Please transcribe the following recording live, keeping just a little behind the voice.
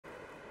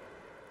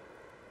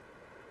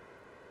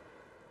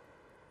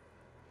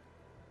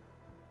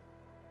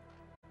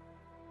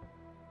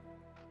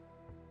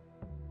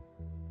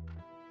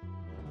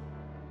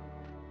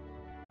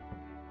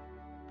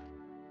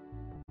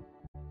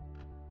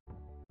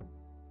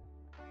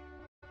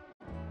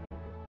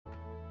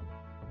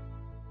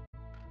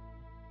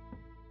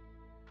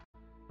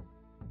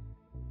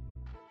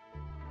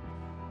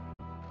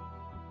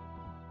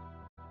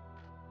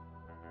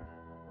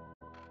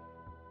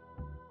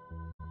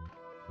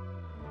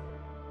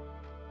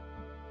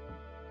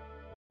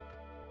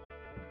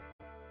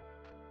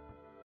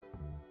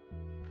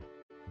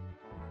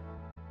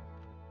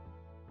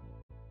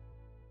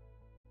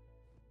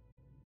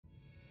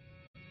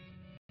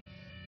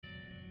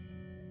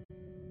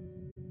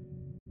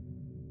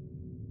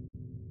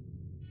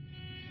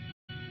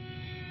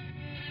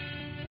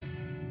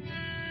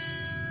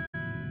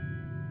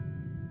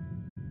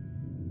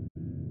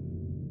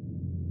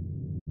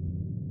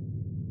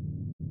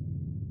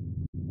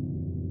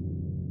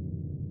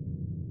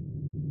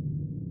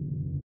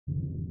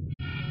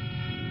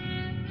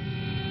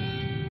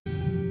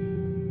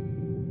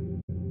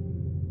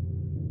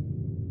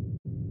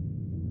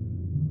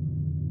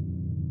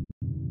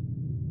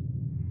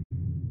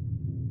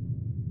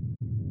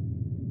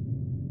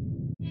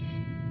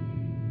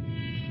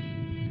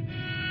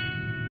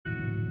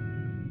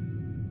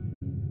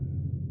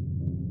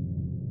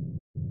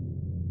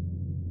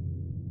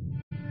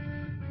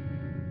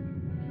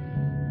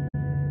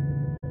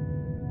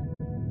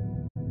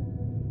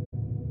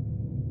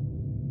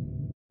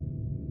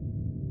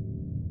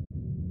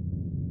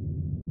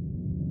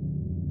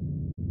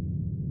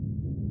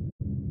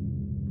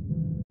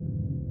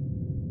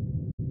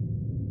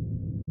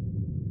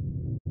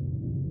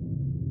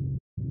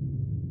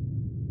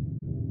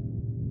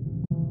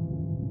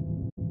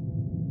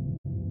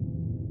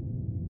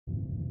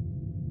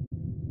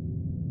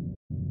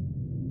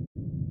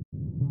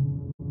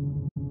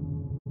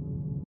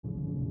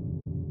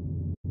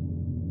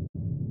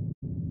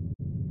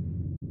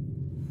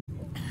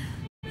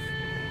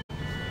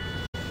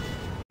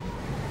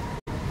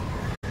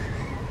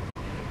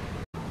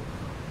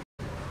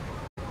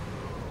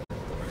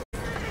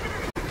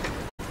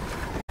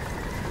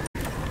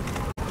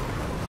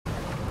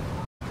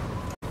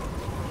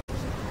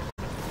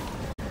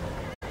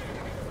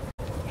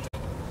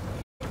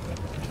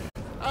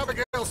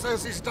trail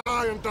says he's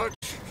dying, Dutch.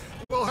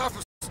 We'll have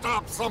to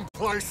stop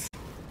someplace.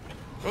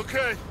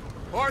 Okay.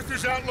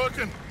 Arthur's out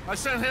looking. I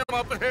sent him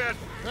up ahead.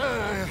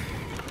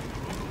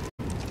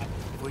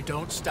 If we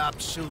don't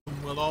stop soon,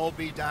 we'll all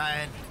be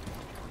dying.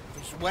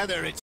 This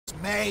weather, it's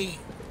May.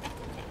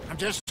 I'm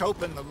just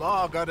hoping the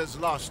law got as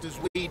lost as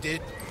we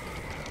did.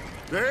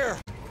 There!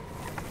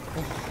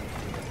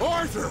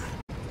 Arthur!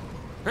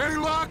 Any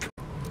luck?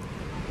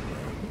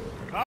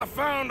 I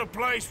found a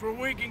place where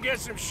we can get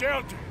some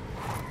shelter.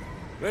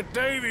 Let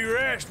Davy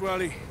rest while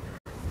he...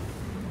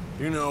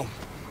 You know.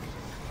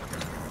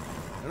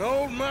 An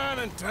old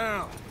mining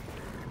town.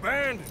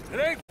 Abandoned. It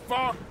ain't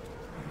far.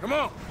 Come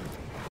on.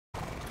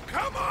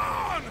 Come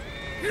on!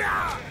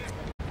 Yeah!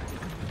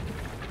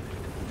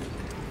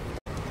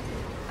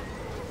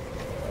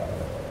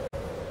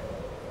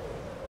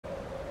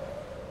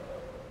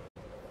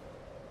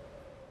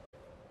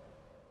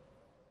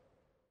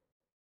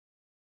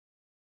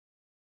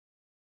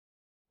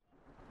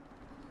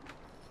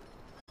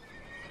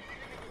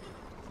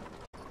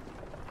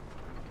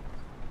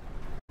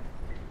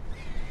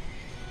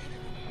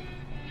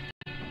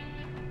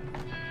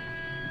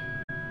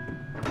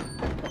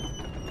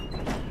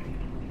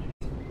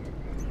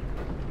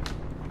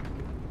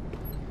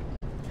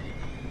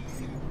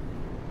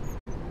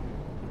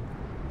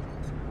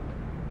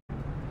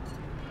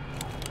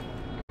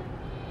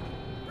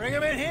 Bring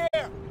him in here!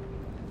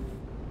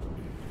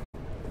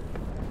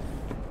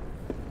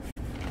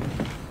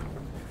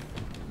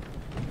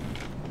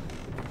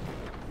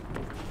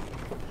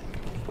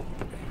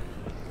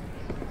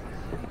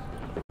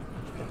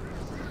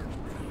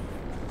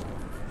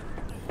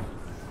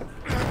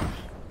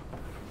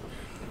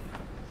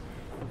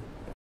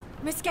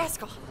 Miss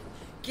Gaskell,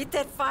 get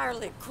that fire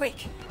lit,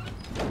 quick.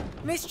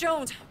 Miss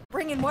Jones,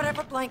 bring in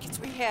whatever blankets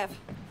we have.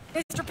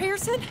 Mr.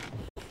 Pearson,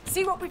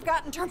 see what we've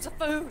got in terms of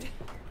food.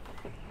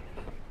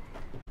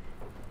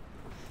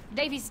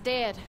 Davy's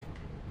dead.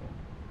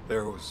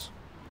 There was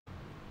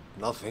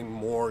nothing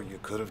more you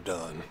could have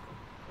done.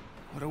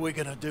 What are we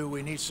gonna do?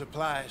 We need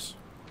supplies.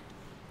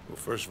 Well,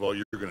 first of all,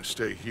 you're gonna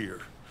stay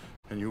here,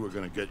 and you were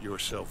gonna get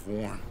yourself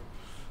warm.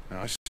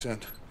 Now, I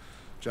sent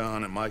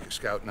John and Micah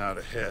scouting out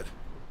ahead.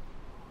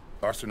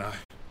 Arthur and I,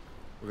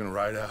 we're gonna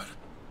ride out,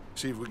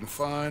 see if we can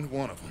find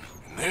one of them.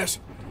 And this,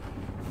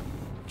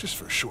 just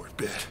for a short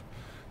bit.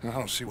 And I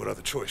don't see what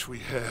other choice we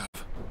have.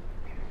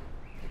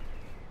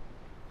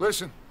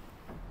 Listen.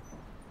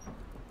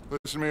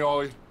 Listen to me,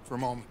 Ollie, for a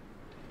moment.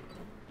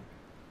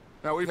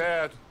 Now, we've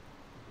had,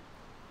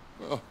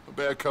 well, a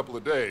bad couple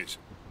of days.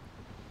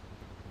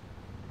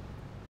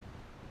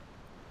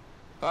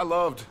 I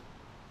loved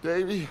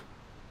Davy,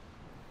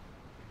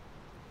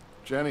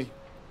 Jenny,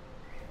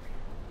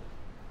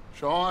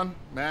 Sean,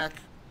 Mac.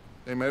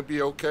 They may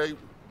be okay.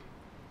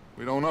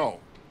 We don't know.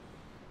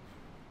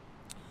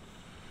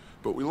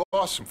 But we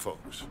lost some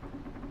folks.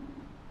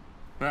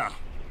 Now,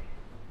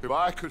 if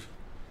I could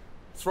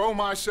throw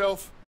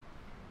myself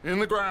in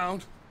the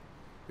ground,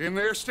 in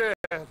their stead,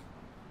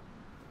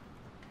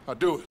 I'd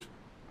do it,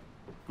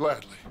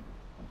 gladly.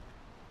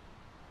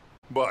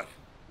 But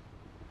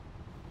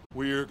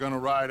we're gonna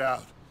ride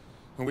out,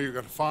 and we're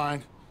gonna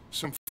find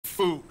some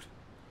food.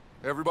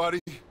 Everybody,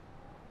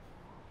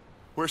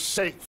 we're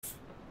safe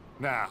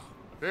now.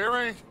 There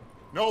ain't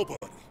nobody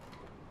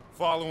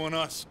following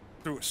us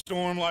through a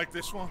storm like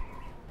this one.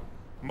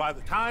 And by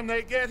the time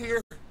they get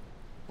here,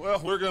 well,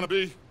 we're gonna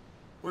be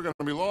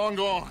long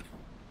gone.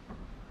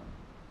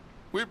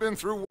 We've been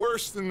through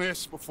worse than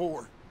this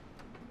before.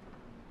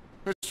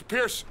 Mr.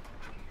 Pearson,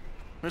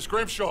 Miss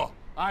Grimshaw,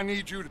 I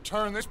need you to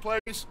turn this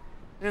place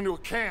into a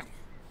camp.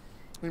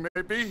 We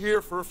may be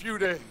here for a few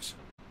days.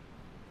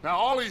 Now,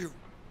 all of you,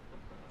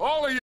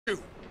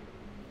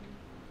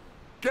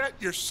 get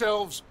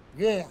yourselves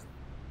warm.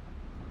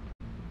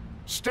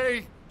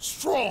 Stay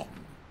strong.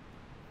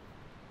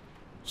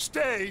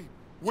 Stay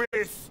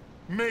with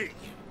me.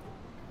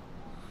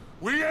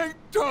 We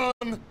ain't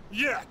done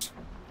yet.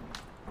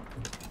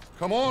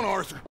 Come on,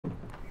 Arthur.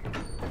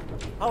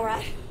 All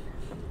right.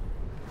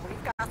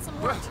 We've got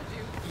some work to do.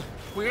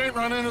 We ain't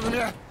run into them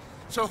yet,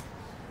 so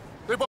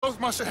they both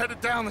must have headed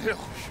down the hill.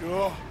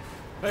 Sure.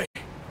 Hey,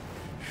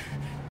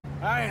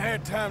 I ain't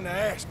had time to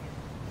ask.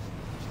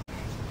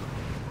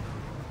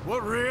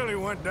 What really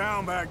went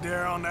down back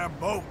there on that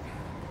boat?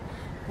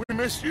 We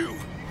missed you.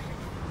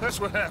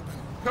 That's what happened.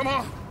 Come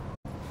on.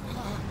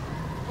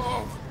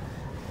 Oh.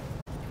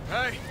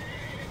 Hey,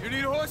 you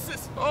need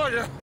horses? Oh,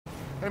 yeah.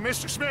 Hey,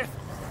 Mr. Smith,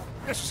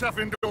 get yourself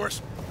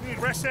indoors. You need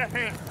to rest that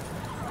hand.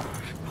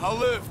 I'll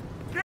live.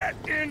 Get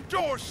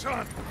indoors,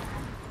 son.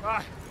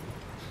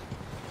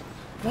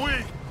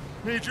 We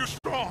need you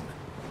strong.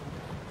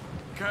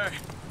 Okay.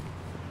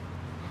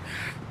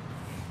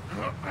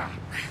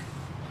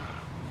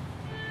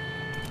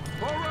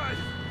 All right,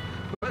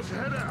 let's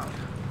head out.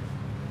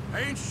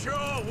 Ain't sure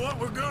what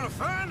we're gonna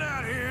find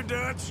out here,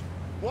 Dutch.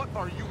 What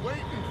are you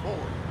waiting for?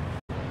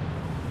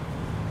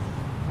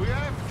 We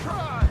have to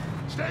try.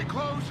 Stay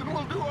close and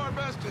we'll do our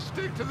best to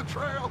stick to the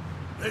trail.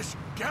 This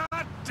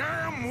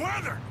goddamn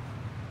weather!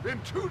 Been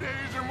 2 days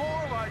or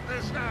more like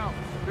this now.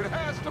 It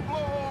has to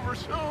blow over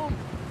soon.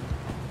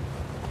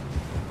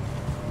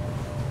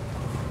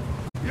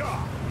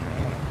 Yeah.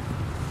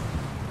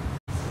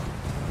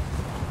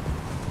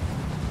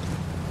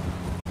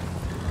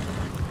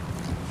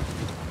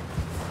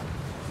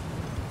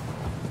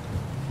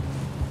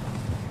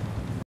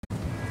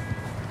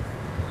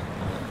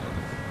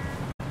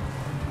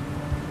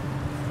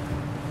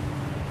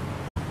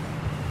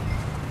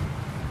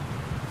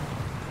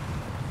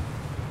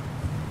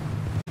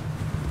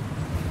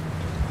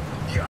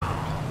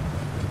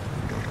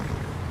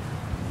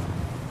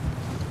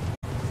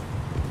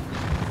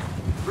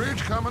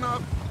 Bridge coming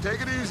up.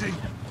 Take it easy.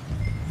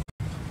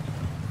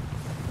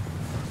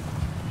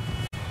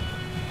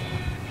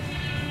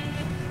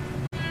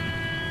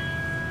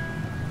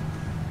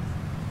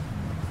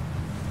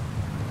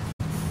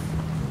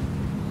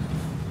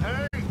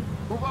 Hey,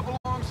 move up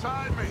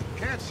alongside me.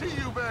 Can't see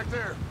you back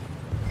there.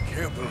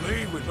 Can't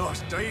believe we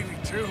lost Davy,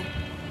 too.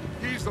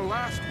 He's the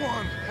last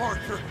one,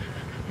 Arthur.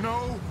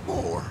 No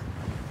more.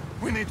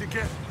 We need to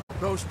get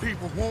those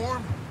people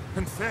warm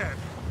and fed.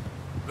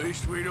 At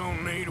least we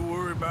don't need to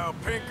worry about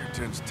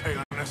Pinkertons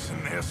tailing us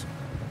in this.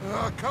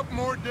 A couple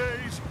more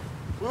days,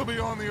 we'll be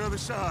on the other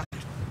side.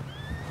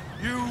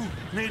 You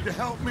need to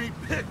help me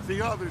pick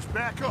the others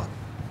back up.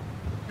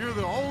 You're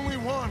the only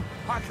one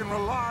I can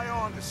rely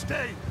on to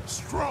stay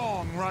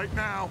strong right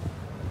now.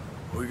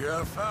 We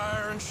got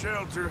fire and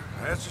shelter.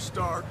 That's a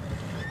start.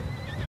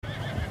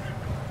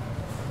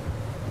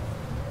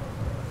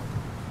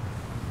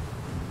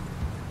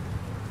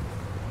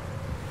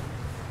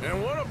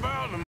 And what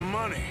about the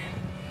money?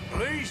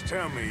 Please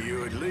tell me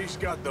you at least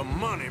got the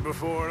money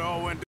before it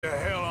all went to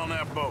hell on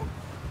that boat.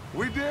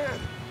 We did.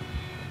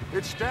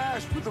 It's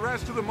stashed with the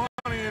rest of the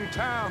money in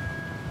town.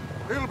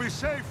 It'll be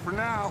safe for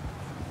now.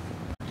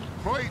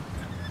 Wait,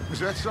 is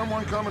that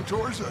someone coming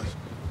towards us?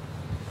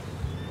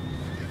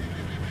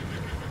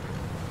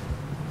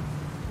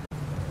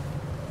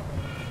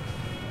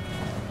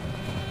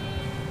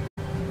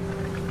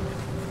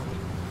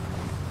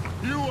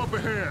 You up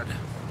ahead.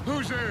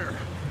 Who's there?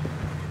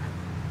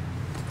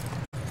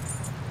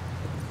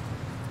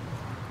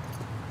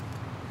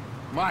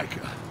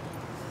 Micah.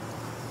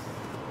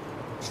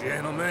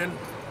 Gentlemen,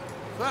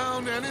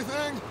 Found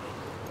anything?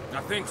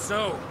 I think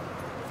so.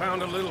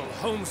 Found a little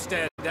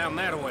homestead down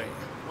that way.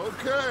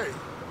 Okay.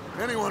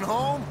 Anyone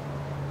home?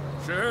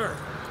 Sure.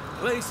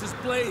 Place is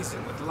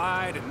blazing with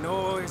light and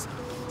noise.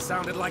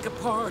 Sounded like a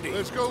party.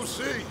 Let's go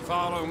see.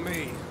 Follow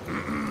me.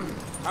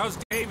 How's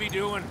Davy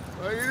doing?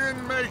 He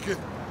didn't make it.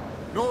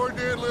 Nor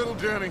did little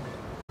Jenny.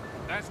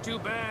 That's too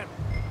bad.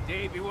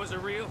 Davy was a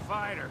real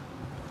fighter.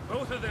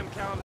 Both of them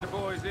Calendar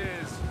boys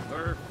is,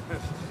 or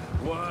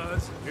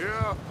was.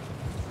 Yeah,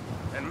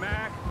 And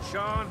Mac,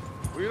 Sean,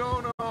 we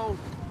don't know.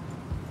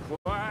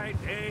 quite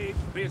a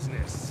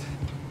business.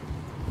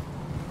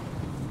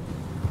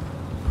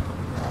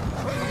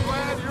 I'm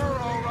glad you're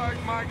all right,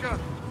 Micah.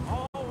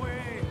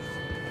 Always.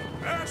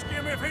 ask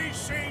him if he's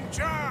seen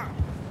John.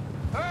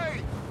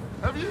 Hey,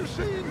 have you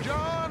seen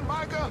John,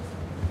 Micah?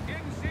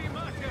 Didn't see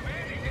much of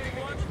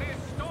anything once this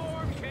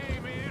storm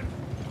came in.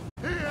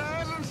 He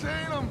hasn't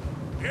seen him.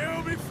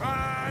 He'll be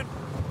fine.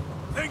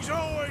 Things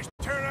always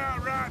turn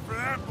out right for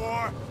that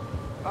boy.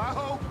 I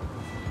hope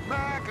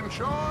Mac and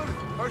Sean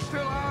are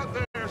still out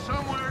there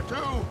somewhere,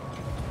 too.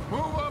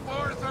 Move up,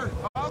 Arthur.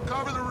 I'll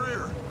cover the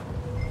rear.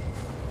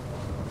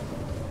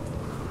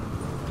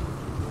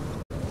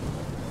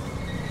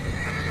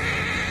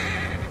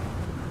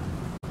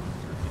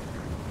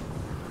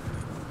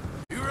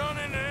 You run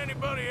into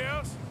anybody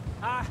else?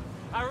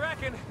 I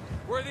reckon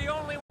we're the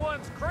only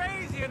ones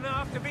crazy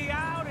enough to be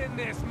out in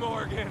this,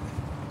 Morgan.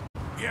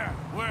 Yeah,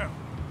 well,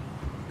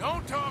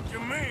 don't talk to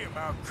me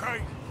about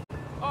Creighton.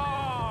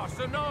 Oh,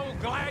 so no,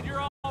 glad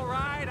you're all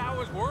right. I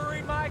was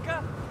worried,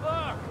 Micah.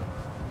 Look,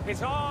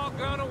 it's all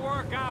gonna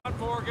work out,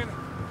 Morgan.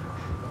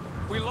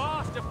 We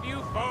lost a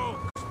few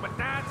folks, but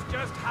that's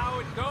just how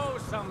it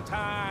goes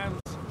sometimes.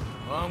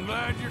 Well, I'm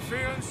glad you're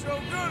feeling so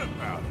good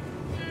about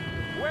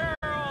it. Where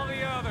are all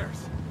the others?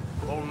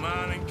 Old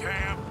mining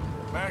camp,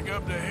 back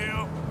up the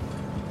hill.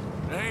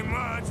 It ain't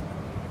much,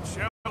 but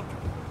shelter.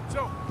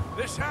 So,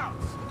 this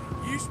house,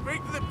 you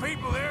speak to the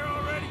people there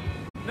already?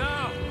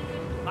 No,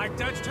 like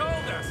Dutch told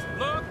us.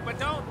 Look, but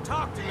don't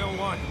talk to no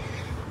one.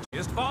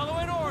 Just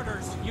following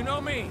orders, you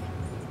know me.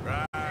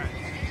 Right.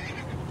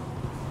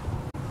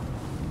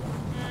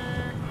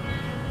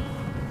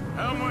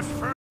 How much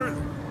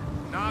further?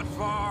 Not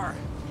far.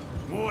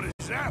 What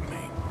does that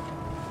mean?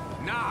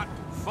 Not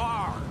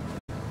far.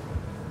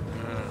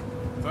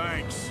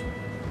 Thanks.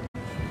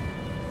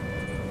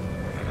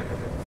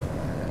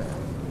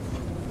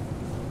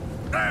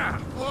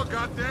 Ah! Oh,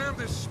 goddamn,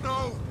 this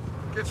snow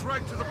gets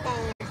right to the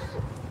bone.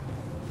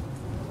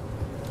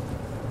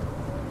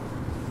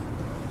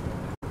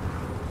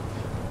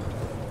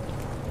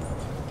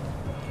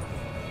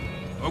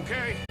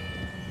 Okay,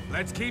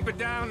 let's keep it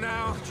down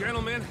now,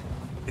 gentlemen.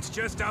 It's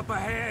just up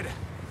ahead.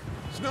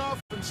 Snuff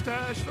and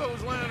stash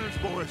those lanterns,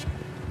 boys.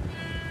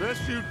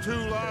 Best you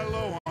two lie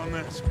low on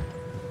this.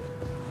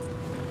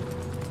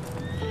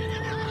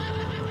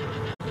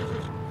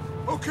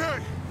 Okay,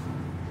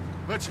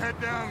 let's head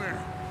down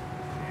there.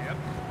 Yep.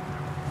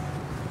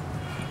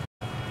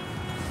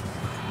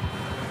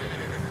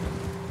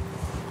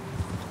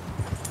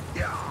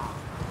 Yeah.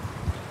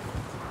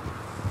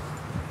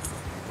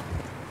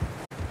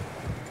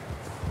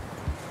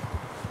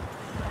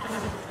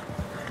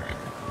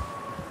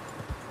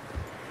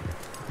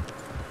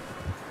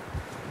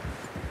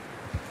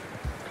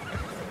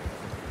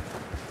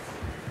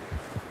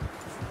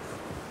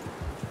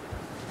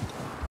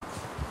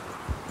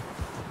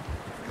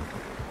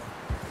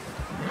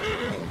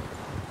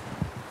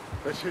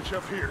 Let's hitch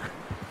up here.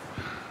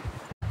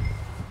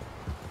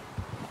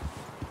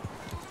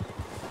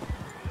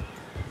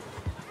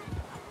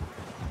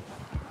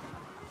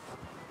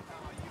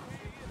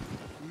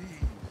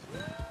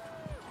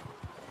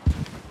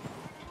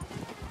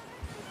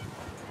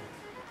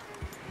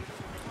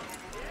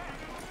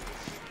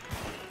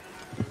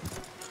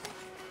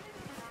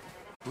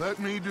 Let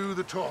me do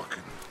the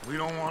talking. We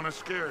don't want to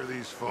scare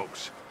these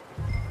folks.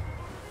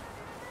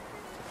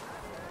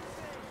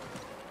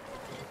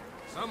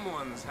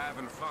 Someone's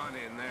having fun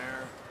in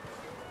there.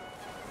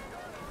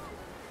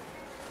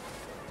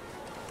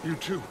 You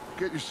two,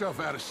 get yourself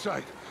out of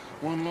sight.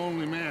 One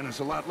lonely man is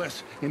a lot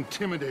less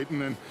intimidating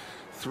than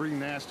three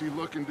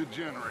nasty-looking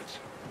degenerates.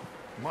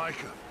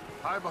 Micah,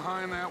 hide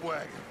behind that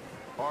wagon.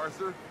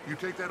 Arthur, you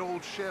take that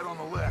old shed on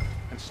the left,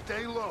 and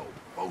stay low,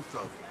 both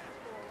of you.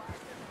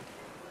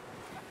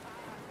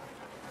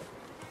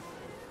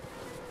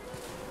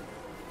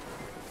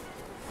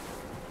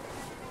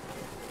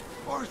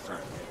 Arthur,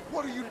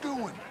 what are you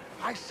doing?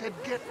 I said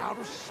get out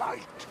of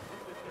sight.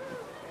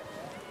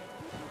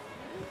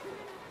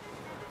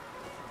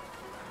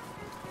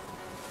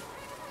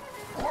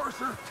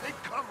 Arthur,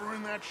 take cover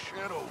in that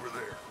shed over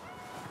there.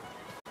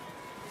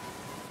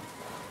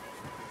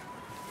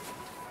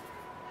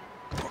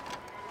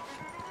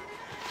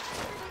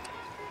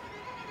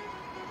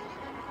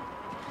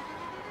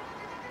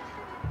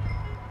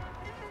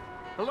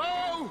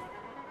 Hello?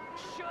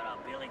 Shut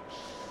up, Billy.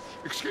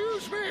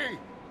 Excuse me.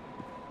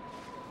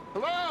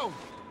 Hello?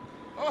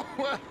 Oh,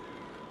 well,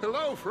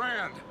 hello,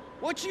 friend.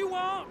 What you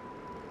want?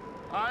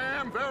 I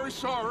am very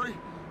sorry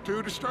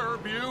to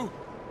disturb you.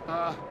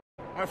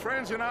 My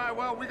friends and I,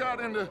 well, we got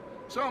into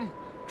some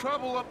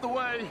trouble up the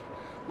way,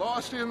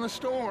 lost in the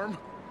storm.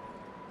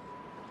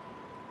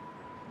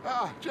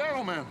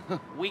 Gentlemen.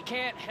 We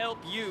can't help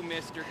you,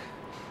 mister.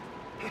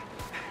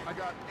 I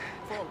got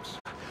folks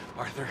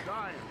Arthur.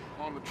 dying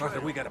on the trail.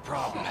 Arthur, we got a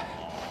problem.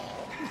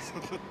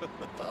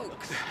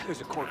 Folks. There's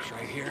a corpse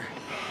right here.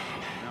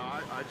 Now,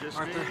 I just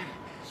Arthur, need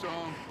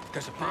some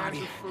there's a cans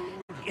body of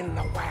food in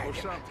the or wagon.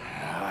 something.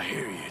 I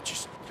hear you.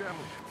 Just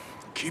Gentlemen,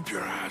 keep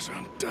your eyes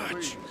on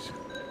Dutch. please.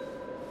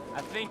 I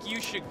think you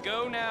should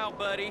go now,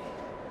 buddy.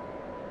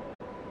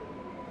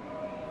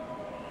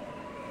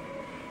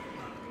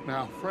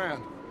 Now,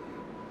 friend,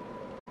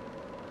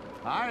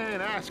 I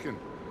ain't asking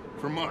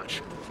for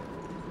much.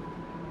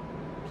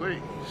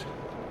 Please,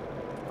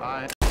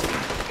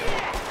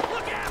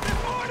 Look out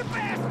before the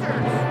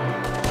bastards!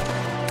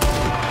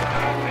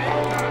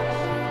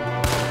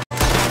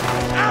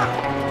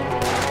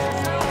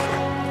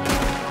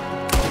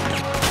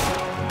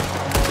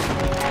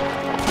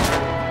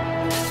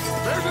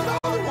 There's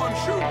another one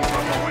shooting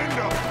from the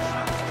window.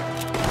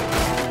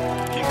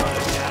 Keep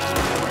running down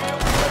real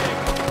quick.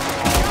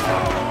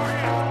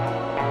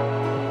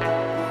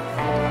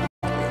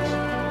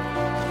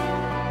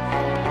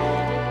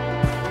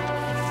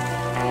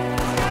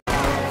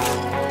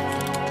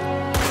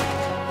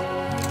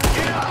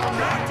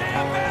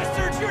 Goddamn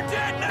bastards, you're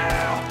dead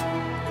now!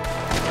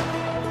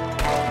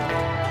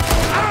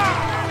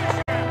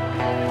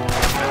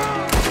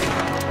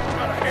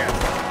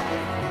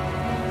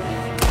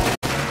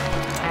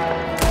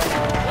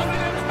 One of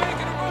them is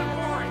making a run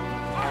for it!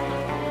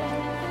 Arthur!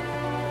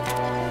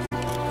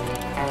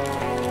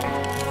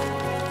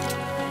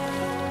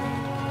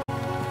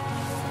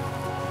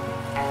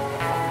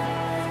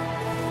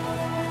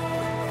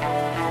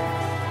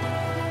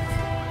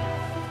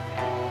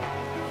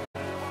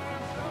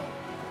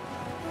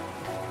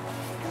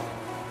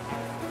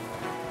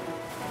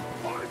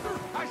 Arthur,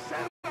 I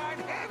said I'd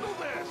handle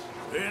this.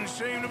 Didn't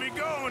seem to be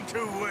going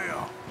too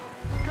well.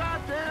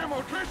 Goddamn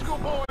O'Driscoll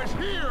boys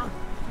here.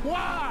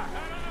 Why?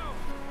 I don't know.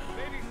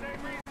 Maybe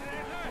same reason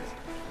as us.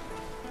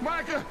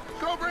 Micah,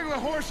 go bring the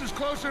horses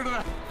closer to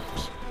the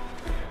house.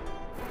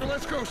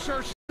 Let's go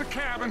search the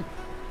cabin.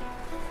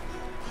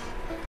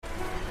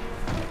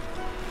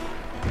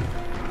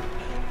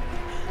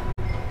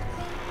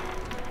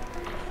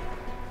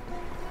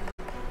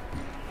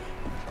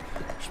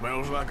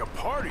 Smells like a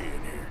party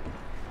in here.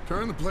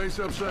 Turn the place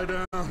upside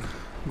down.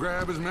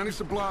 Grab as many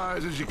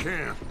supplies as you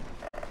can.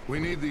 We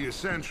need the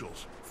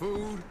essentials.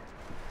 Food,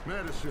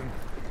 medicine,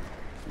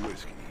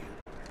 whiskey.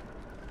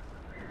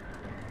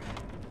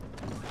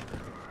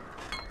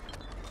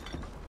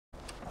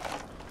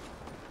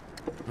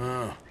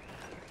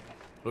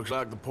 Looks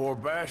like the poor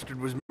bastard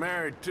was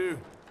married too.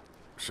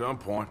 At some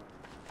point.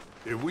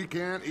 If we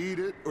can't eat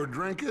it or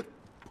drink it,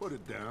 put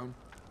it down.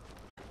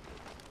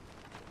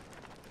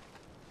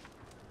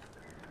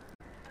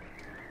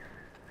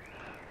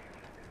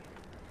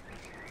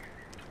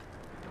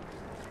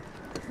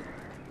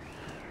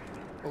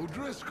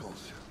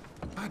 O'Driscoll's.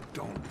 I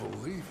don't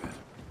believe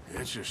it.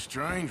 It's a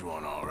strange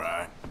one, all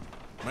right.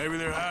 Maybe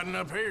they're hiding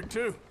up here,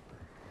 too.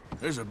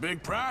 There's a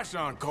big price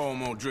on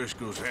Colm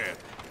O'Driscoll's head.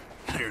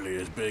 Nearly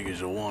as big as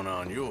the one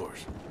on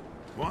yours.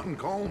 Wanting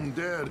Colm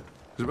dead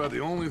is about the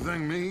only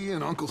thing me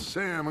and Uncle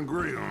Sam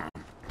agree on.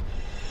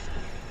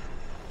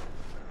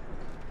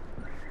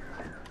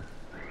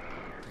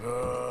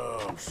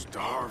 Oh, I'm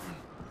starving.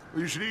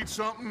 You should eat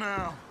something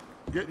now.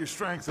 Get your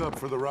strength up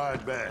for the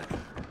ride back.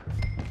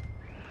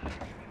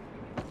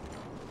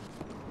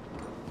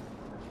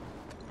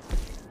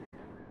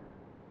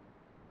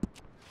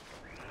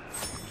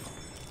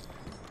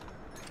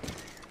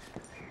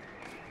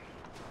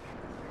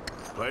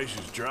 Place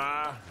is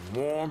dry and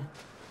warm.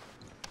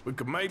 We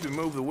could maybe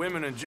move the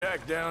women and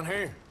Jack down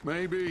here.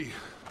 Maybe.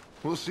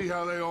 We'll see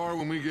how they are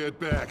when we get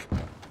back.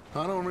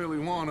 I don't really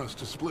want us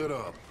to split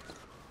up.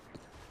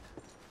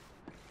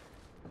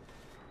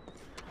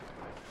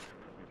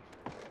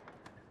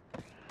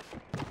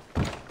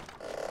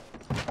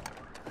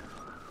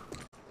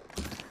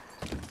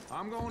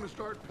 I'm going to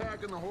start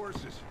packing the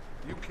horses.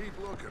 You keep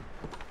looking.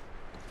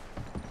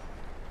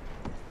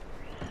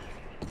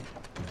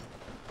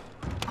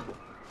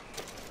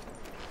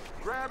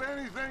 Grab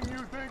anything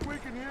you think we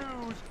can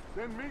use,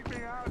 then meet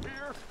me out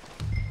here.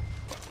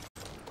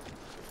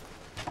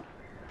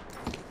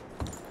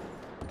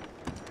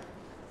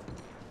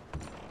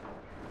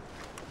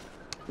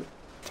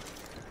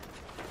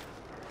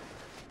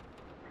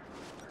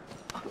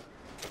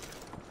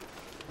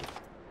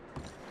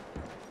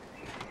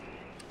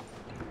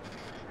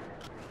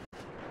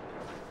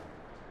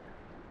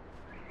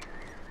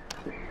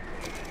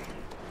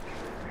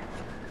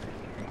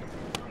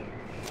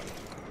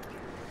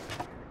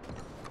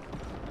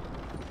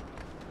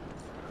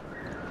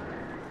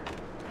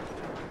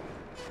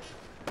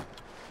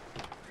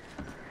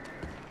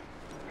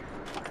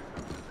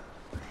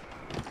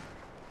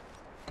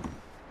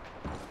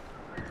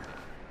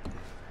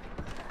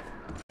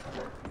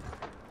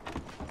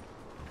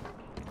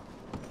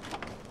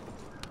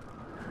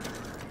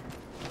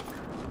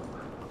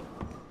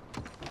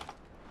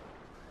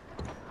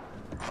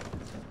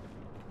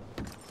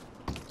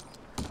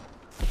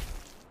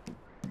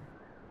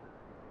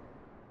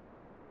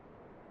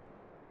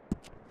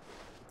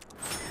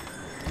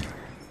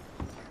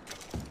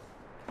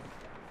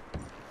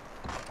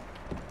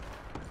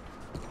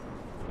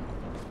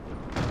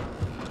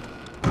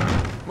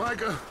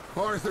 Micah,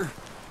 Arthur,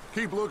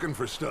 keep looking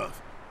for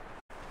stuff.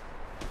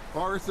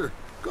 Arthur,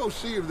 go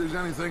see if there's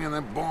anything in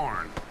that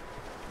barn.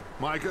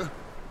 Micah,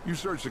 you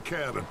search the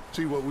cabin,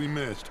 see what we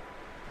missed.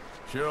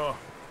 Sure.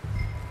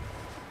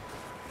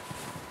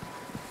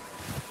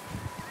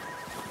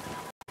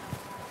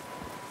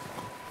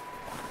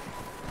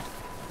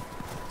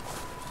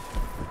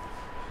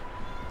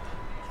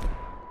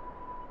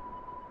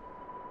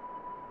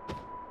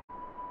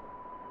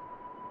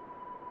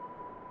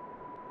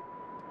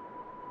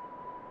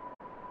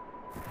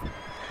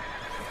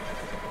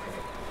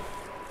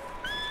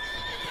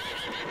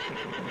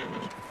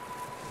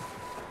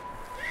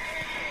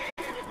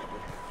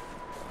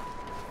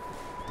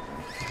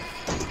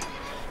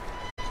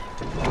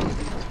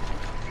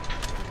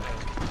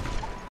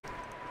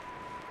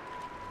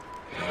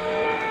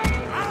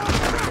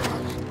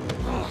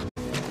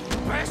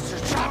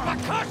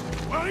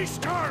 He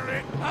started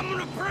it. I'm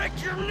gonna break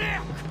your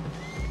neck.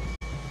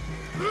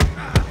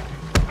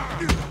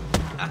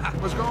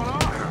 What's going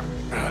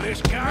on?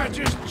 This guy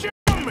just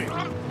jumped me.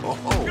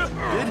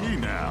 Oh, did he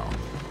now?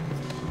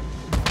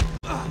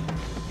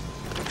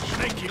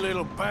 Sneaky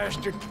little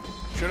bastard.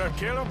 Should I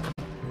kill him?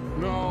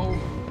 No.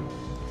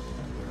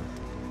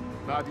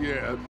 Not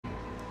yet.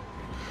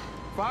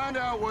 Find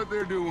out what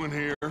they're doing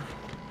here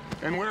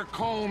and where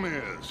Colm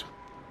is.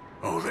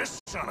 Oh,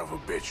 this son of a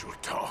bitch will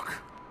talk.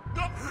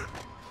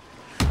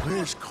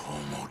 Where's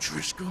Colm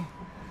O'Driscoll?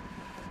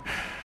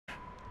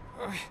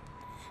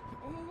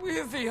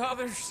 With the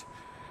others.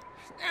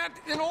 At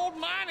an old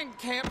mining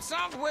camp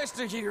southwest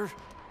of here.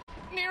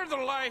 Near the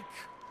lake.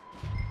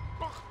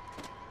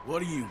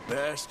 What are you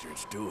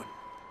bastards doing?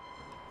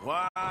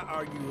 Why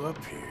are you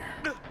up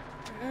here?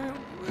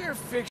 We're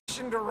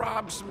fixing to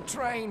rob some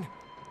train.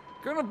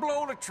 Gonna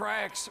blow the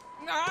tracks.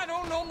 I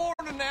don't know more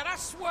than that, I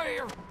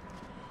swear.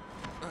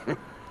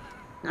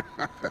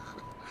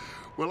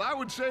 Well, I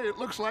would say it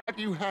looks like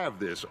you have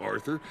this,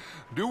 Arthur.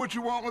 Do what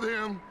you want with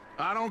him.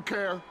 I don't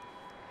care.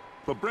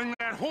 But bring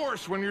that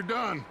horse when you're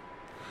done.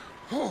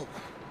 Oh.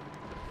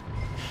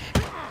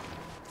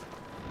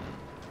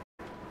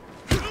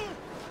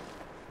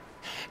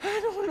 I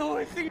don't know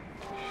anything.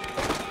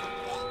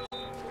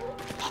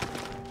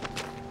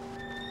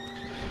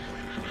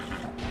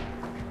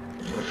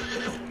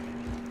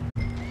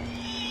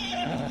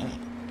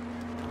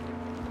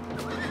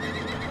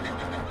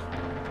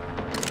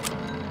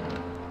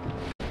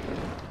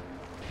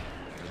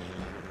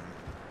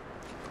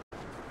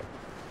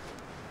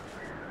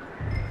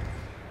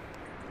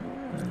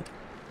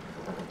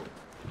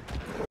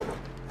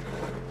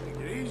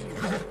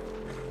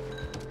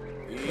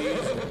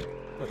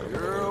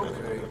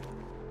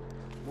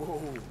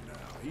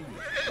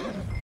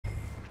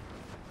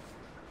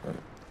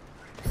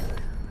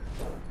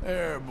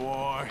 There,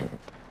 boy.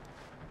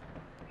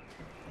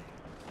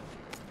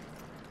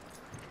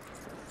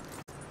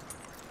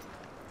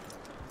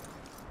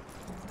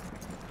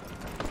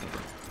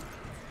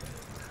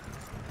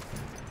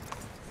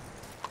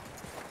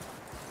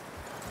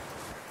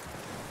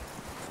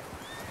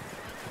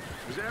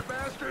 Is that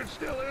bastard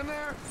still in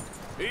there?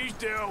 He's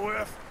dealt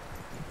with.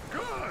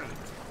 Good.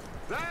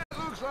 That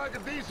looks like a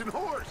decent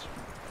horse.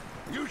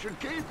 You should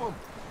keep him.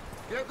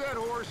 Get that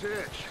horse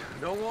hitched.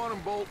 Don't want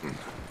him bolting.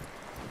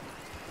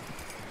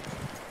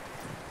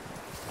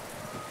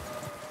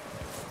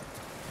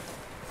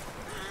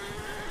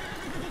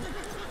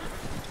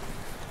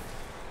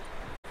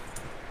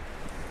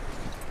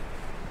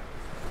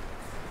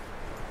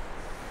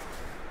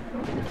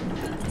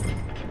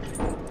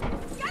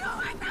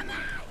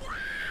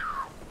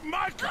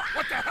 Micah,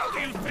 what the hell do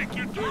you think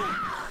you're doing?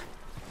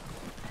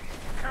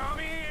 Come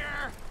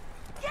here!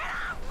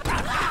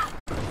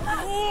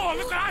 Oh,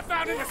 look what I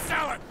found in the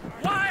cellar!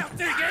 Wild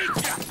thing, ain't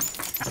ya?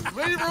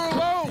 Leave her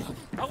alone!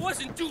 I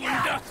wasn't doing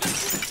nothing.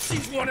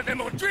 She's one of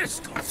them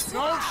O'Driscolls.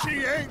 No,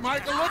 she ain't,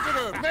 Micah. Look at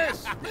her.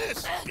 Miss,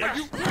 are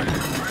you...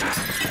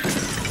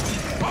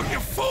 Oh, you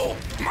fool!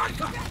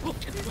 Micah!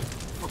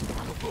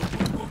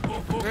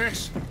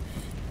 Miss,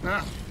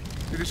 now,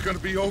 it is gonna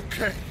be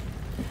okay.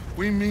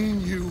 We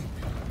mean you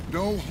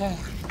no harm.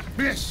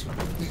 Miss!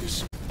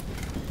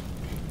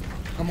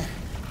 Come on.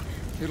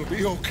 It'll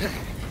be okay.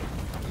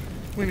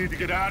 We need to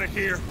get out of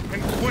here,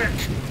 and quick.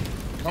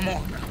 Come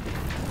on now.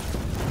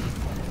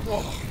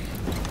 Oh.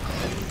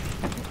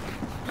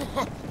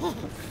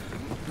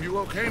 You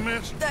okay,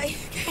 miss? They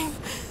came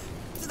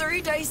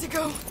 3 days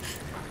ago.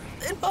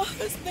 And my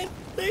husband,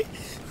 they...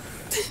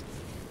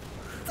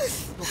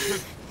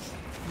 Okay.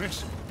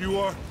 Miss, you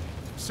are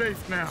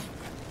safe now.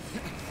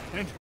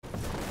 And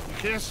you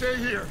can't stay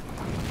here.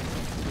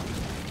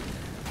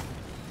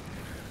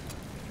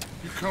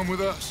 You come with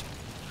us.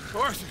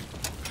 Arthur!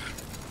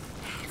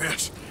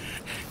 Miss,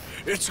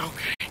 it's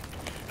okay.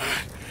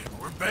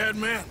 We're bad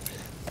men.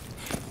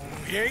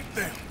 We ain't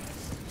them.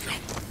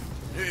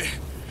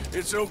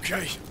 It's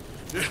okay.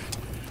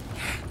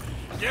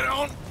 Get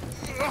on.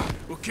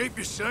 We'll keep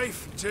you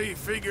safe until you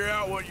figure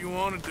out what you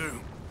want to do.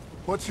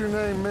 What's your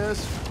name,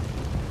 miss?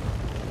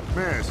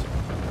 Miss?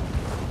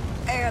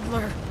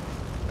 Adler.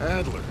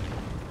 Adler.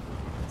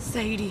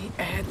 Sadie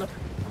Adler.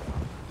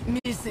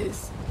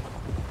 Mrs.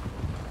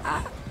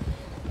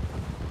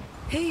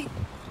 He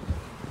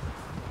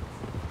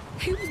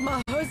was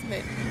my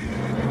husband.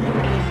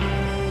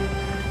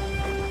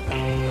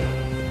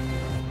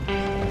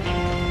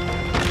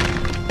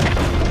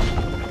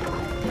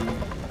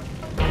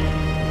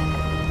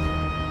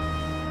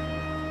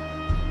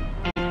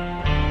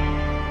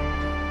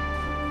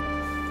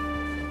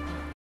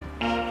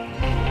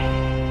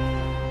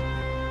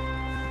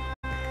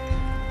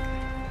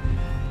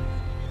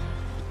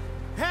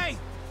 Hey!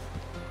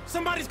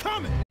 Somebody's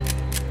coming!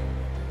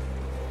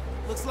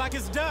 Looks like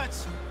it's Dutch.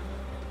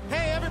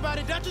 Hey,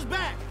 everybody, Dutch is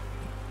back!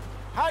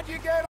 How'd you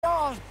get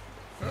on?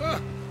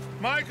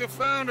 Micah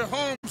found a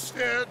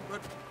homestead,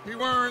 but he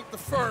weren't the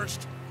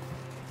first.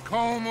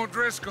 Colm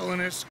O'Driscoll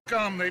and his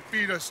scum, they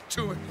beat us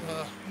to it.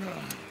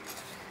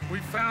 We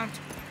found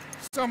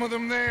some of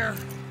them there,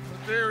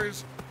 but there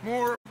is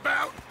more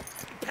about,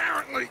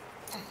 apparently.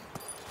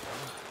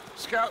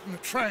 Scouting the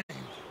train.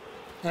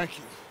 Thank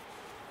you.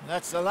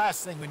 That's the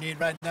last thing we need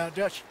right now,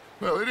 Dutch.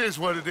 Well, it is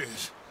what it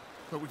is.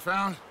 But we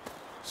found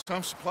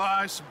some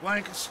supplies, some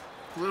blankets,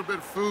 a little bit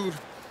of food,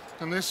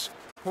 and this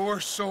poor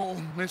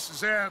soul,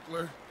 Mrs.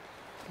 Adler,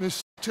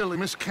 Miss Tilly,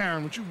 Miss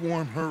Karen, would you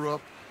warm her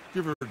up?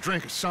 Give her a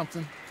drink or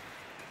something?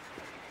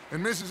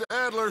 And Mrs.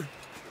 Adler,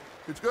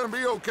 it's gonna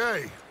be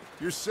okay.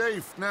 You're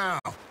safe now.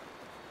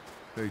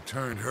 They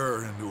turned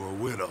her into a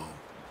widow.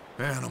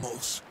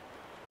 Animals.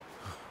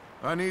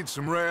 I need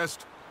some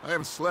rest. I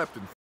haven't slept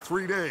in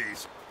 3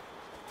 days.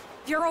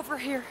 You're over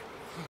here.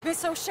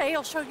 Miss O'Shea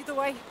will show you the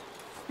way.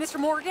 Mr.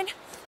 Morgan,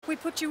 we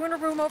put you in a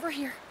room over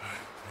here.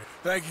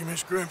 Thank you,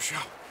 Miss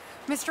Grimshaw.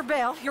 Mr.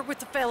 Bell, you're with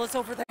the fellas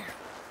over there.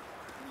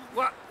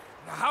 What?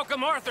 How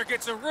come Arthur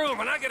gets a room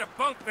and I get a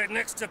bunk bed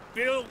next to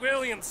Bill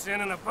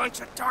Williamson and a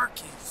bunch of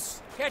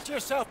darkies? Get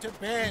yourself to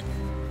bed.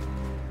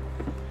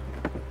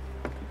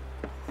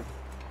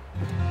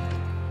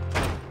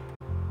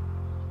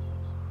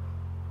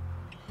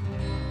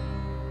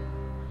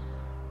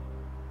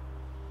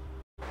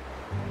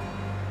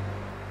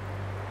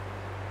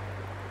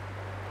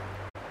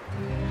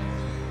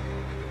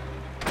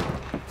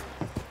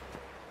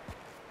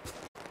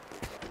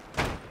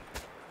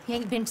 He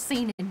ain't been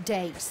seen in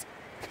days.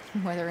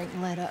 Weather ain't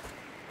let up.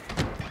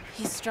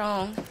 He's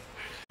strong,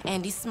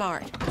 and he's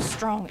smart.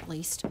 Strong, at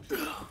least.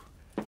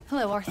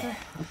 Hello, Arthur.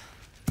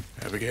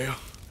 Abigail?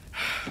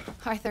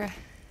 Arthur,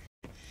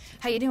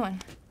 how you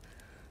doing?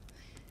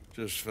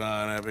 Just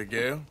fine,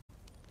 Abigail.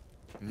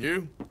 And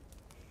you?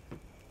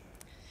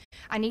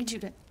 I need you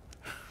to...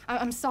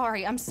 I'm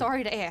sorry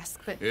to ask,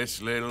 but...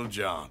 It's little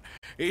John.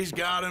 He's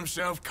got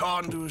himself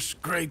caught into a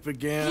scrape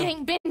again. He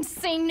ain't been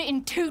seen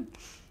in 2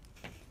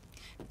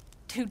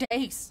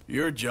 days.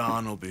 Your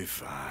John will be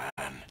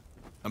fine.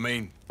 A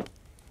mean,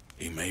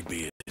 he may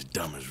be as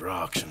dumb as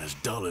rocks and as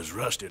dull as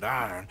rusted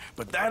iron,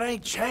 but that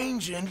ain't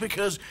changing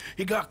because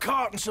he got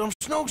caught in some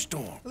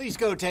snowstorm. Please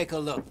go take a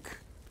look.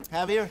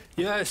 Javier?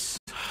 Yes.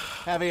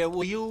 Javier,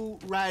 will you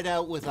ride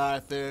out with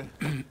Arthur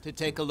to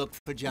take a look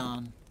for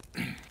John?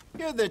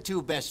 You're the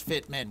two best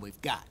fit men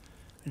we've got.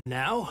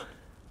 Now?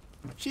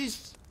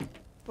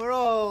 We're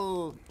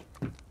all...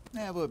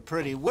 we're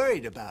pretty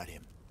worried about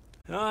him.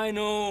 I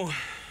know.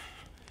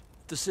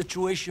 If the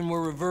situation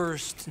were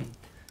reversed,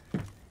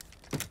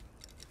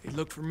 he'd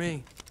look for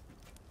me.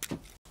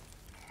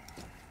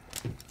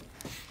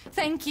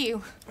 Thank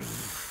you.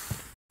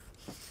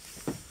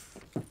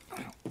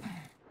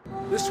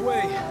 This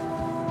way.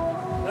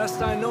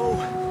 Last I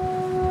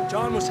know,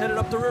 John was headed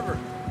up the river.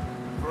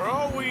 For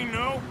all we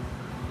know,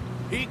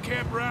 he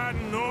kept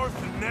riding north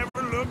and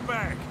never looked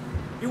back.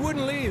 He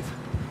wouldn't leave.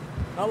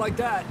 Not like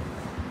that.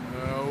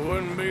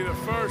 Wouldn't be the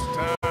first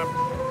time.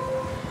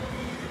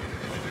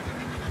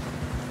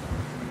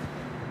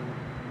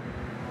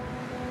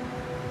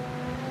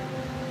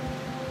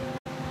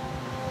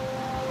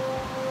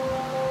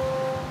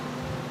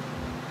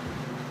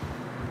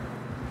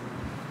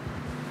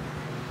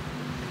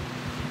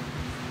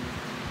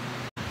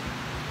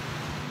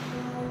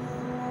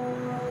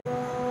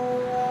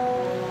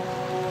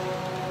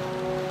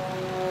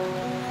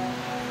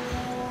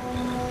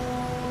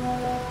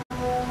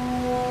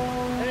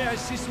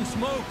 See some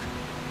smoke.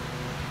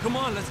 Come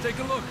on, let's take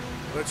a look.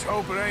 Let's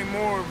hope it ain't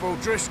more of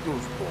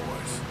O'Driscoll's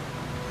boys.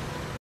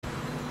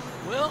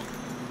 Well,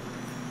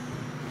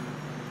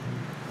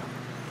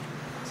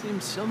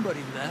 seems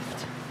somebody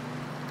left.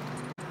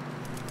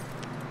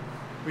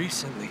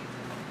 Recently.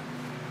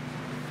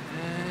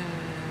 And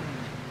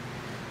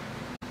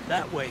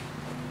that way.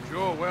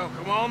 Sure, well,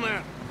 come on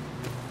then.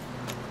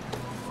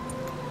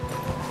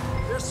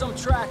 There's some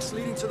tracks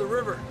leading to the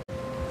river.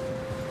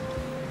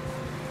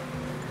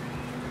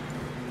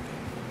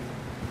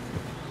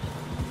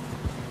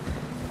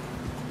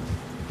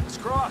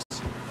 Cross.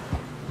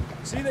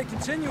 See, they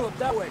continue up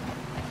that way.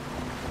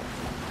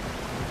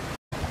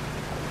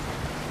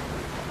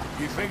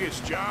 You think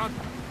it's John?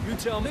 You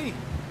tell me.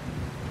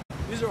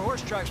 These are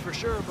horse tracks for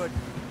sure, but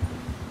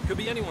could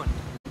be anyone.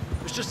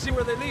 Let's just see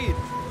where they lead.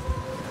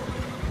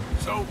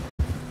 So,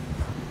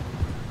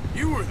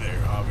 you were there,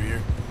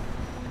 Javier.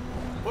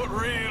 What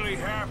really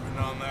happened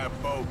on that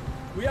boat?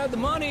 We had the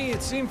money,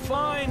 it seemed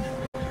fine.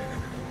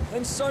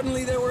 Then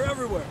suddenly they were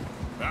everywhere.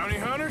 Bounty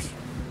hunters?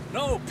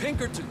 No,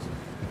 Pinkertons.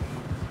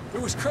 It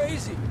was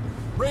crazy.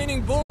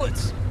 Raining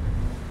bullets.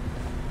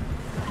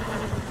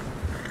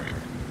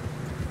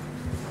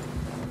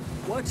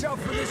 Watch out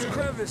for this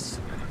crevice.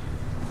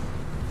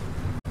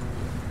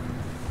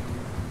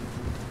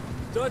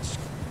 Dutch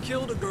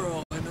killed a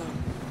girl in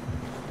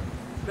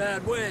a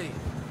bad way.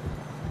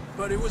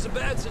 But it was a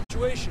bad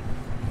situation.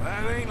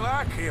 That ain't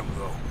like him,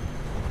 though.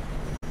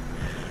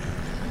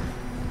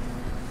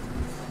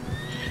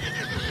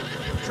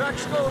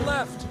 Tracks go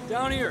left,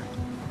 down here.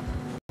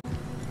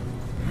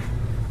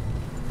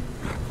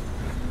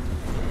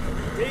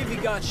 Davey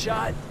got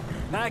shot.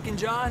 Mac and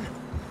John,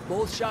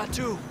 both shot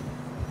too.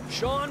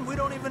 Sean, we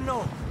don't even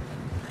know.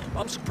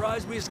 I'm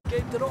surprised we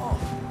escaped at all.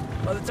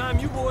 By the time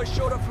you boys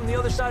showed up from the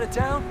other side of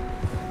town,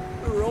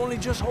 we were only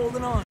just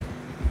holding on.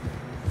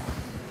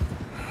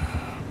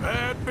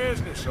 Bad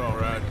business, all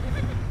right.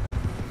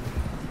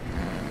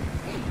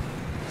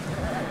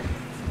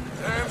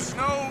 Damn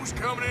snow's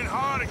coming in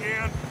hard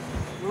again.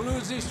 We'll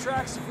lose these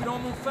tracks if we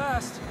don't move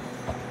fast.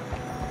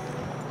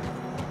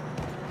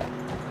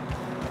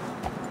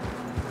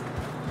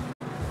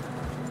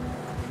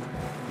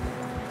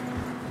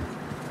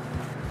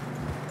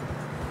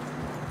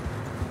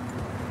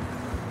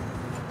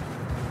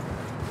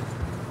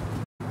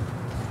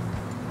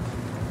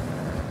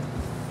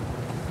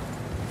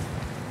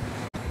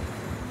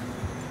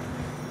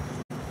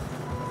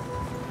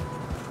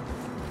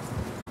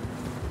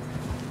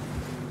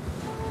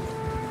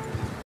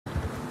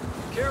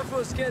 Careful,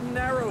 it's getting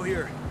narrow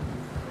here.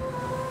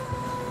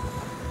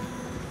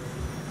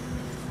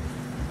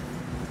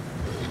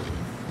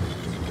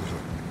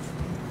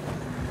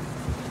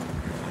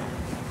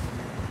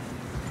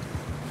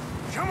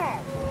 Come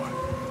on, boy.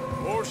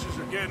 Horses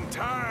are getting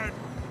tired.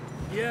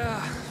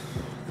 Yeah,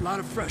 a lot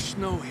of fresh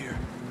snow here.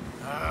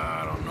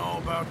 I don't know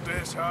about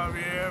this,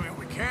 Javier. I mean,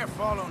 we can't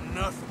follow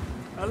nothing.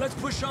 Let's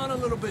push on a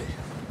little bit.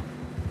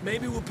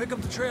 Maybe we'll pick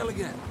up the trail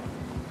again.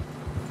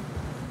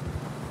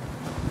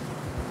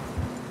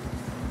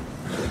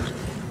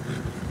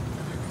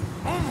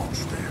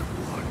 Almost there,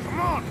 boy. Come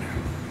on now.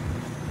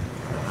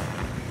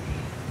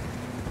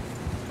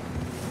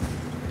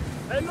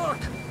 Hey, look!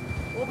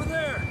 Over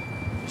there!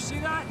 You see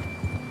that?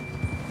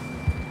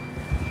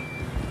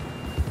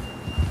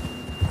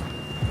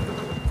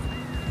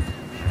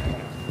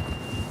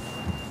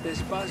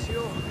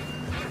 Despacio.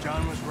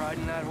 John was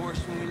riding that horse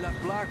when we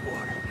left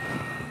Blackwater.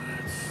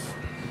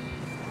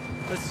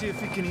 Let's see if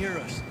he can hear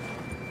us.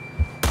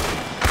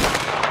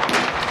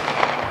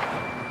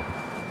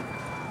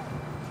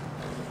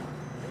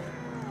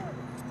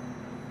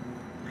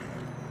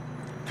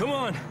 Come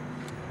on.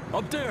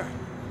 Up there!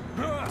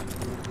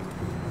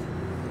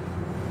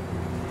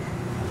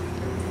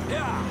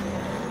 Yeah!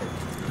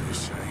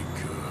 This ain't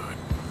good.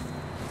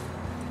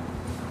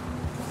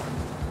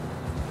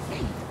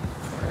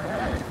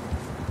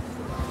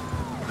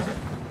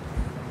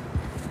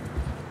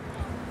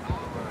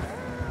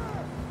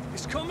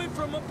 He's coming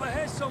from up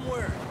ahead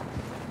somewhere.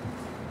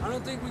 I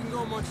don't think we can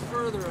go much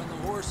further on the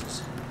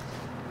horses.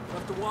 We'll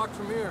have to walk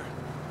from here.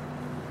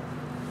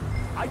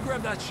 I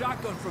grabbed that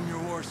shotgun from your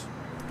horse.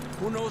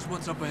 Who knows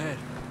what's up ahead?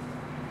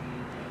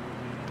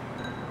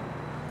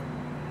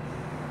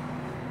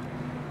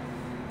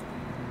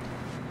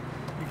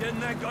 You getting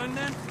that gun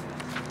then?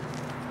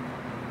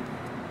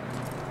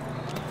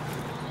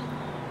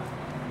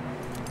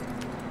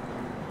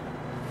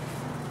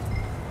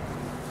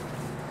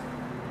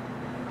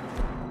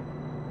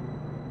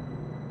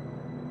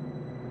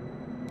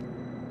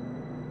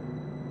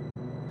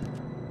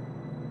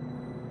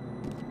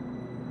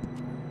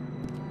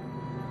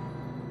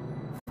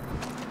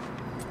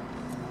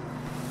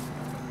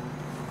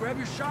 Grab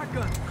your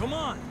shotgun. Come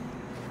on.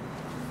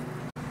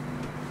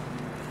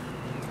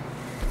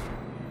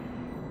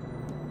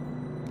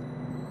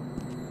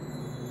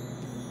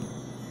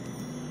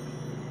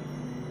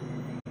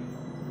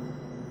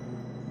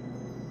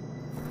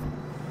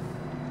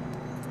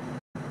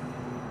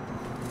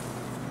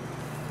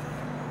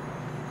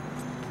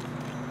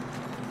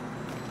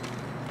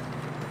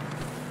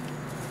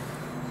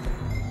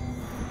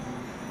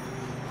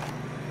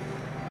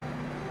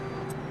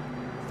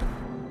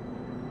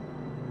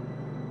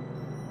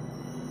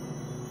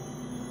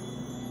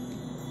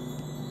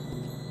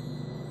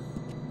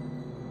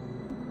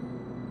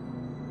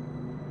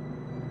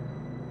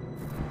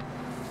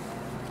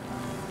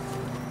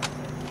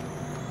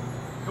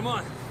 Come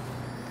on.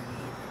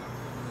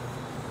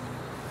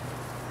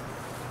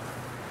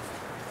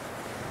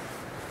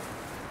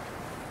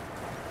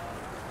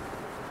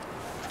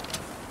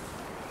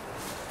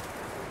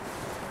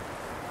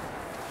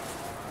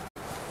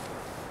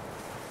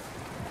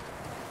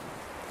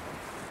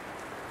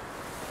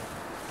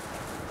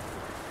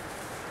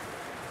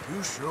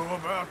 You sure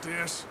about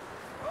this?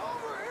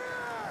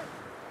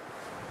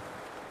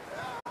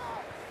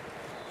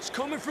 It's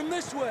coming from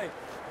this way.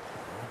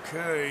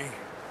 Okay.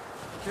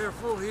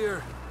 Careful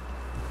here.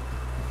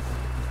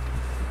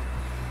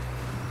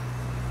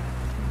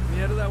 The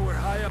end of that, we're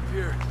high up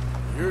here.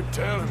 You're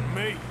telling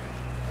me.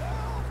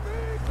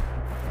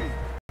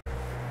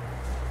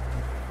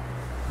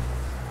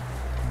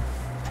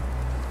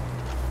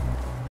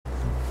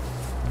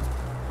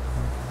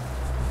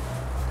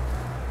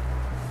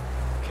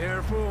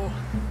 Careful.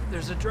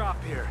 There's a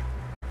drop here.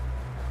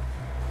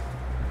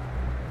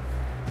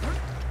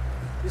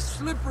 It's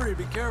slippery.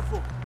 Be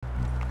careful.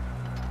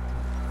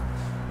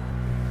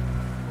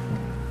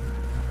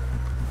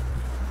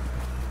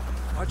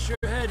 Watch your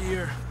head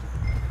here.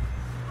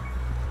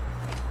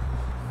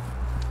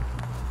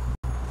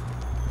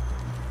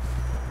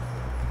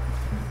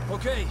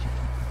 Okay,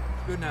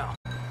 good now.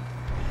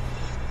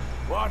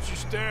 Watch your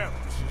step.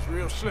 This is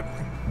real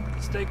slippery.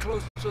 Stay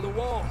close to the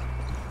wall.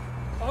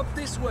 Up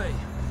this way.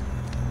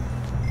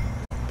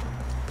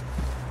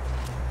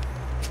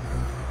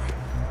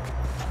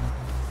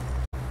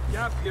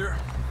 Gap here.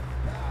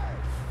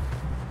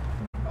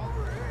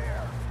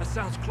 That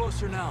sounds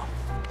closer now.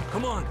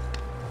 Come on.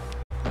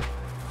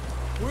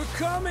 We're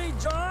coming,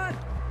 John!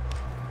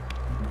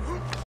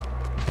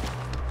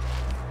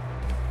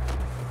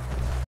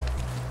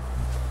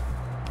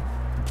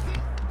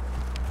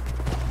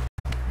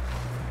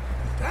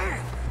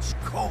 Damn, it's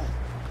cold.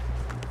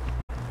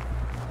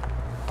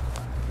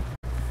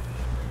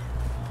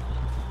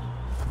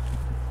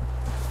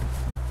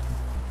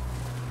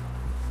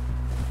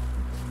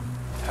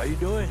 How you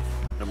doing?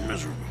 I'm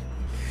miserable.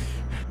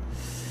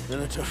 Been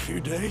a tough few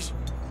days.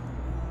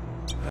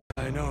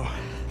 I know.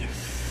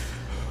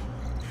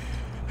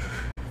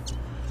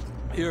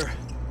 Here,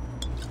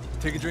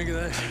 take a drink of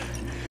that.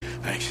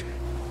 Thanks.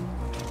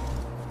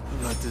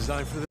 I'm not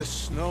designed for this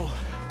snow.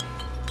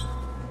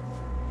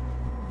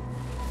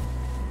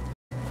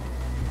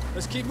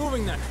 Let's keep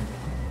moving then.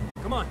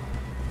 Come on.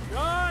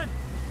 John!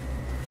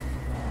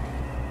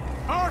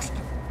 Horst!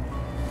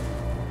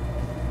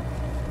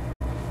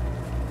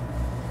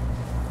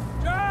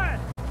 John!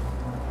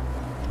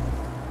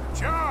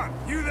 John,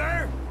 you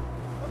there?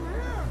 I'm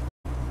here!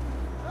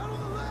 Out on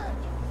the ledge!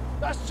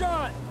 That's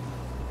John!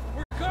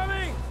 We're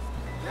coming!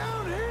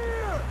 Down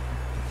here!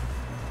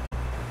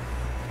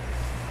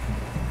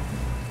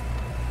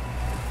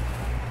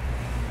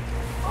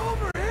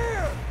 Over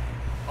here!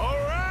 All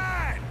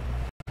right!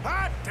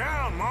 Hot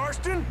down,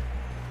 Marston!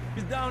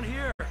 He's down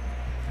here.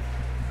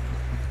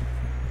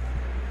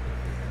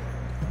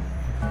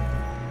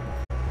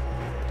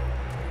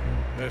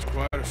 That's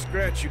quite a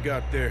scratch you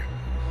got there.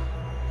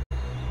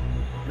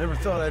 Never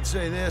thought I'd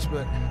say this,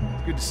 but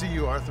it's good to see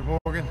you, Arthur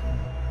Morgan.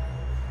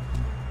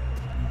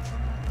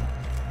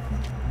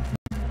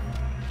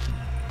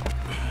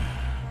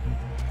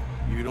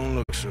 You don't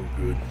look so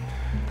good.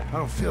 I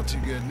don't feel too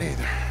good,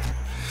 neither.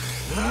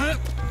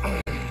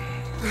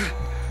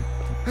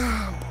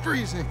 Breathe.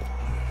 freezing.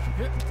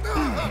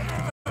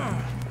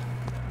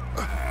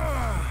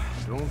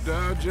 Don't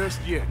die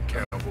just yet,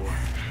 cowboy.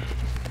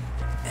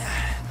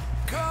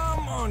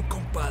 Come on,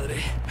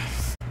 compadre.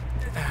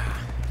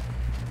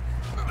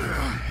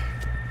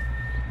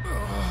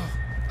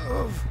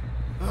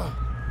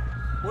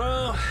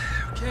 Well,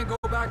 we can't go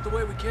back the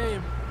way we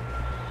came.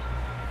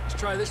 Let's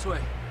try this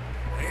way.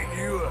 Ain't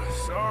you a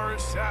sorry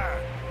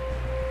sight?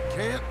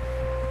 Can't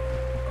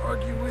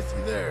argue with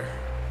you there.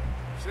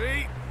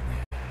 See?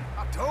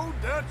 I told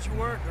Dutch you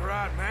weren't the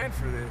right man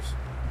for this.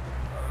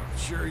 I'm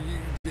sure you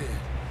did.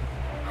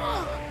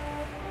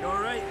 You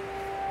all right?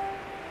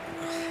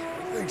 I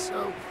think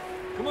so.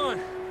 Come on.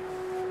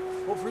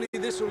 Hopefully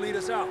this will lead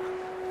us out.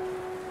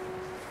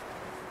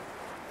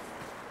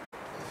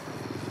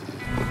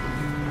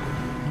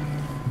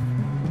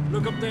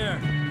 Look up there.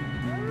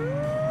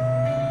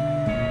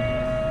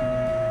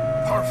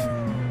 Perfect.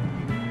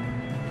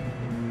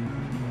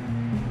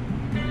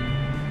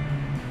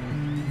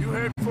 You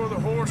head for the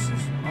horses.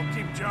 I'll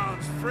keep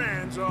John's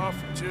friends off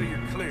until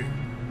you're clear.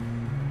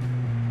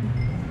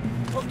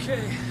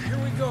 Okay, here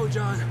we go,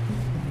 John.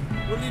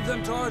 We'll leave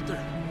them to Arthur.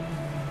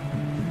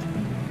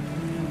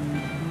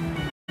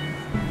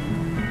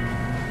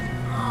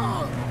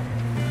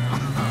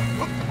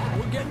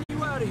 We're getting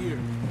you out of here.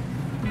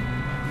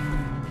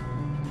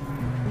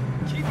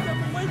 Keep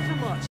them away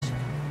from us.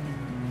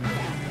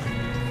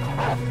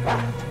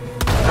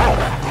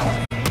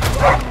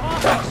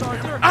 Off us,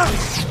 Arthur.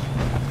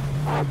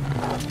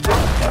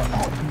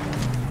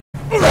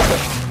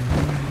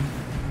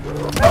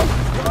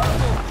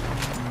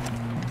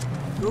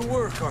 Good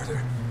work,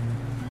 Arthur.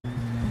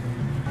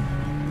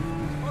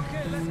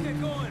 Okay, let's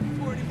get going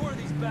before any more of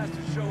these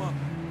bastards show up.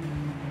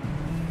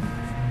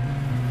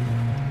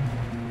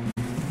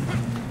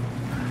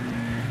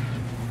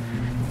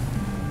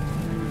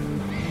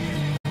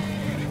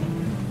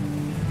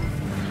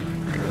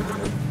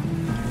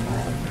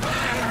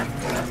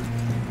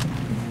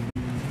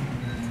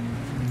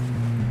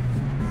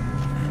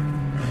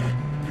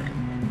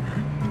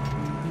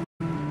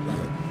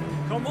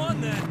 Come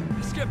on, then.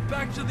 Let's get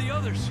back to the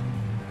others.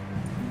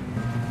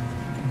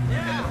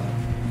 Yeah.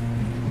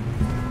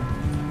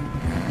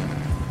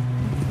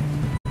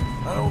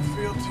 I don't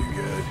feel too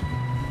good.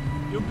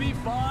 You'll be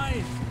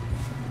fine.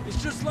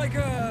 It's just like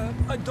a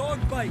dog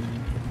bite.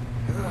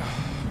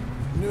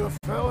 Knew a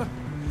fella,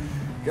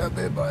 got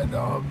bit by a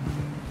dog,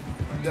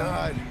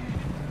 died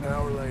an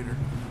hour later.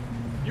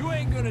 You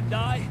ain't gonna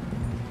die.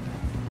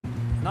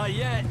 Not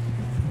yet.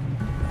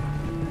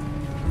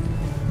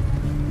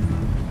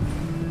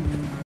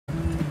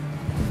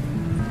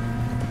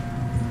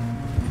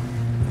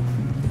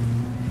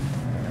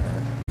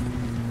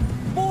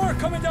 More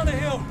coming down the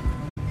hill.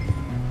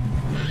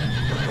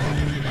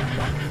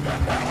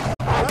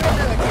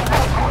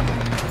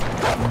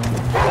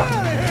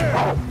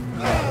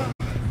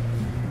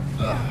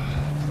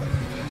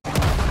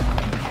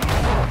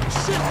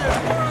 Shit, there's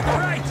more on the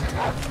right.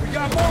 We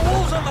got more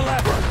wolves on the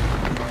left.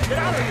 Get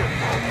out of here.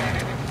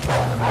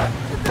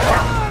 Get the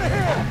hell out of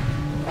here.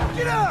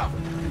 Get out.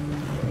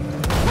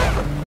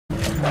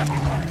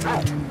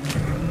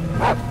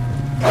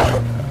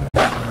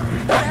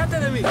 Déjate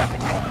de mí.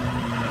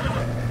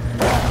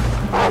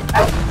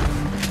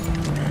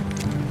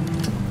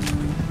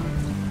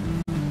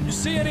 You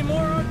see any more,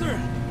 Arthur?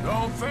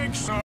 Don't think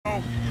so.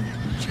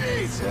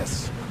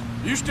 Jesus.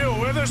 You still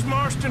with us,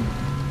 Marston?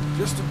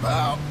 Just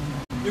about.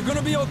 You're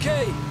gonna be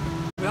okay.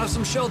 We have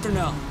some shelter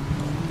now.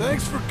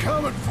 Thanks for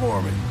coming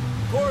for me.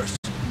 Of course.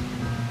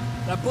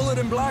 That bullet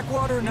in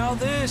Blackwater, now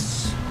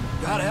this.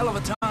 You had a hell of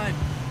a time.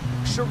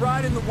 Should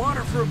ride in the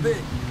water for a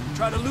bit.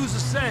 Try to lose the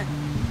scent.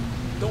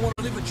 Don't want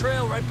to leave a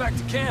trail right back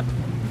to camp.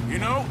 You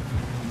know,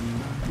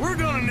 we're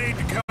gonna need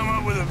to come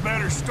up with a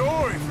better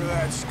story for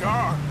that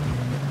scar.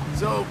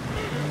 So,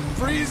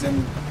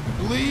 freezing,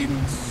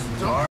 bleeding,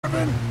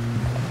 starving,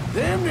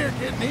 damn near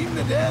getting eaten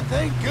to death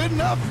ain't good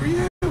enough for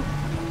you.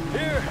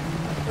 Here,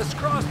 let's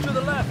cross to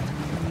the left.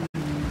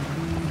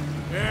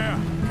 Yeah,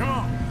 come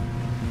on.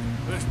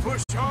 Let's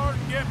push hard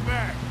and get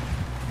back.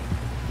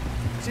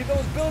 See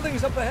those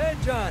buildings up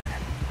ahead, John?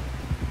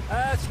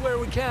 That's where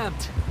we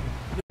camped.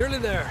 Nearly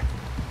there.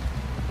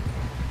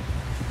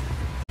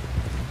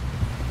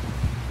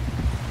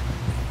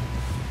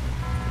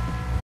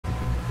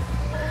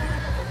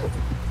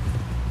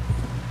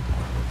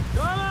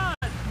 Come on!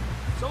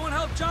 Someone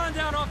help John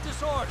down off this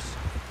horse.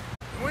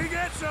 Can we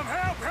get some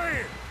help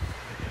here?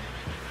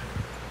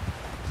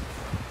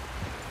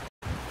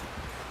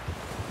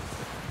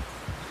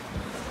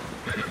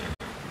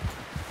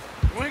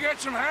 Can we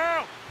get some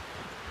help?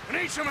 We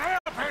need some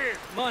help here.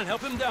 Come on,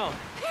 help him down.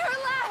 You're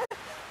alive!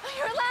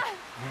 You're alive!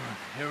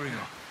 Here we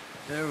go.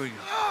 There we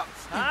go.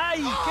 Ay,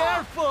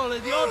 careful,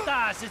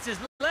 idiotas! It's his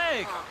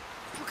leg. Oh,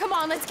 come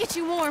on, let's get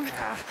you warm.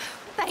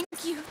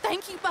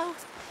 Thank you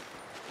both.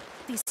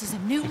 This is a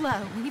new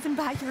low, even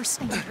by your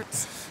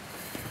standards.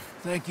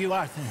 Thank you,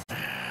 Arthur.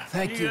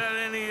 Thank you. You got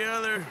any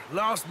other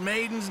lost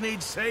maidens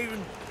need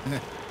saving?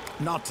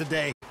 Not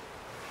today.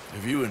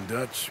 Have you and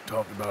Dutch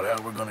talked about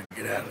how we're gonna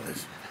get out of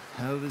this?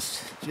 I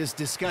was just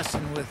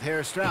discussing with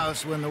Herr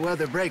Strauss when the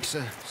weather breaks.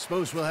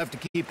 Suppose we'll have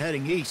to keep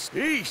heading east.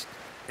 East?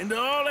 Into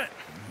all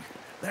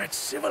that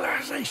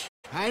civilization.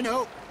 I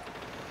know.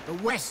 The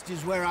west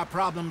is where our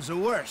problems are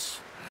worse.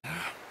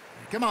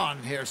 Come on,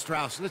 Herr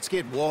Strauss, let's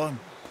get warm.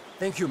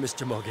 Thank you,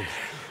 Mr. Morgan.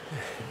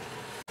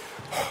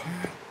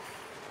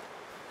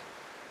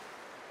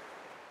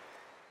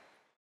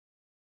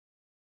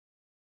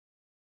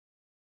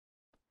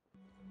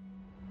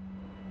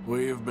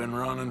 We have been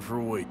running for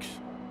weeks.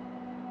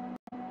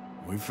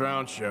 We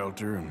found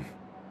shelter and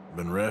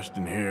been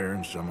resting here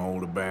in some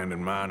old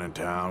abandoned mining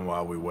town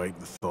while we wait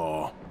the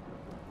thaw.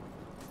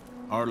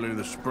 Hardly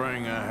the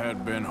spring I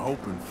had been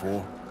hoping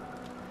for.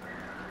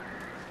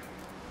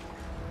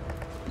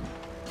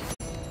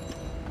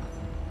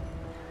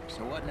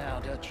 So what now,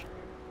 Dutch?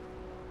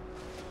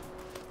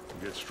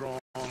 We get strong,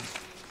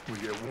 we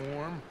get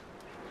warm,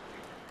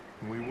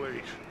 and we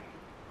wait.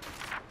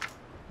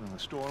 When the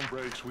storm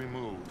breaks, we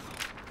move.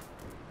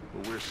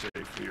 But we're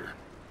safe here.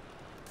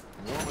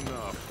 Warm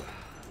enough.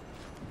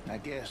 I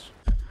guess.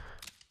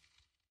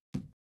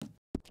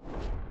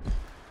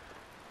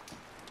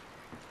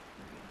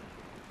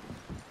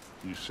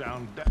 You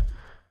sound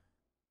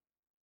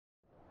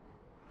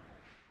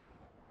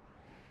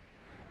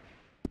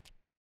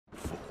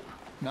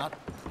Not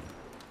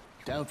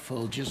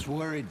doubtful, just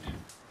worried.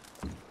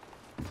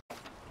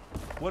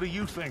 What do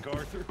you think,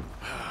 Arthur?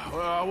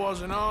 Well, I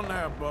wasn't on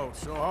that boat,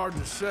 so hard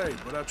to say,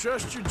 but I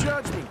trust your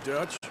judgment,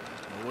 Dutch.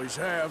 Always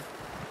have.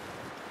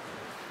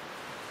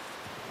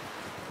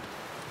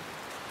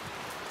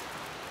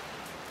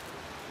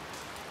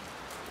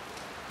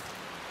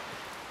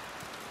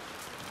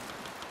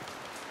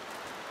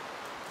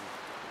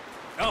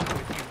 Up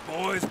with you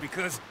boys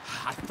because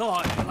I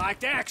thought you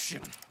liked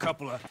action.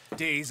 Couple of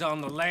days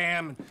on the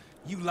lam, and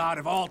you lot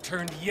have all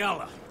turned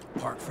yellow.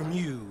 Apart from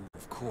you,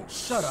 of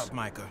course. Shut up,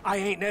 Micah. I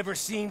ain't never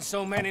seen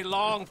so many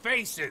long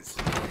faces.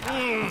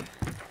 I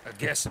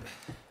guess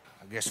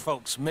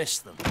folks miss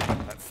them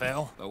that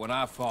fell. But when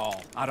I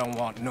fall, I don't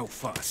want no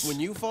fuss. When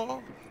you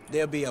fall,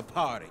 there'll be a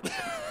party.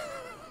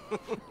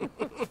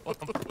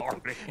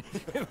 Party?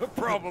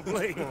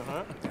 Probably.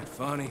 That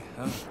funny,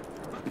 huh?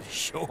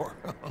 Sure.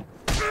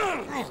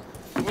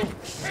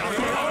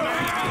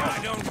 I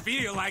don't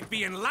feel like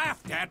being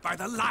laughed at by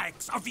the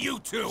likes of you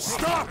two.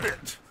 Stop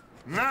it!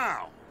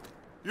 Now!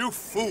 You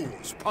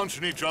fools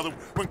punching each other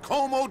when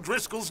Colm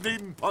O'Driscoll's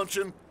needing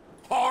punching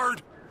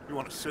hard. You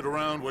want to sit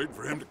around waiting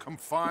for him to come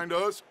find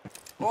us?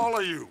 All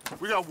of you,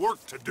 we got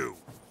work to do.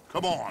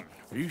 Come on.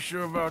 Are you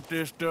sure about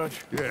this,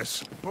 Dutch?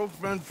 Yes. Folks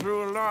been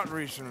through a lot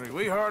recently.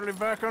 We hardly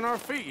back on our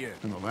feet yet.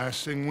 And the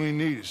last thing we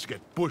need is to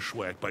get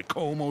bushwhacked by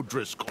Colm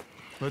O'Driscoll.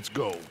 Let's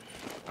go.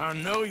 I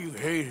know you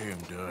hate him,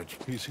 Dutch.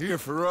 He's here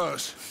for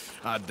us.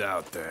 I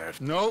doubt that.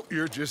 No,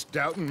 you're just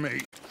doubting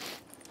me.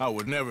 I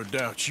would never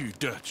doubt you,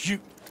 Dutch.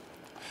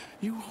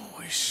 You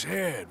always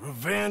said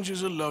revenge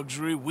is a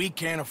luxury we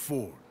can't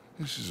afford.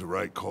 This is the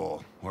right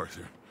call,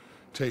 Arthur.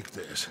 Take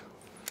this.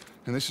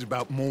 And this is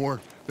about more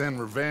than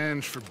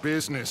revenge for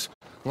business.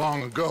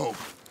 Long ago,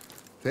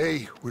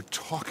 they were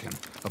talking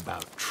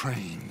about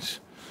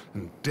trains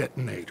and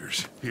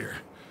detonators here.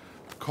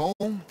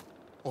 Colm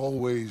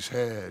always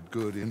had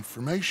good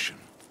information.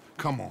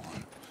 Come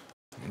on.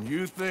 And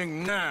you think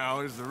now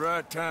is the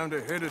right time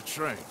to hit a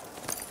train?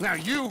 Now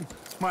you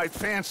might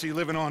fancy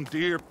living on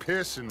deer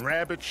piss and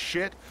rabbit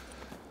shit.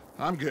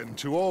 I'm getting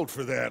too old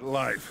for that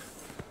life.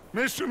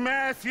 Mr.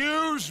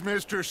 Matthews,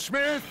 Mr.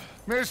 Smith,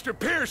 Mr.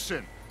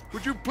 Pearson,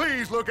 would you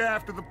please look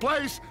after the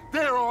place?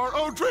 There are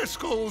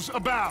O'Driscolls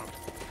about.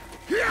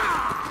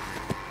 Yeah!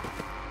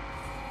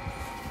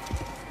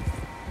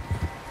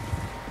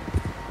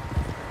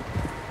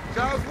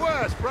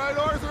 Southwest, right,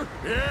 Arthur?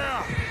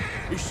 Yeah.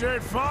 He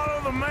said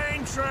follow the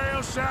main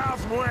trail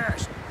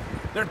southwest.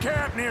 They're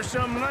camped near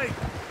some lake.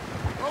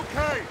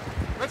 Okay,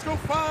 let's go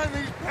find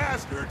these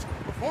bastards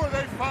before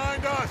they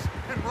find us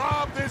and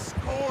rob this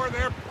core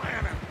they're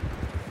planning.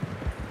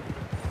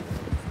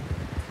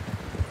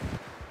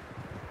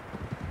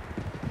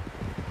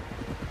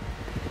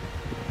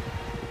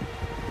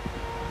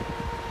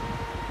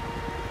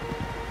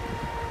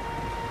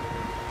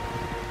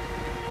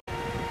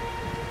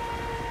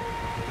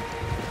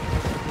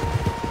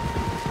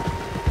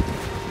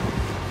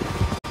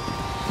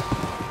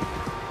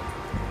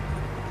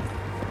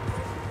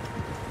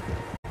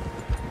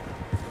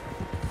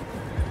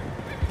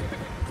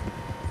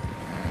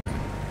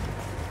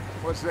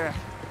 What's that?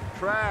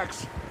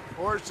 Tracks.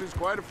 Horses,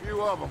 quite a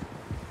few of them.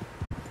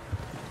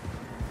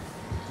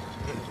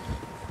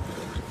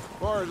 As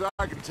far as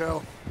I can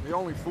tell, the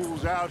only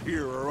fools out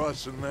here are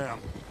us and them.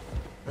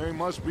 They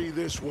must be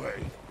this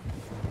way.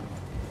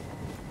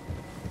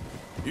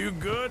 You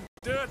good,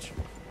 Dutch?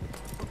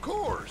 Of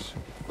course.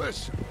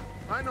 Listen,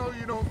 I know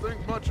you don't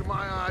think much of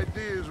my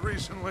ideas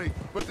recently,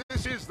 but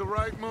this is the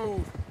right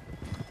move.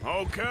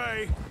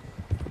 Okay.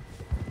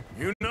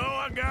 You know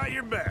I got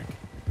your back.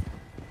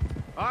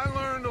 I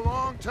learned a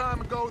long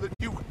time ago that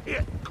you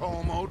hit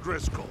Colm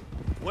O'Driscoll.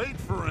 Wait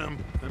for him,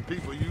 and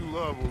people you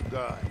love will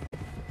die.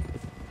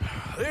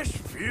 This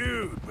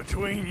feud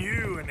between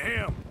you and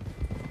him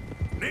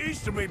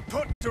needs to be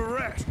put to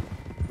rest,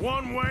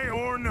 one way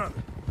or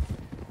another.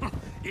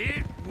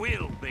 It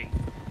will be.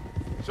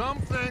 Some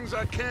things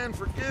I can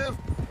forgive,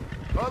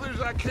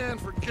 others I can't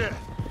forget.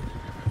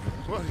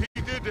 What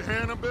he did to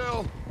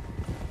Annabelle,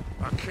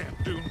 I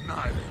can't do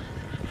neither.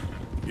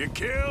 You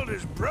killed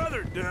his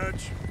brother,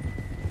 Dutch.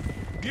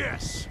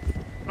 Yes,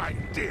 I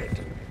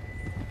did.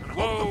 And I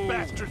hope the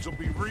bastards will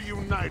be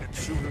reunited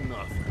soon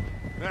enough.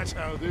 That's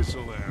how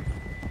this'll end.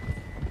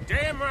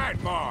 Damn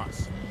right,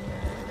 boss.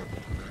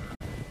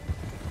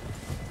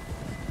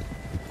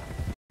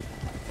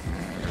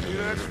 See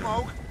that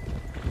smoke?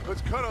 Let's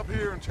cut up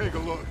here and take a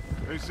look.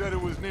 They said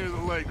it was near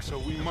the lake, so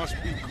we must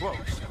be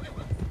close.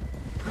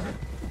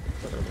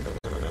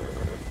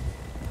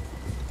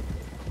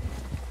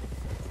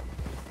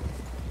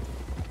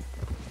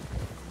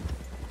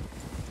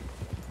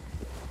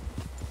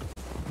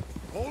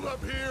 Hold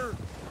up here.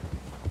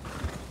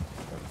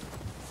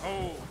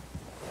 Oh.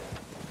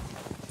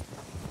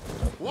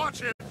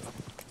 Watch it!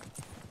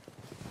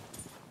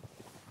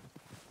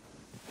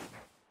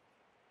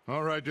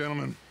 All right,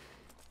 gentlemen.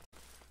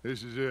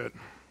 This is it.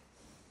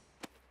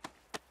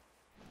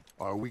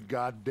 Are we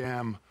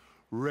goddamn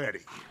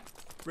ready?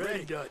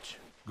 Ready, Dutch.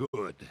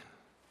 Good.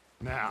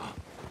 Now,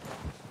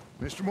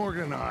 Mr.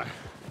 Morgan and I,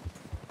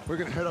 we're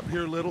gonna head up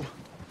here a little,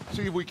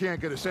 see if we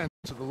can't get a sense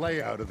of the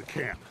layout of the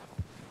camp.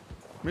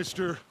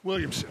 Mr.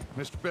 Williamson,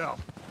 Mr. Bell,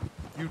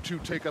 you two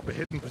take up a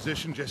hidden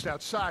position just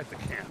outside the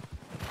camp.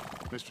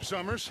 Mr.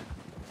 Summers,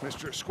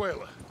 Mr.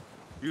 Escuela,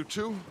 you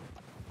two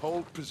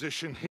hold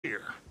position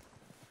here.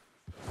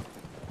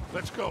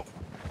 Let's go.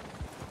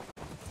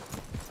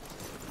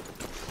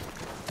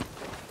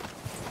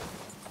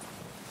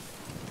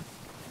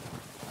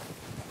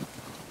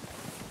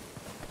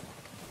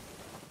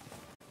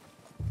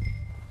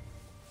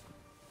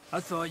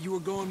 I thought you were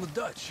going with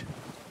Dutch.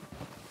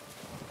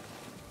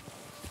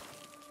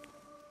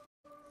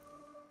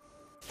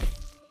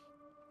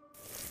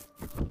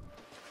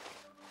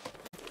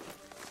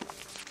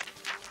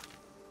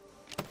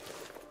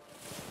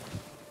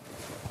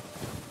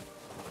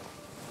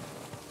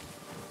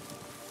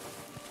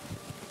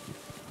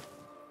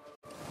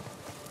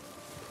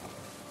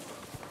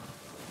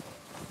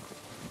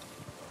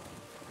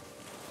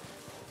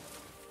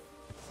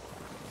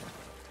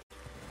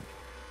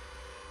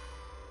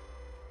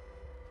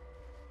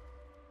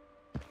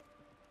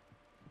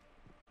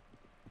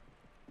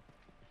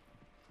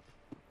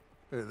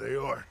 There they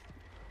are.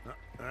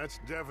 That's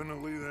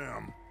definitely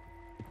them.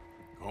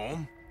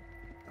 Home?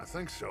 I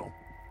think so.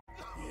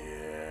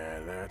 Yeah,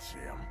 that's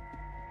him.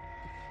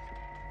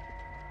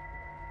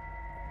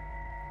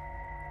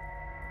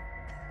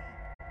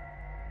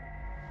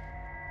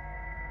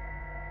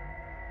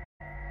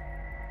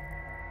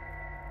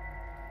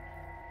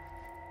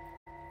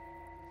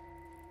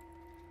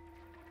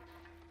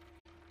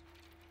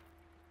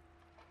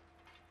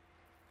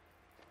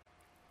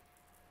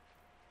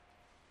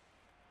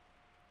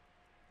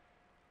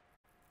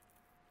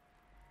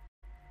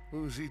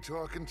 Who's he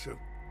talking to?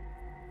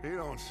 He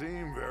don't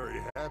seem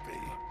very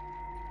happy.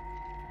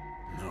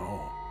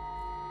 No.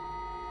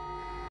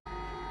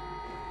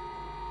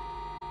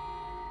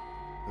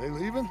 They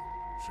leaving?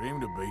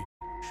 Seem to be.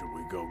 Should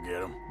we go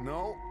get them?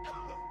 No.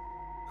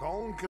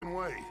 Colm can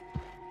wait.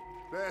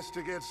 Best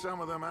to get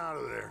some of them out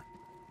of there.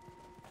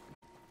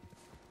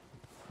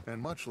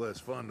 And much less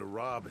fun to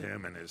rob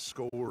him and his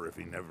score if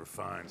he never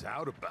finds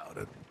out about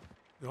it.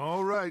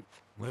 All right,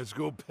 let's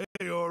go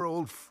pay our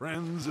old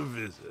friends a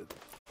visit.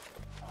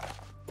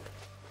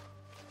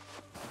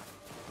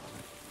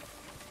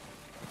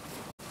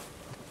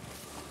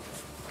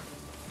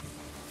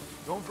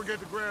 Don't forget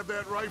to grab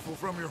that rifle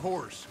from your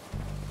horse.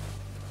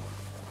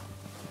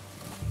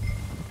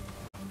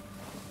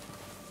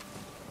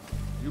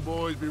 You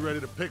boys be ready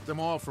to pick them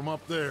off from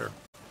up there.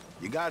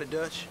 You got it,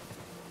 Dutch.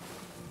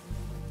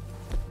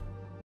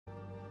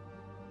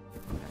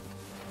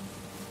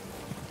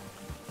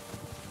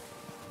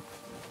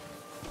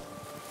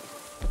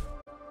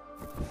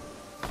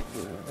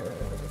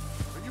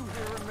 Are you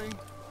hearing me?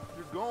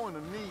 You're going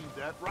to need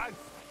that rifle.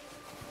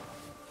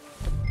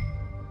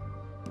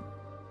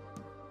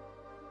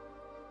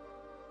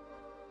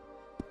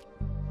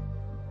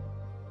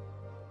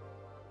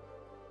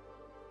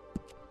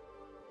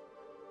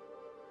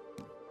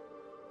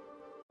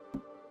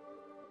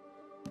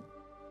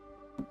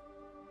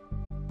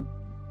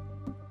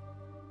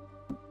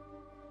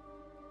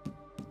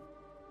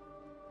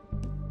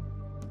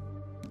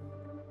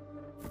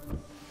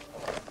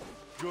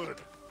 Good.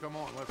 Come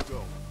on, let's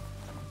go.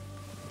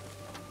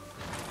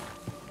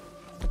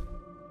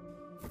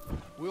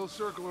 We'll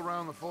circle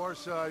around the far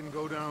side and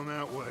go down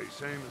that way,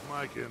 same as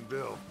Micah and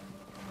Bill.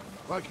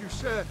 Like you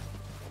said,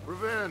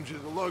 revenge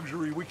is a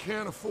luxury we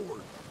can't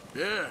afford.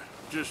 Yeah,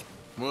 just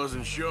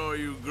wasn't sure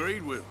you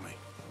agreed with me.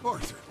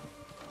 Arthur.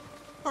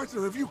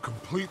 Arthur, have you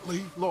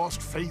completely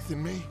lost faith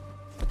in me?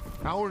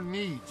 Our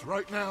needs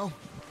right now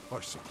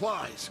are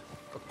supplies,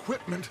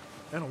 equipment,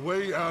 and a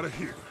way out of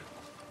here.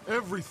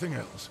 Everything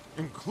else,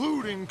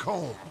 including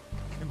Colm,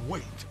 can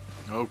wait.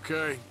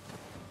 Okay.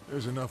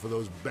 There's enough of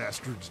those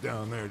bastards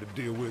down there to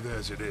deal with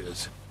as it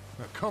is.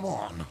 Now, come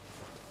on.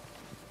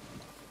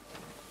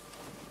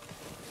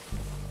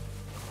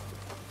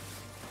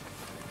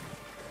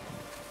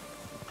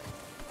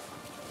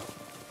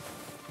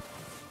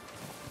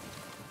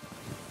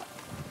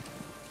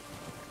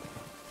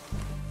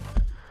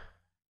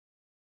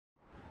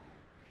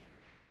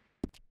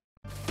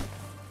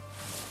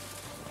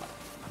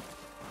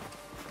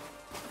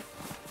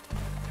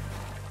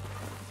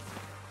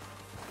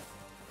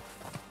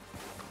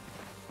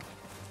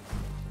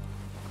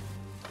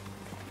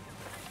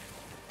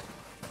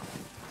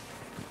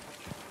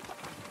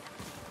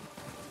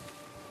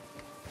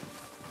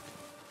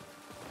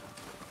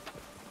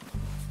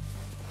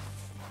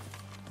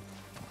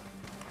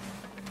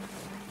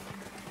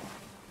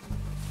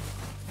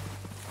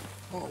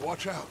 Oh,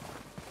 watch out.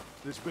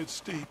 This bit's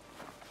steep.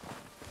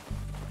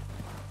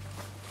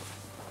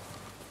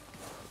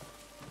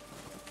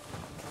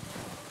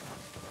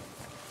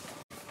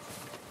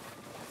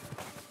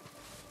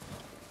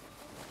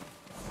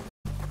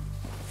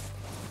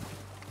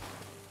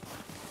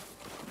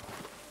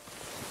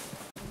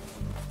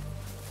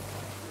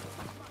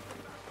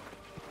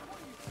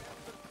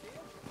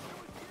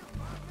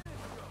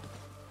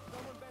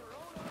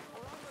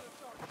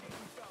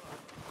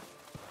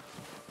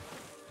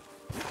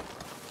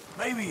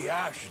 Maybe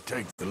I should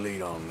take the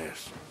lead on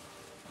this.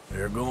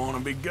 They're going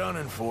to be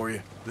gunning for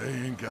you. They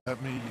ain't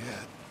got me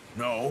yet.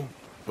 No,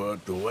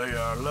 but the way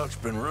our luck's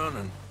been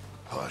running...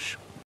 Hush.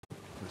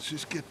 Let's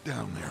just get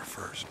down there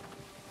first.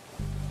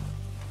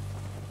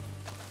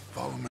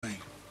 Follow me.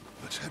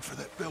 Let's head for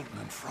that building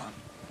in front.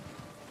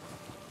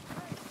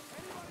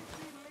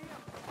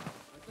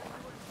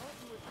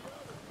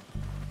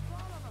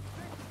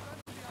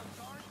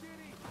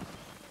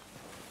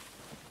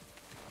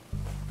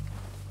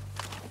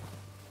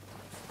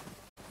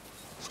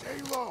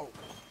 Stay low.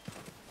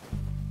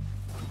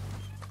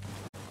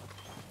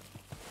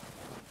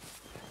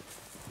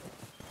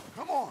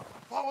 Come on,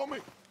 follow me.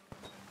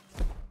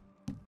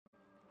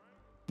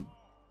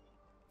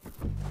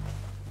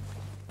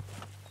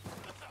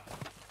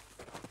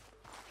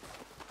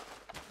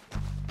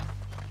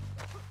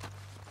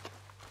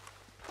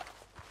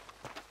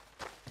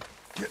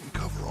 Get in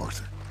cover,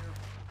 Arthur.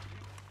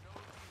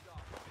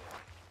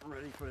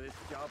 Ready for this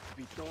job to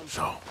be done.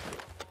 So,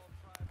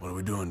 what are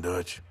we doing,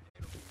 Dutch?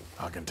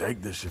 I can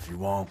take this if you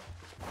want.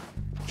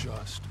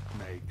 Just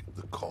make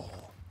the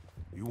call.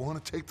 You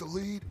want to take the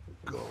lead?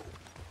 Go.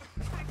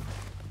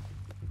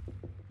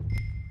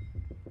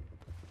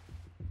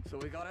 So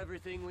we got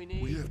everything we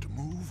need? We have to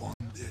move on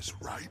this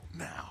right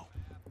now.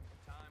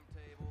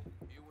 Timetable,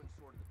 you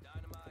sort the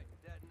dynamite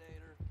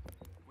detonator.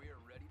 We are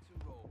ready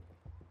to roll.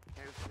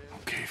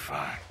 Okay,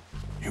 fine.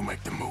 You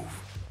make the move.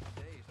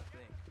 Days, I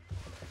think.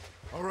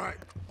 All right,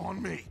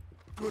 on me.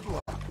 Good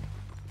luck.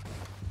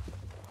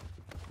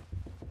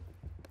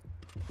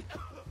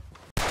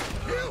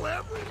 Kill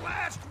every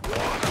last one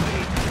of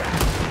these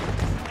guys!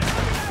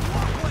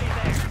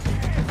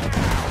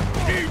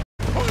 Keep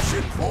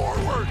pushing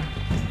forward!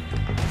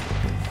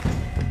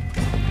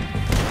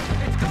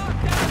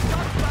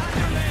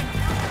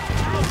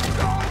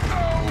 Don't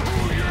know who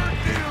you're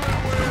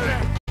dealing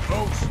with!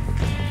 Close.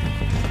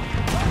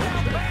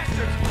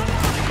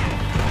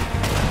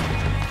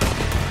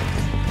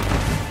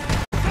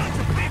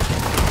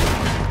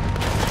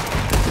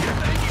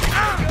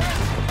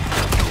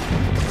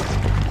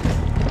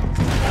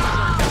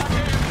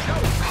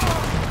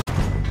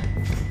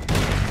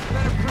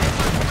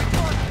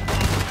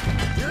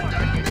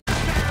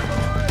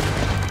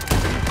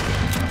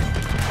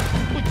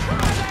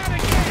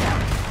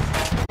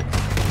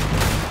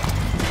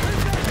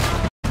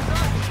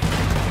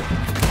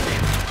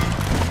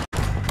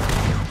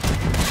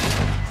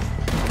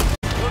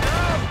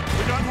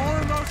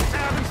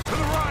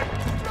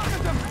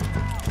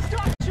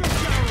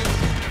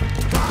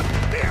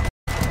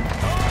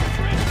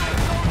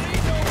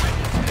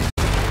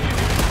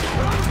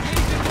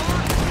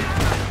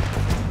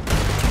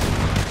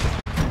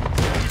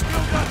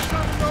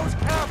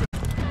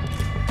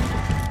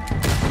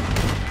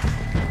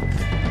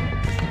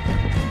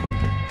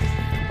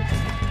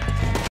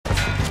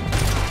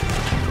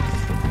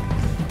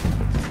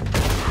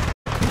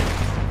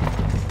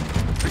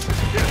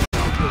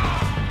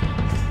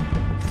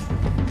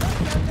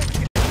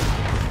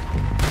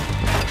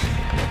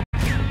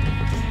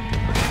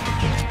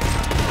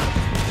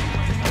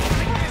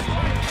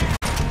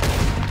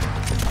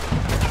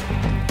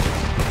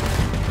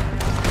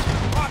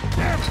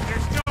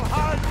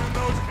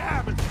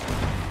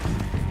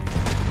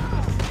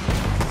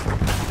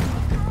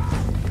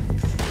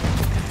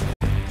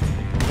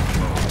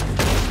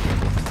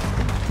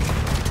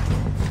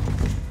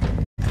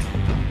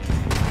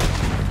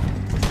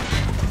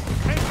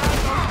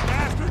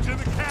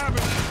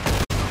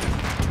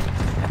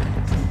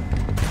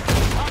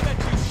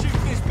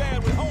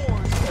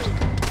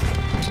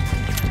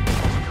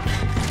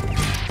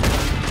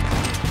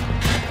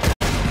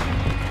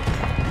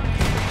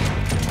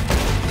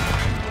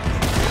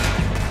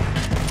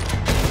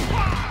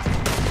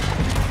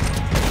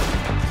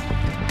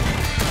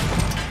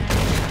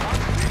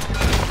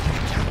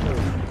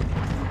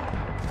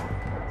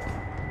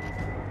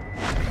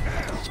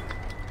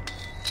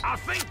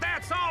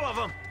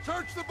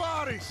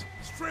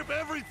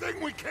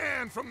 everything we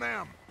can from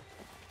them.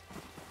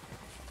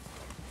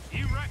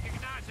 You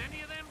recognize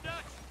any of them,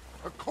 Dutch?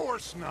 Of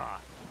course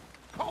not.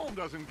 Colm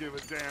doesn't give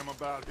a damn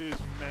about his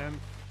men.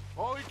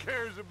 All he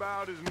cares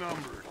about is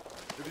numbers.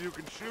 If you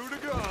can shoot a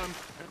gun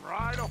and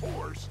ride a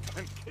horse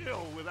and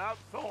kill without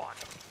thought,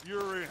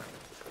 you're in.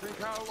 Think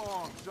how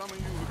long some of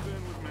you have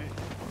been with me.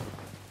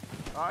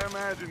 I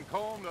imagine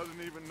Colm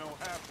doesn't even know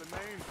half the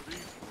names of these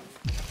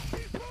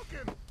fools. He's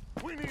looking!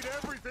 We need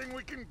everything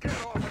we can get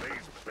off of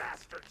these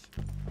bastards!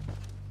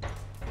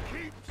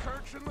 Keep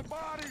searching the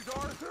bodies,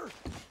 Arthur!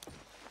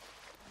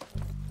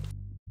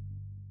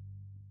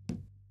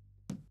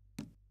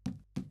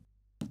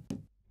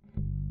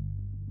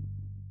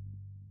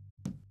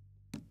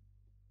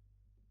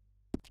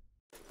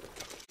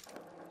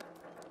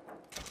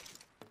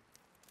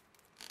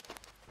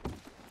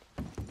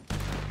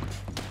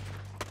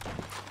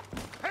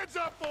 Heads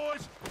up,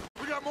 boys!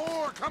 We got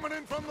more coming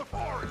in from the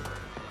forest!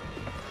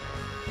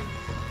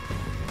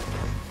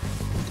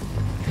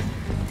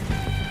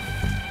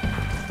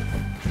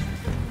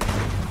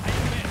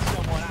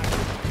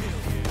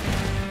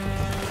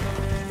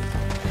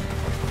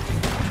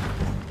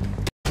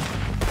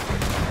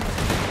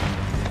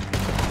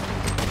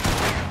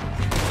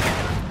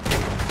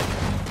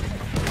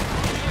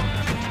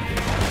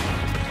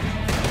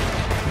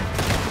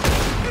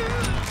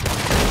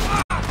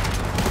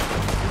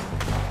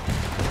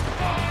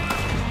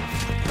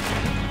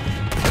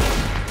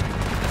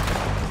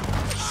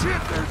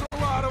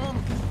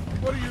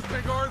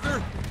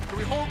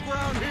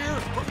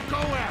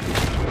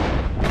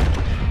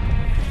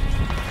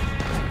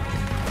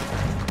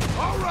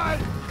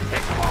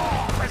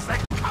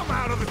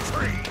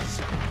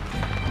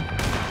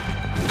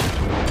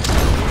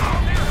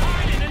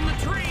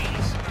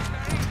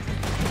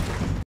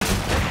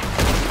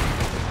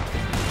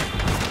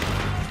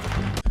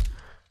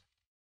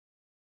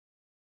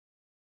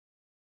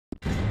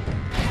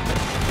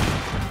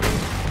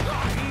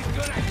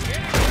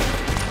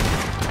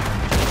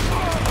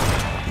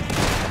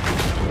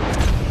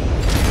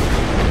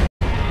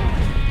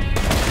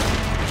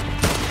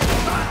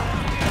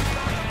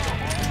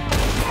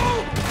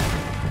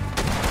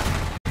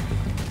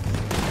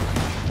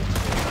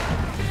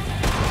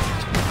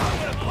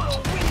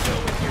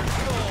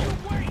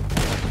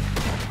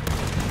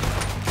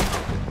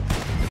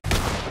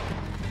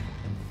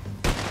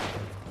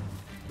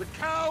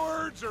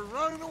 Are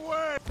running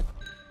away!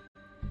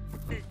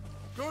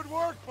 Good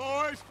work,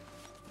 boys!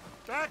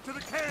 Back to the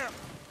camp!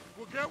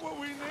 We'll get what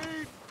we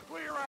need,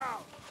 clear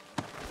out!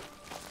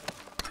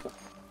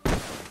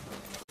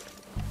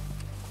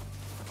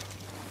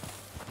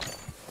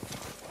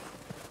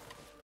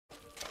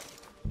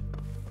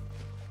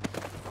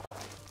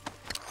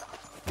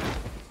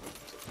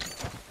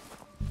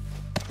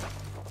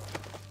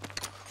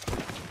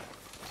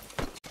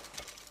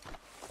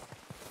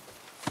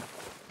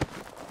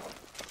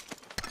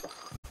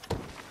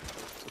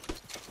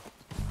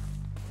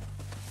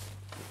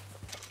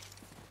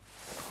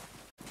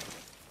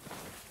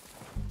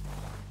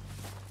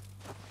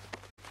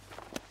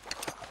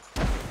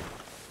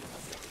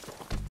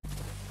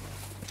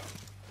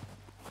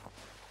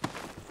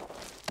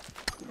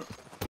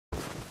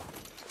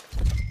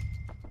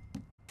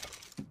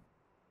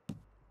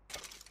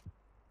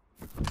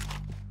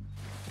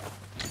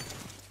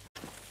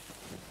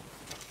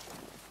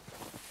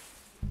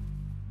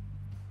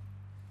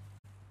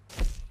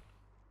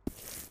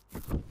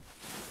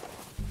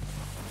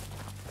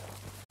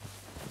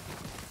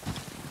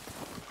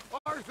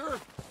 Arthur,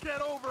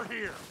 get over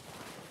here!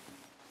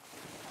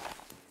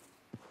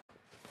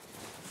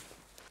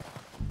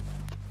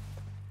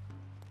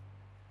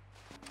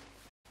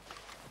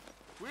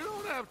 We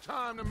don't have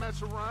time to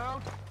mess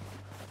around.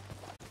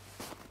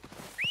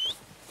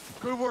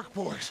 Good work,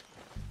 boys.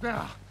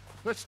 Now,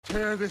 let's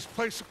tear this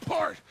place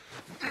apart.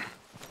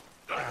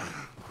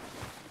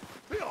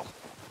 Bill,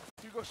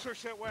 you go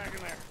search that wagon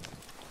there.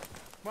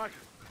 Mike,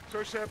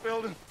 search that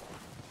building.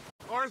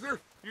 Arthur,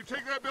 you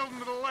take that building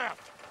to the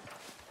left.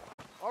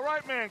 All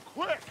right, man,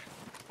 quick!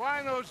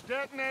 Find those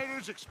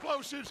detonators,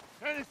 explosives,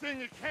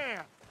 anything you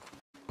can.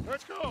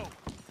 Let's go!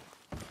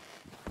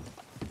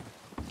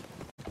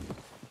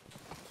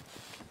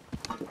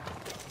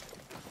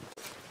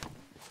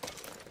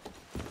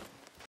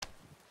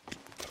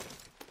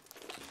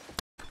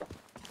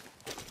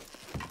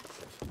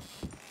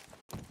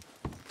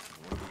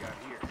 What do we got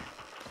here?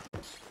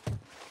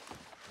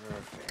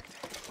 Perfect.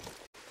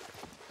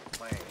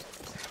 Plans.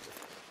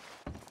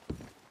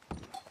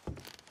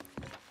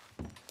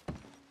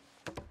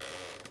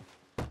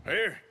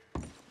 Here.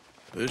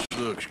 This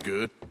looks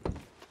good.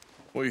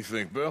 What do you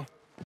think, Bill?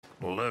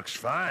 Looks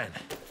fine.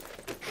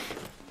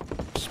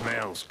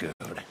 Smells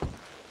good.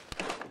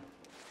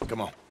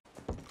 Come on.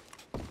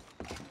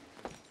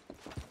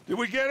 Did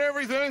we get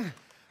everything?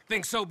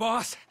 Think so,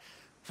 boss.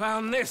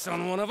 Found this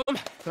on one of them.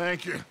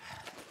 Thank you.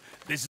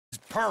 This is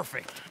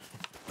perfect.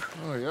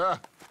 Oh, yeah?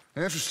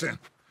 Interesting.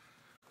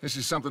 This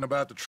is something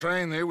about the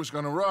train they was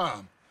gonna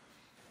rob.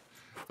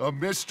 A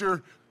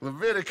Mr.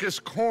 Leviticus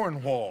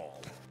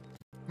Cornwall.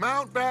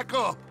 Mount back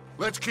up.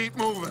 Let's keep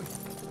moving.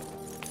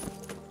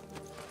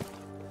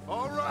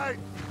 All right,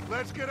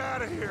 let's get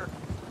out of here.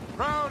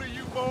 Proud of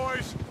you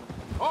boys.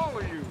 All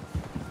of you.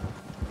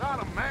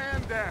 Not a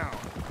man down.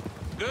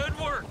 Good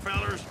work,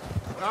 fellers.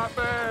 Not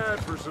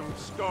bad for some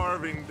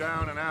starving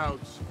down and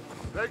outs.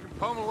 They can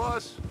pummel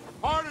us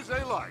hard as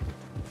they like.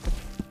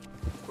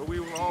 But we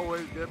will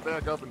always get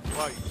back up and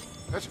fight.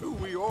 That's who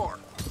we are.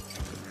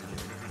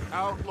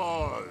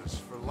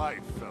 Outlaws for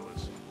life,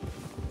 fellas.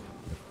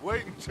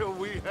 Wait until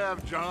we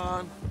have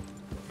John,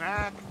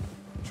 Mac,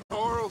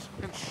 Charles,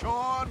 and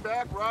Sean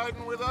back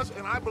riding with us,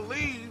 and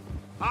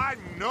I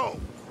know,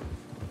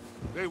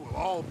 they will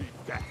all be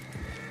back.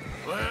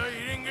 Well,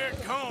 you didn't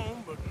get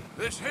Colm, but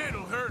this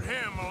hit'll hurt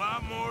him a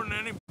lot more than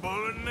any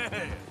bullet in the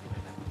head.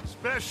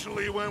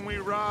 Especially when we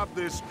rob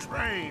this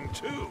train,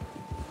 too.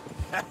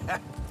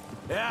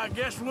 Yeah, I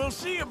guess we'll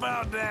see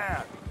about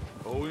that.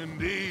 Oh,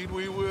 indeed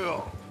we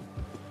will.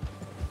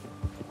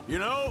 You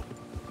know,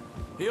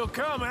 he'll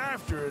come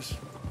after us.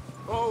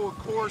 Oh, of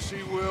course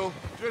he will,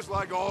 just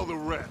like all the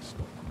rest.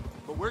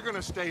 But we're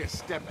gonna stay a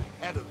step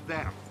ahead of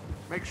them.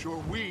 Make sure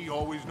we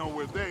always know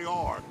where they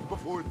are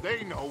before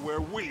they know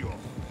where we are.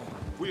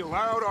 We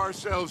allowed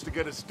ourselves to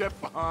get a step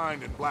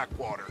behind in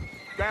Blackwater.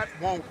 That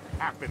won't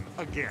happen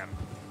again.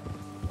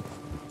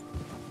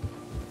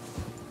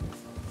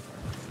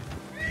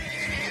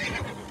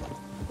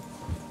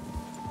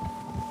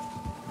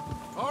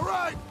 All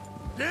right,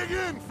 dig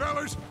in,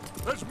 fellas.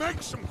 Let's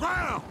make some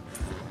ground.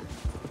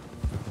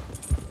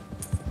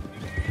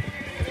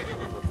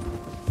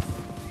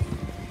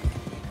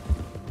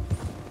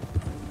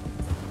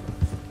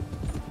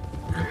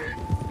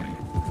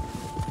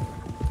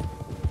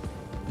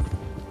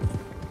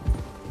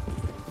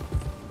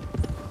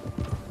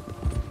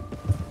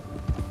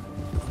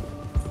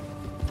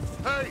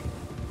 Hey,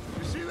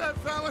 you see that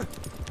fella?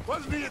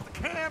 Wasn't he at the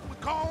camp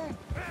with Colm?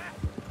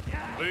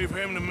 Leave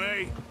him to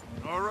me.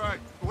 All right,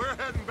 we're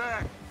heading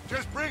back.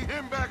 Just bring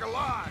him back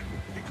alive.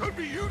 He could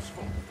be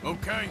useful.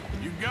 Okay,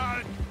 you got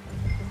it.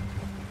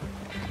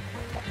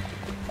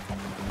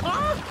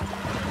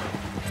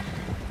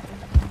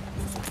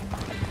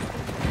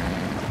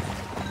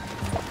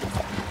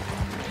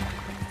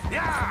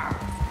 Yeah!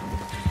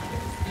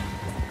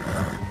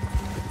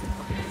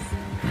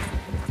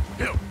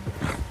 Hill.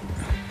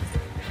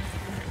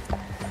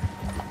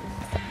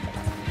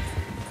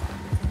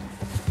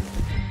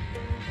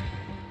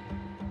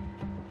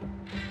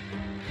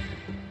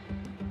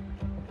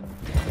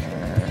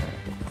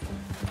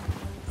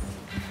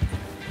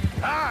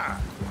 Ah!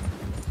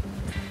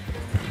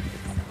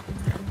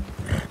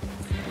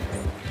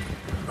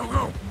 Go,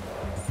 go.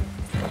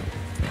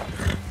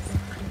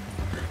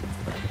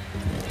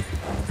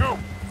 Go.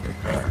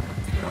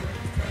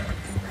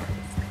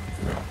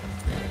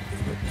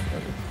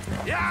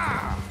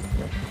 Yeah!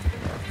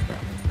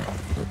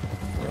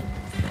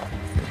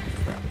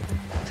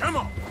 Come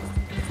on.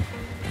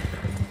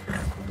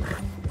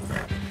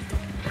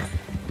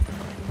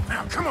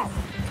 Now, come on.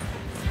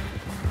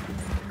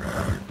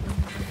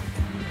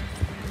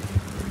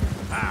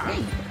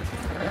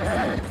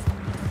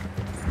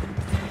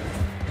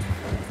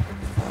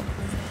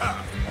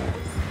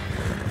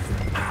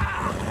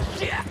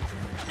 Shit!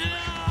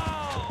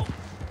 No!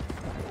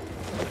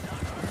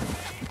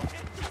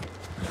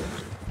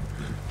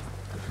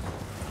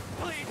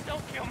 Please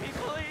don't kill me,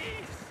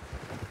 please!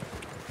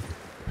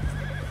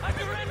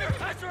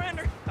 I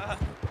surrender!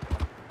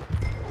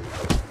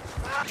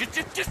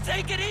 Just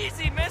take it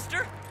easy,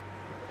 mister!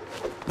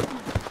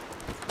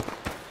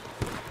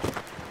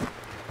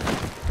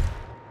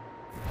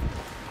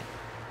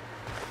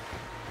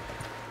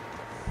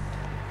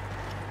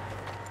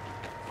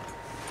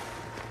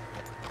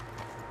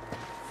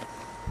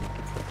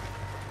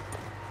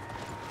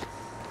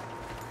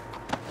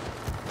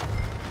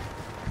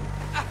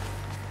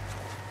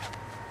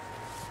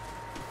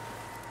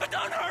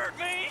 Don't hurt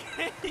me!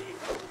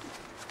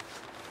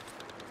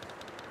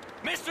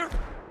 Mister!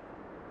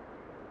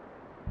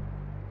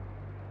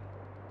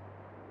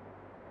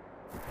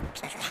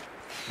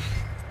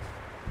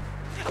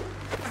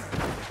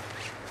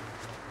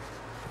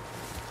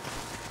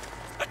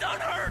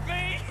 Don't hurt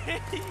me!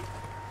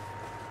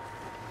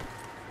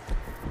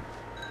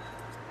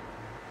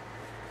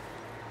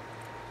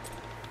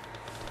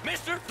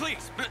 Mister,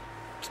 please!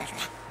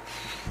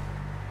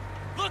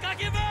 Look, I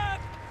give up!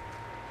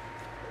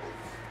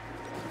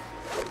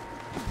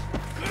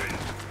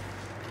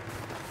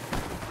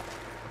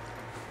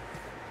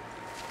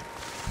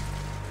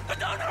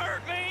 Don't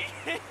hurt me!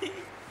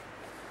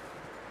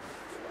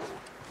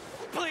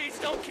 Please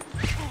don't kill.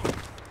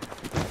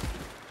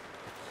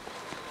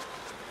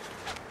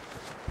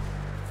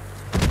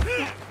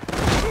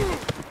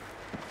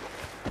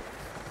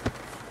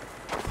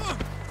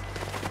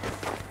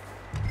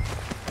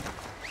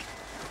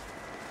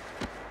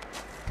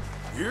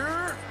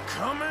 You're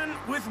coming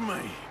with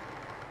me.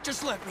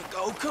 Just let me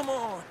go, come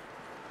on.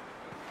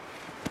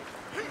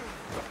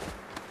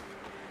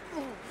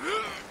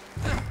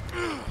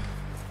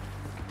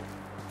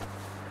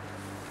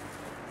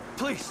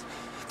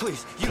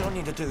 Please, you don't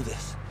need to do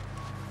this.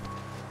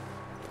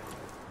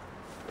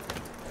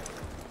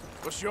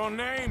 What's your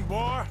name,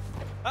 boy?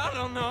 I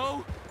don't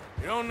know.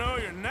 You don't know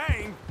your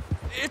name?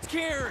 It's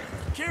Kieran.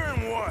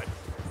 Kieran what?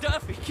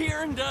 Duffy.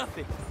 Kieran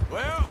Duffy.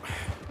 Well,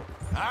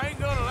 I ain't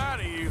gonna lie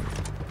to you.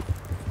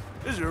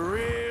 This is a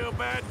real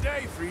bad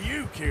day for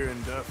you,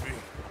 Kieran Duffy.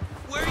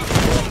 Where are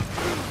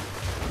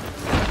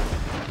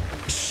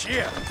you?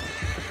 Shit.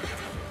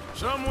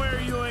 Somewhere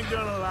you ain't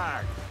gonna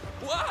like.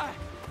 Why?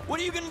 What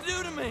are you gonna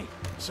do to me?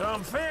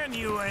 Something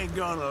you ain't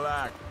gonna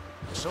like.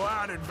 So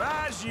I'd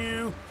advise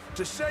you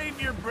to save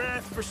your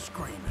breath for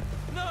screaming.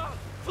 No,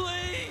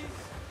 please.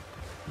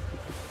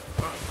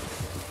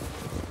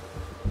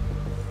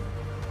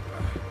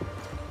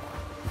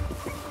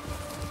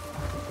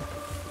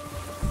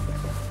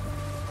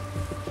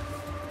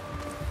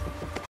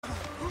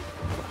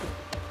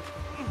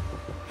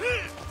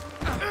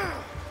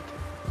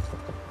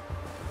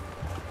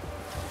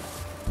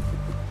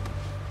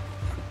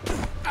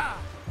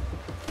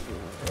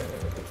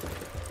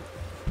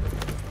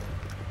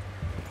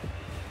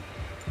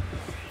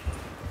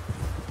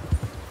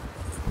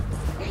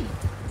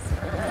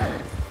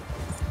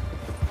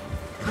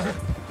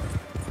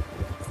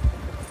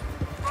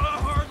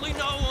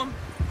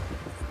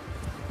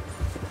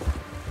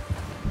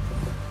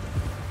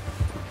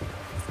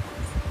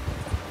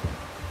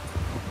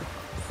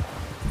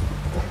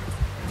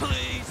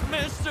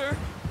 Mister!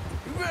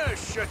 You better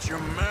shut your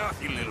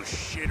mouth, you little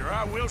shit, or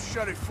I will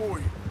shut it for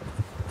you.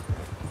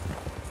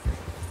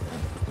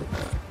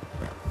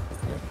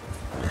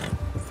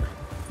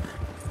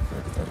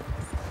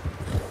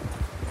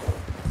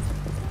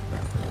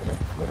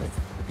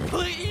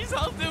 Please,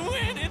 I'll do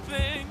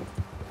anything!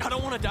 I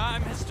don't want to die,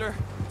 mister.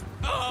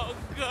 Oh,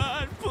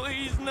 God,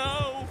 please,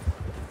 no!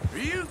 Are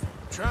you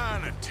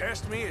trying to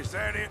test me? Is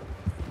that it?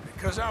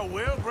 Because I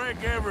will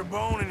break every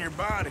bone in your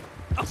body.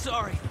 I'm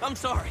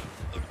sorry.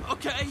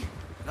 Okay?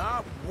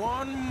 Not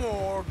one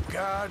more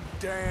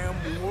goddamn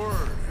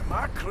word. Am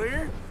I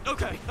clear?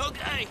 Okay.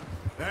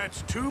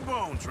 That's 2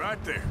 bones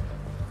right there.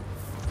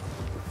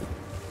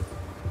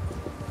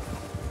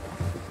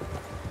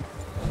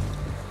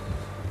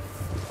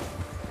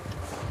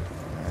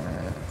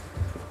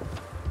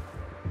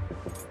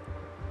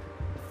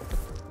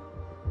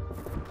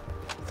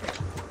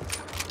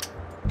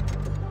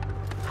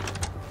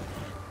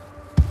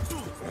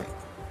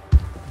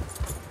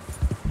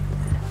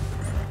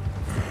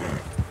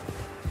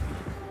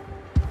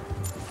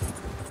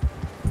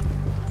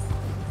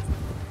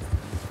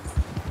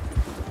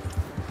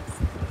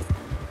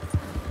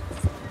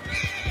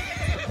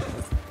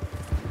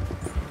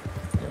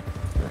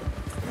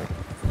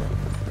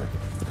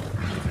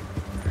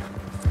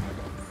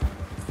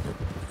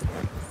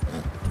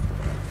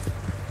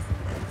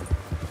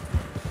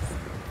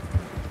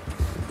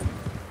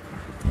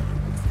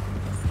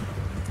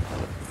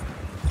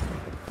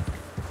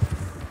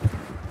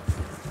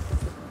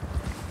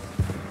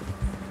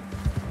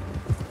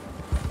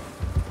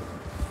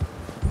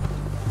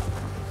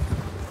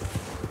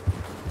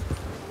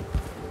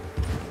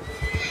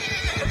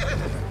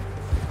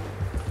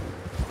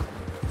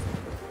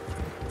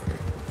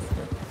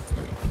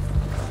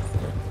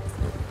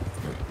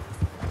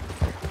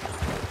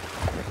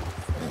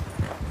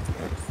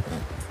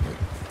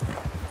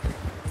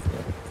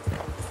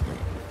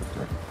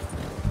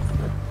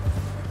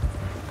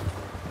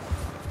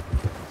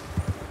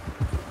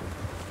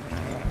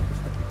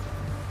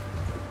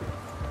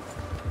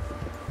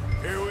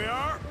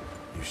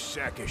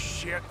 Sack of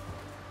shit.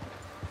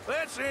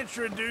 Let's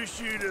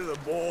introduce you to the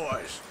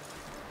boys.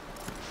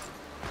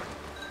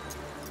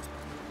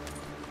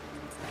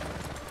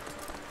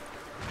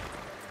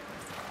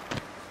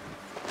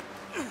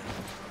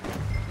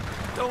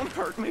 Don't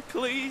hurt me,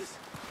 please.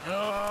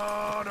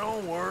 Oh,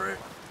 don't worry.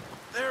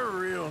 They're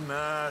real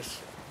nice.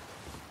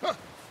 Huh.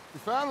 You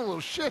found a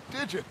little shit,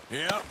 did you?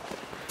 Yep.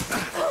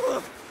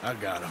 I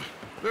got him.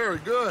 Very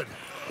good.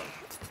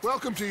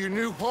 Welcome to your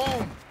new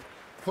home.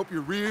 Hope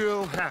you're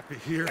real happy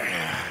here.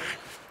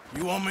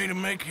 You want me to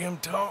make him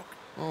talk?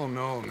 Oh,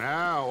 no.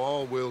 Now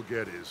all we'll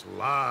get is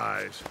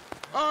lies.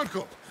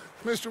 Uncle,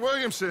 Mr.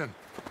 Williamson,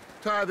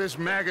 tie this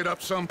maggot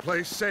up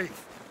someplace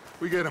safe.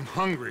 We get him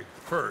hungry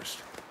first.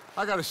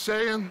 I got a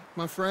saying,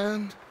 my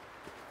friend.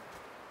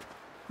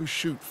 We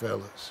shoot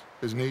fellas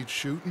as need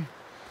shooting,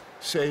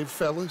 save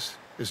fellas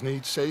as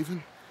need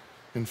saving,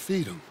 and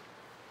feed 'em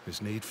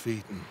as need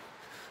feeding.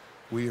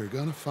 We are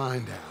gonna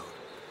find out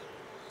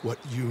what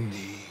you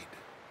need.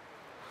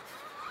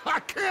 I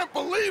can't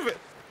believe it!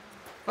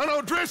 An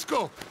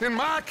O'Driscoll in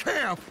my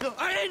camp! No,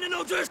 I ain't an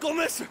O'Driscoll,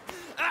 mister!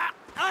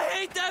 I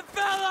hate that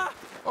fella!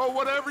 Oh,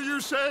 whatever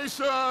you say,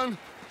 son.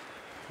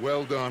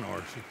 Well done,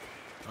 Arthur.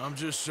 I'm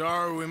just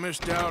sorry we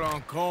missed out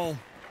on Colm.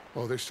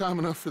 Oh, there's time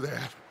enough for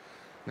that.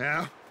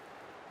 Now,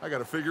 I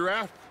gotta figure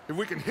out if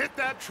we can hit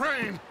that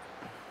train.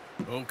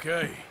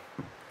 Okay.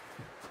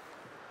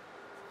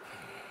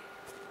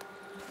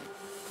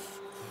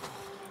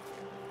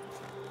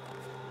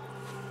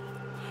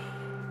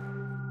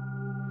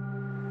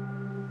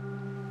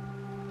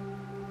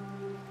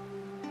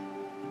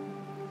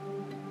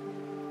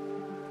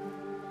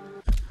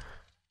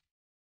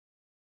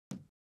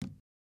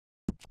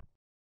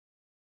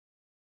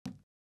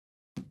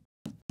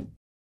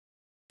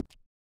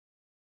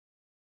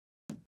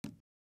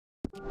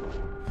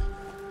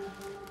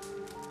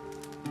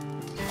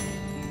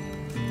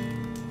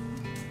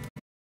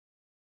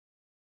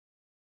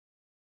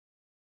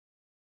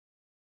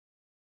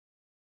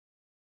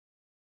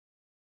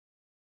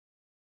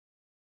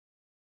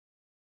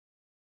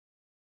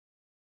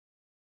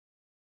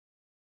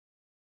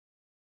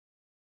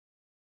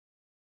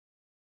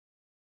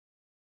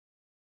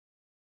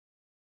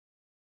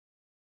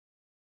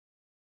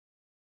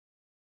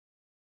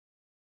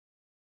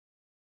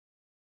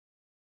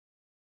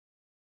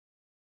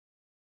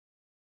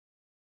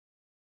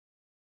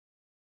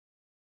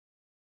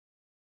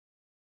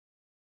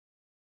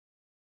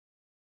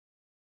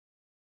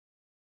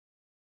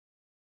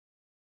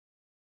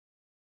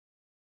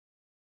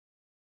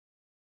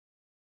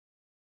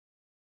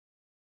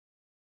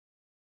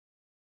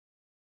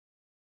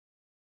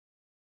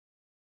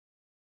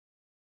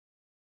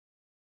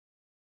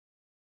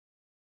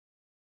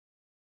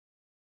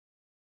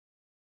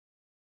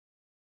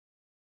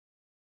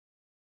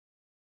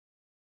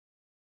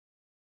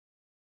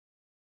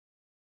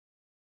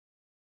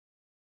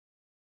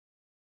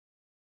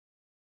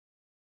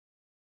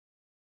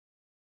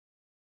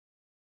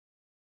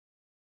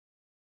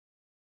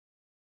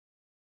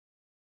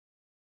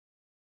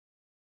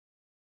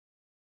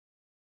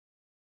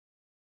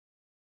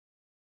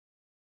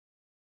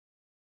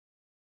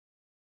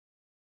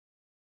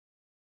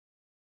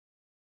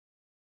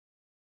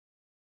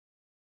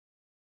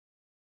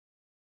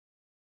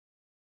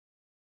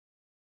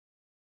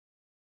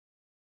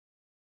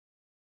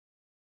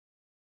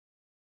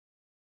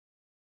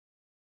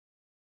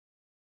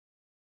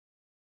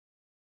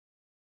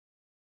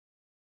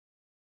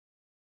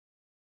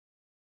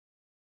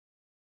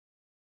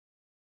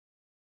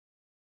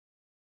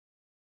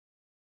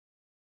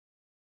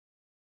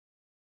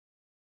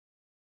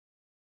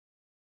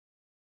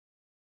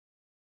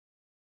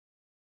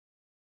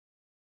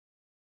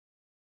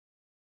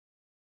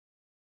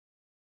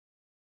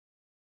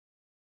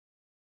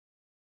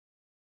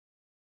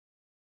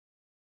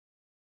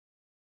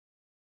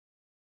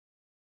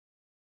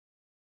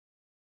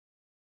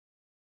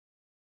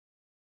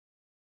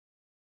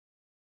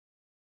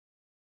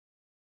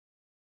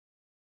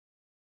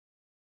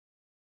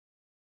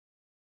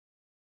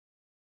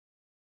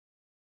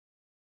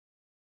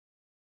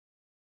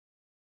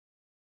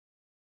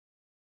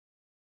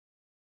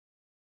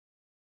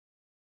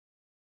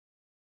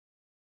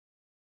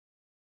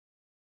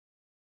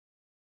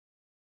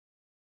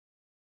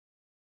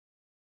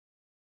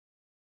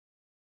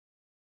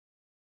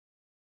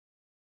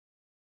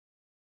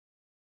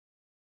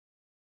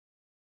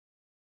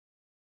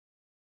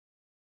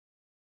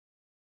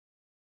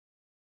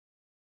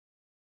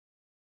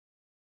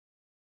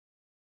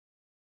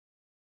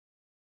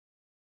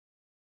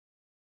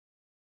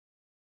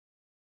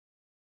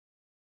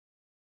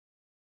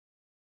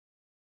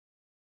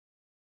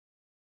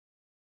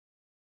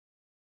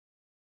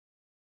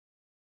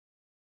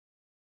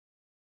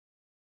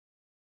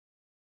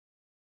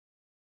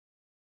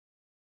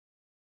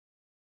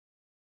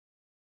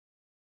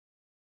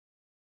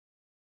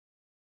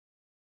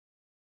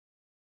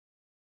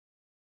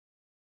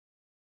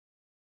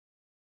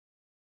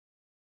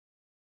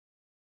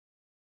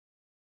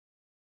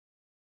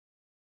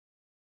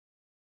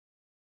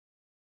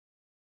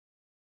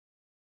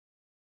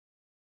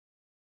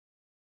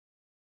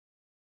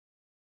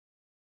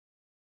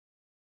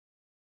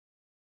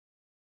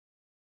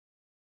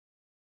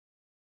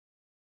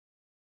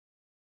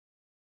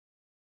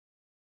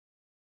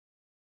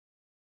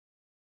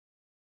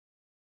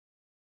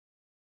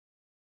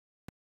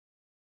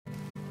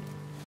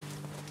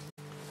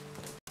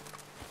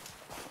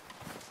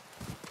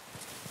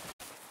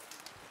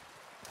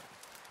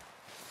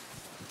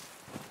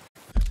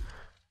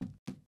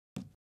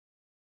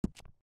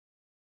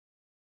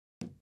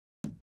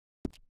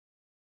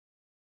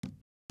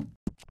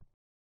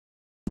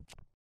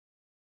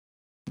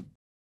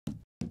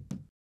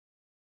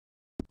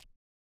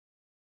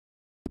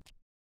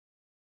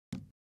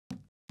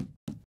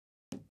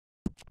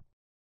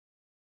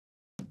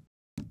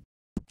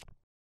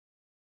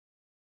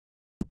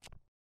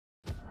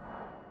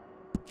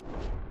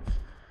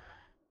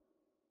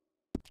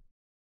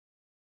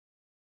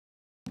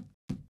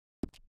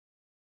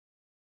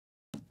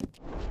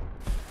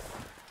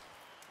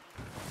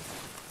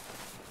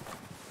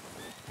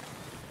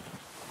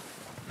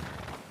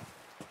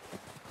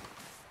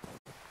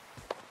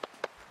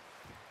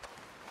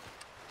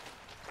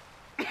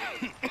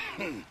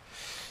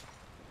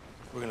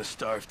 We're gonna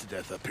starve to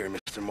death up here,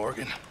 Mr.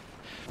 Morgan.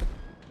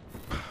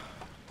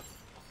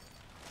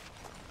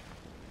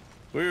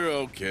 We're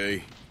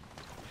okay.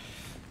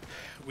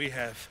 We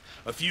have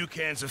a few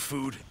cans of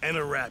food and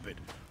a rabbit.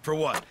 For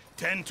what,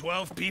 10,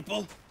 12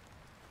 people?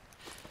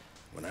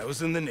 When I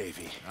was in the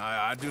Navy...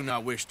 I do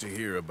not wish to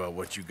hear about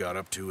what you got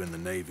up to in the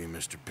Navy,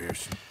 Mr.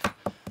 Pearson.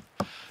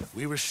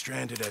 We were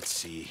stranded at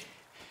sea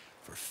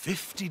for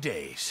 50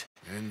 days.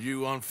 And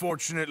you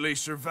unfortunately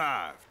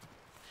survived.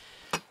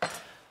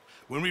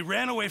 When we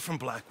ran away from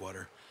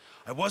Blackwater,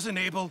 I wasn't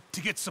able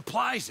to get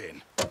supplies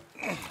in.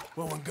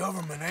 Well, when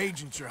government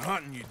agents are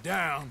hunting you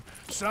down,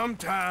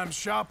 sometimes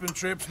shopping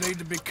trips need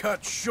to be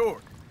cut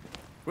short.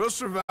 We'll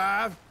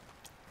survive.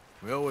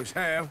 We always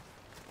have.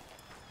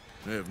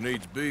 And if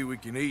needs be, we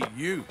can eat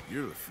you.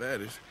 You're the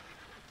fattest.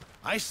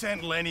 I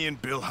sent Lenny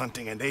and Bill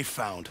hunting, and they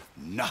found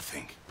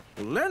nothing.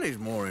 Well, Lenny's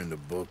more into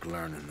book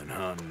learning than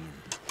hunting.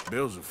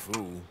 Bill's a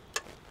fool.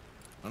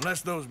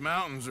 Unless those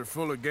mountains are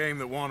full of game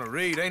that want to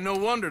read, ain't no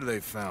wonder they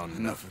found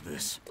Enough of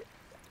this.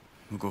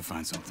 We'll go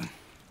find something.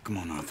 Come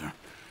on, Arthur.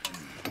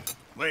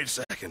 Wait a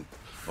second.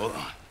 Hold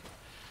on.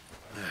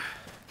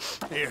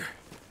 Here.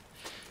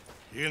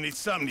 You're gonna need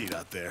something to eat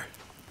out there.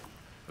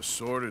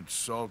 Assorted,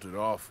 salted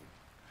offal.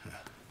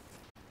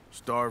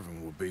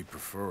 Starving will be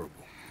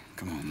preferable.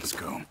 Come on, let's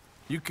go.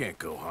 You can't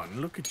go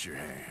hunting. Look at your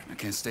hand. I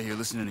can't stay here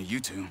listening to you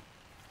two.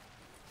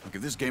 Look,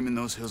 if there's game in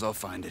those hills, I'll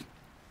find it.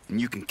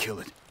 And you can kill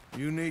it.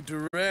 You need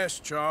to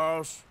rest,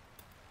 Charles.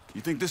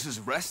 You think this is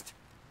rest?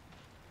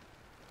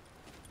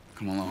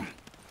 Come along.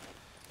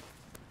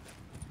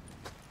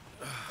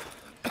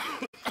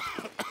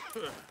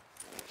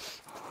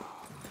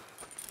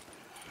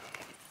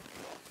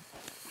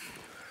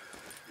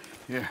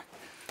 Here,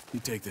 you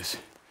take this.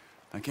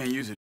 I can't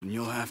use it, and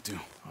you'll have to.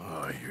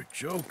 Oh, you're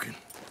joking.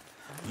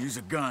 Use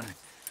a gun,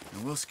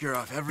 and we'll scare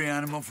off every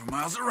animal for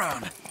miles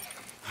around.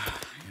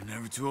 You're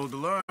never too old to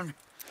learn,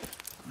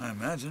 I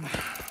imagine.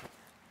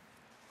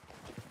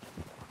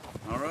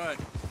 All right,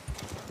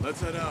 let's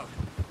head out.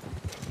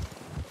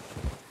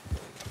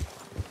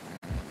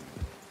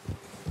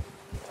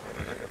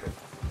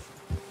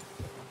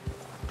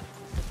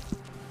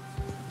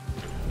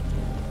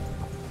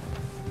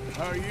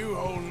 How are you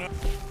holding up?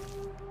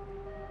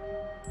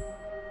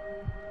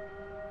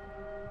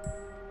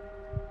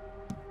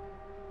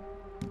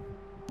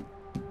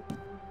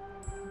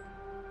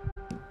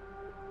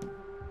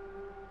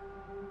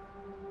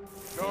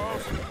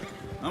 Charles?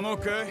 I'm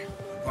okay,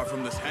 apart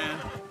from this hand.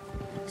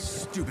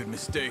 Stupid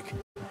mistake.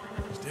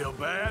 Still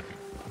bad?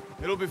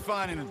 It'll be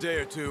fine in a day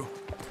or two.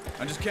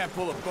 I just can't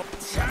pull a bow.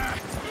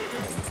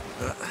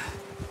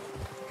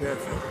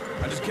 Careful.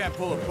 I just can't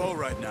pull a bow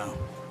right now.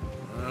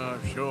 I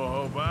sure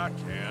hope I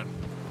can.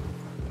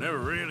 Never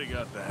really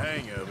got the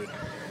hang of it.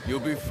 You'll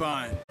be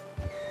fine.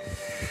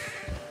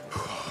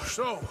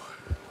 So,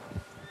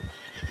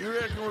 you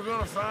reckon we're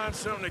gonna find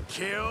something to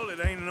kill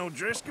that ain't no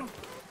Driscoll?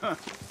 Huh.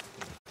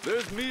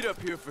 There's meat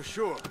up here for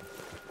sure.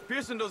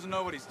 Pearson doesn't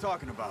know what he's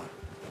talking about.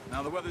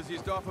 Now the weather's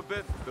eased off a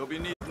bit, they'll be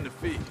needing to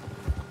feed.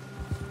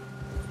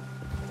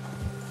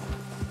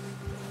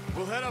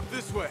 We'll head up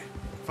this way.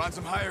 Find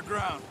some higher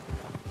ground.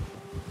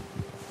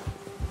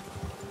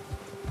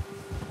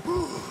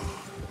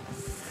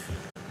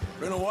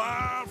 Been a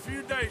wild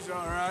few days,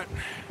 all right.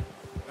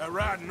 That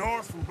ride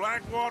north from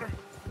Blackwater,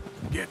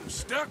 getting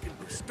stuck in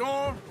the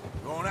storm,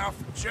 going out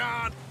for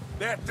John,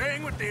 that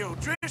thing with the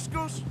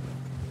O'Driscolls.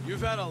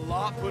 You've had a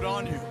lot put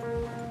on you.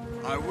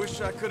 I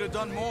wish I could have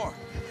done more.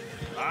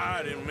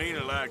 I didn't mean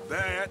it like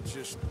that,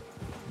 just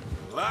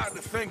a lot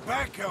to think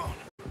back on.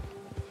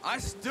 I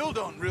still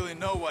don't really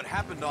know what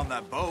happened on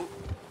that boat.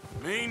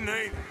 Me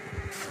neither.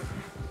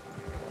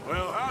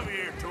 Well,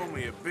 Javier told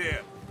me a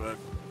bit, but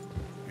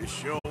it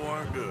sure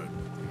weren't good.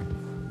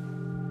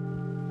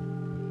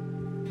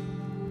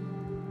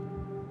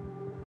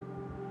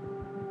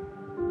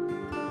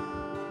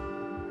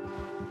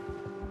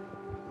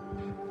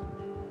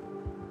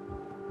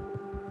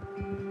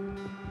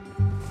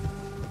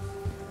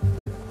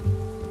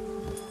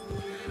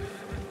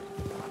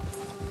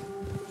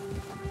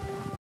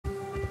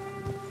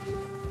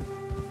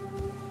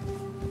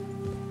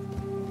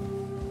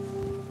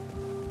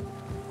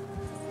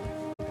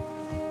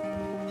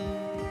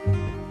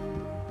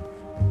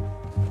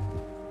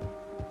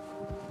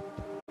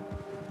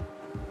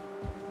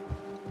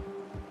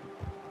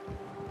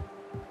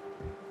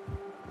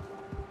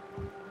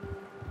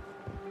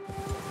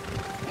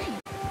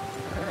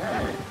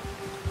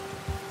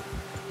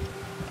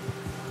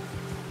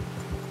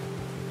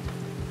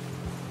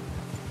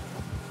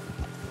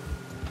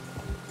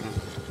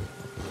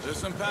 There's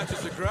some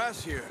patches of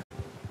grass here.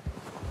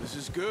 This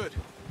is good.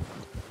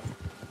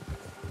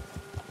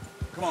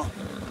 Come on,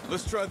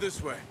 let's try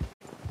this way.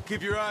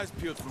 Keep your eyes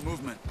peeled for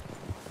movement.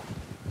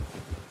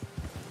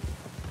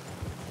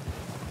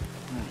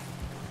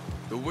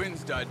 The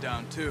wind's died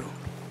down too.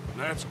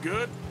 That's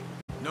good?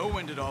 No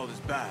wind at all is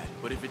bad,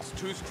 but if it's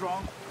too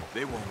strong,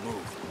 they won't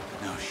move.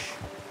 Now shh,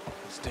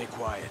 stay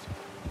quiet.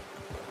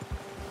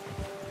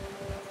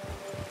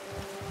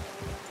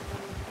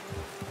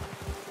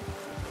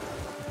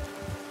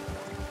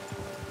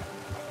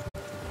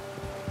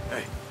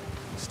 Hey,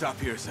 stop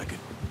here a second.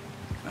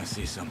 I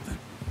see something.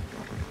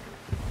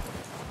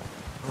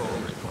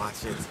 Oh,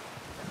 watch it.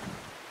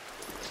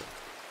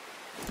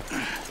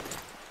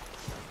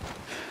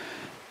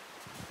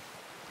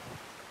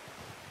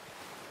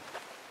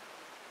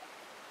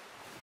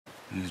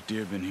 There's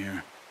deer been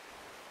here.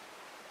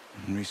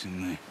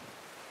 Recently.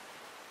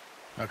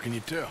 How can you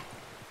tell?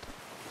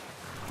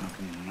 How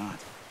can you not?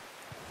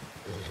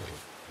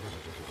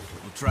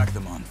 We'll track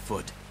them on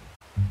foot.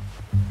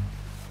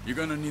 You're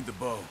gonna need the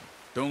bow.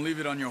 Don't leave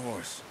it on your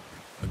horse.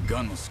 A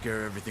gun will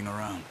scare everything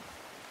around.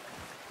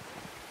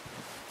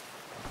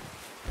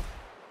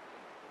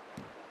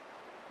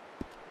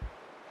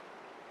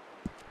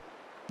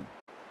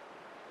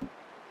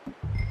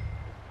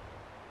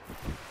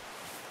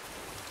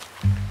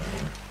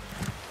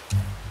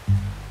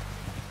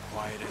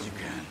 Quiet as you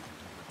can.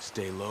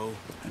 Stay low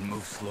and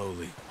move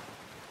slowly.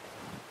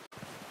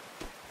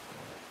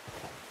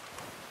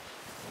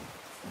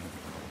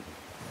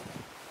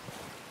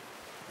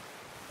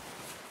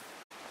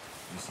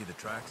 You see the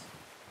tracks?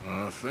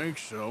 I think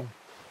so.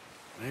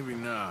 Maybe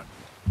not.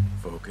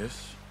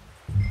 Focus.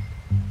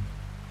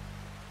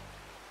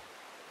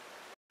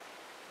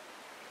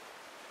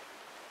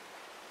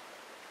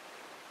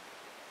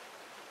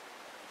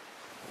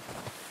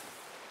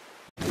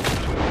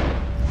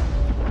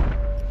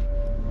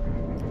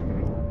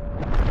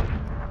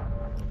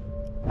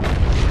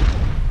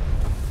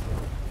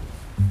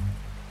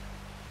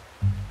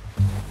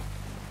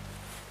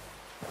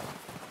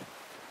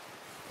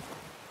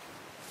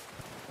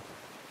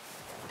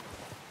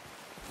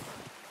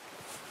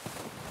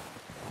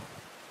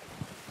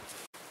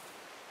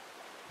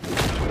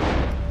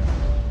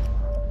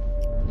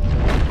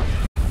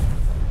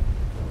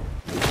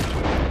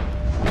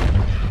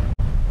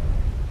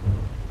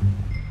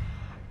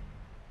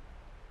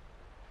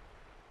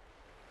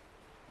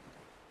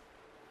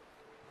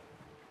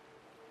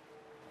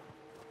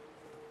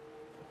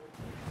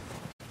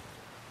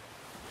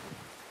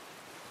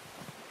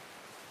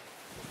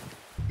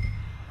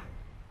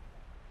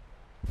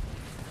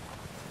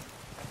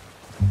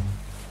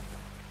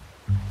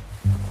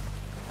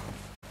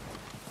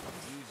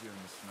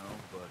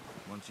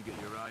 Once you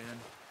get your eye in,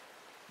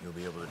 you'll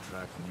be able to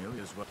track nearly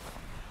as well.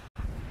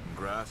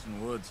 Grass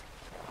and woods.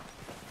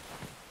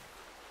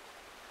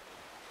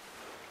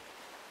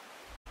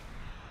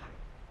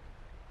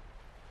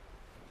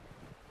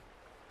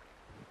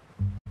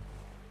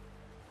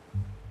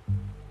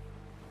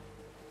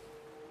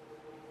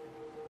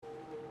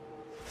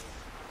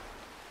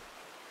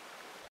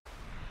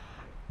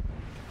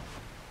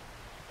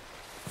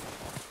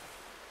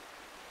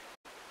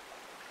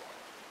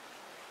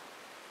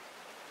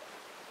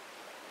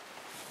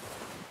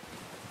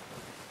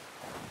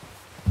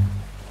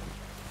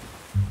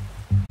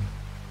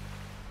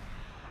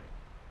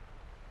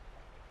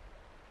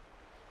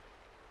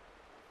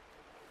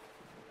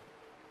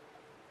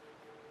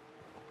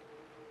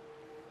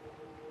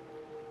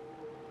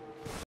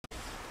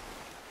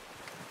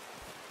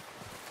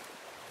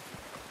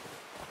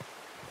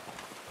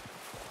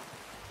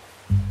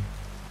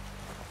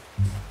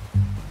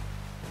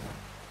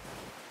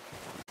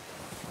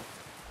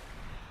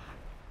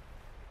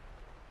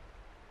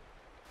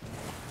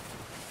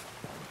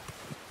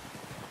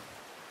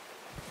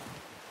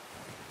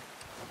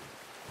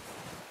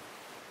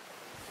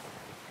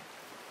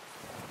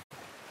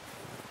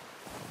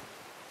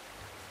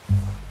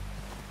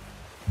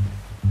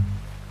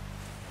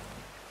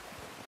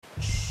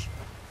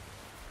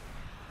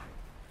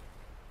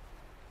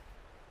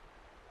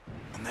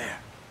 There.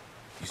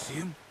 You see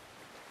him?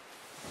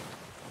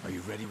 Are you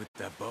ready with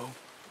that bow?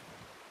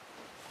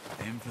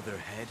 Aim for their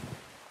head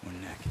or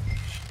neck.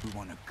 We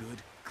want a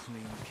good,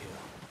 clean kill.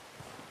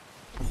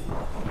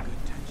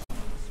 Good tension on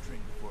the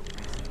string before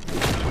releasing.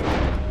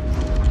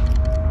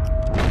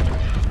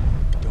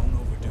 Don't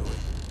overdo it.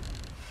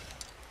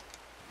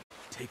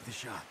 Take the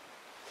shot.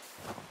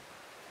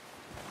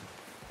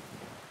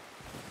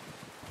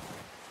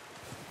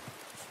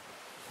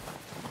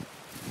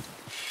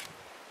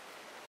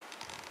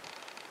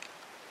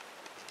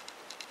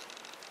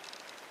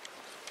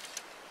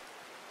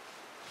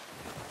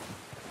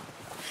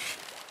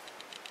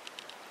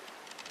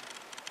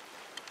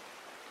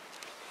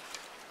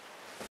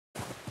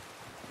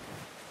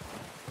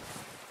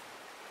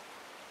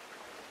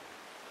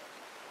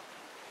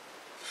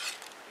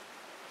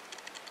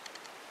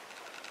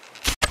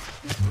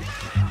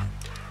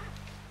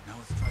 Now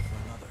let's try for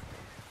another.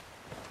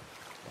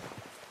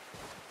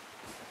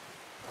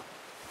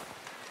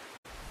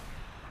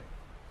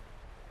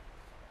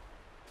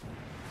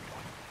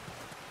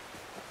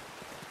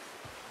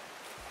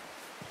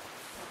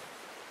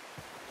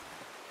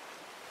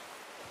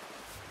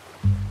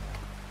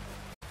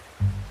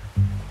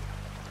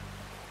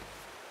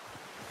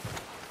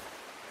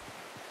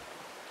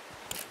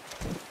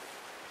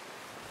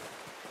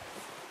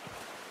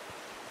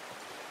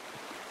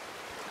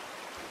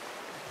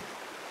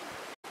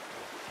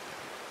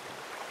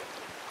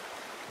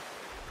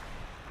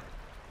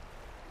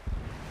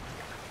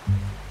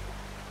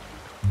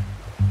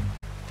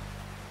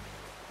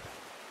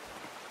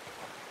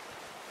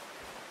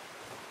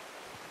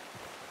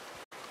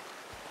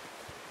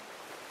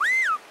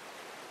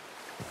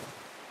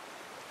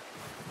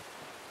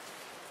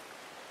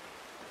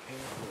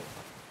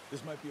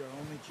 This might be our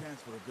only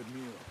chance for a good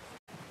meal.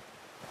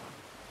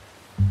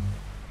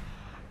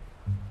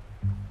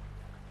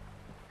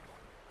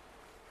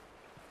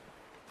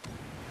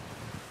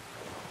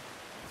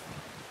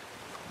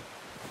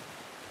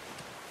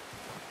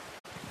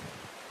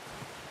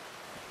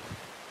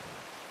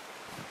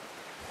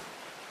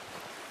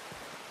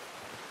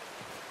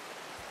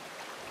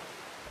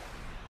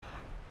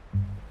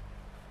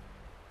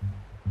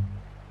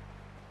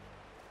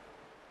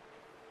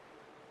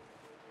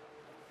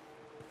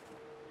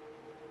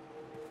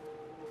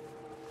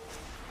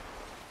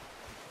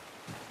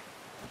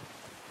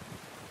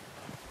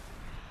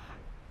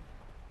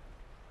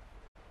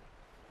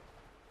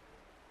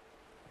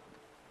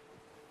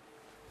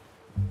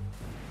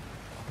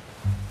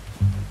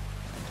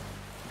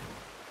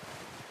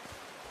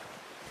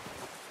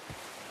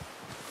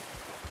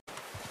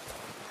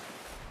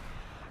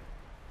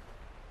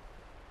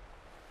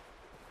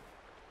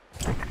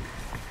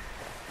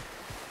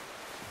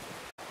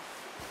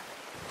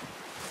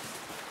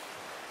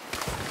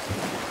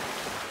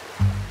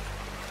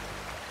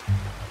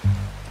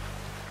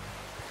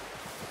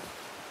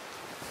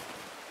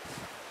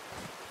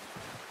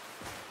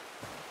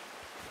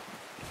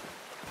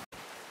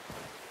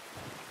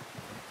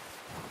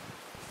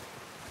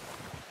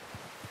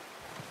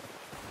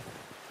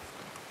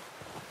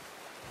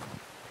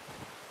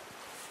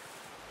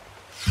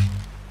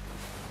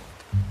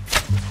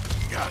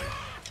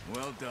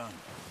 Well done.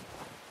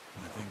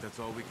 I think that's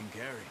all we can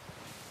carry.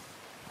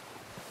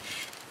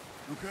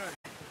 Okay,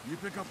 you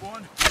pick up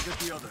one, I'll get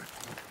the other.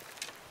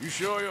 You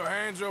sure your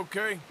hand's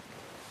okay?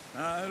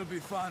 It'll be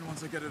fine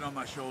once I get it on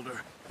my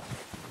shoulder.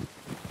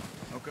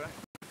 Okay.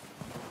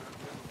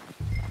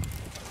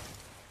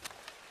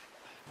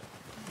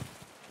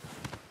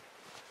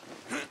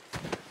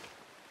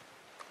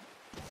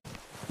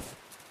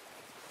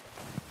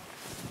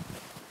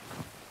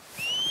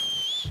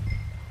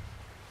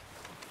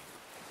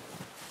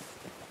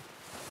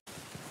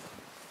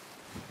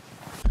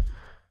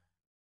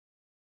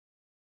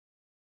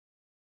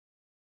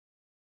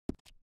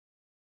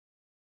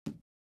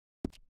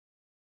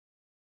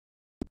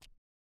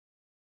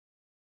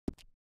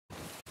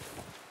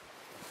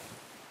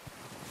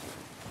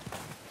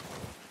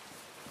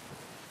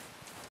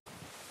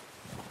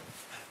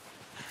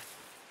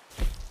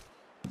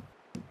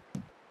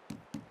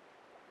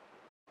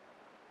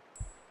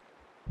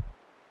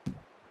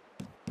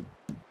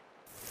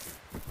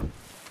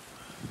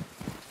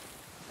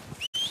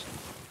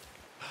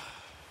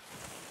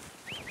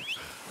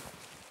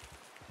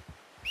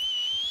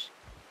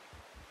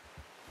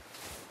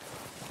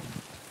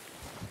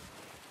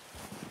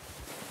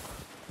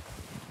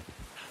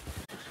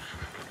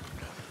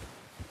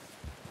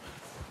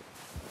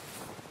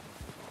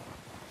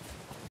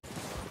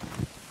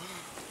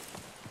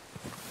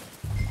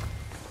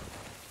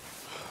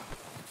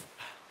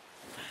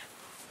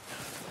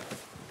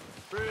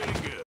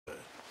 Pretty good.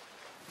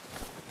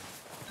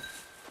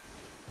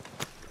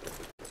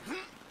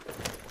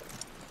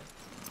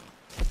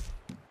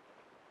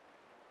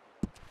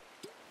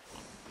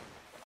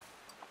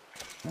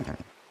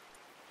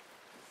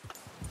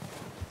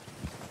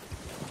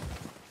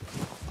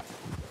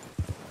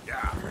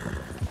 Yeah.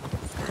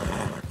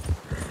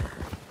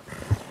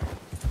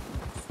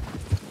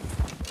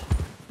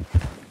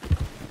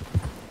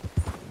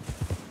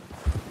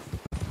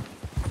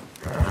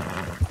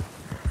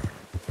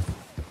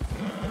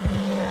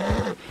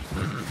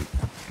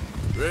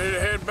 Ready to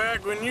head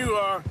back when you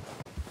are.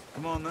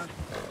 Come on, then.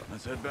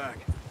 Let's head back.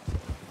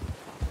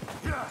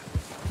 Yeah.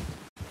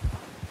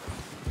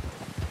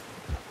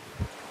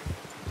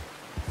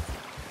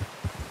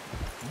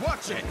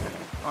 Watch it!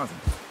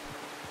 Arthur.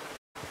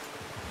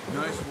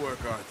 Nice work,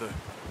 Arthur.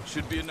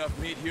 Should be enough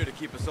meat here to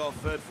keep us all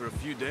fed for a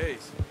few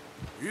days.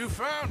 You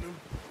found him.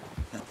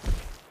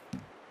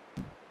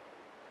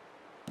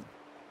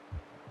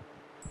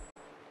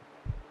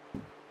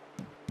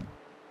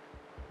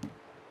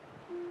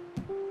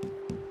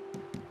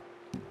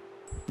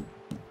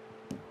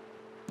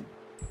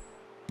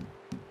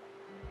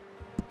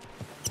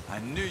 I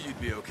knew you'd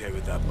be okay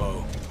with that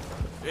bow.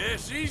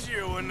 It's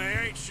easier when they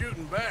ain't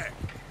shooting back.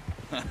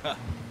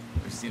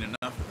 We've seen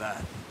enough of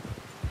that.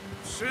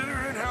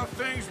 Considering how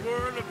things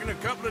were looking a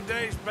couple of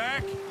days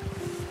back,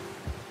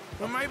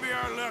 well, maybe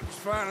our luck's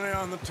finally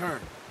on the turn.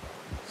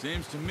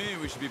 Seems to me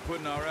we should be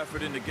putting our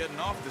effort into getting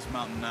off this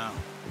mountain now.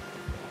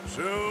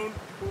 Soon.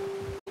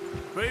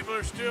 People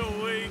are still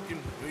weak, and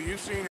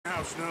you've seen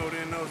how snowed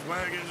in those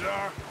wagons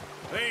are.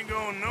 They ain't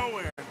going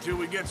nowhere until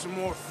we get some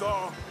more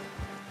thaw.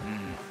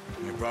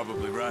 You're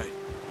probably right.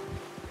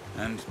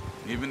 And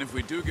even if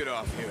we do get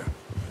off here,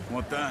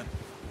 what then?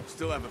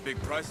 Still have a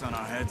big price on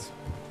our heads.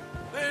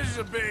 This is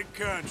a big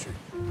country.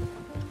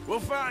 We'll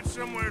find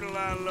somewhere to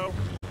lie low.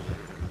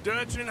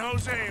 Dutch and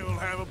Jose will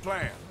have a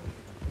plan.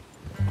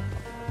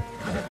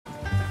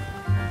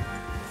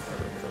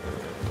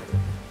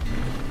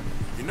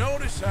 You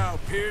notice how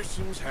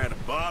Pearson's had a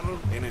bottle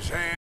in his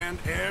hand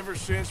ever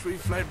since we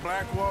fled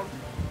Blackwater?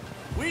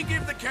 We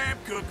give the camp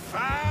cook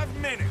 5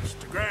 minutes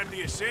to grab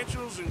the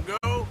essentials and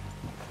go,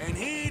 and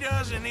he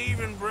doesn't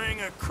even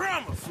bring a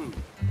crumb of food.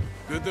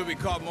 Good that we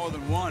caught more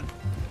than one.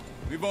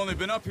 We've only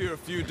been up here a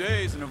few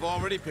days and have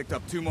already picked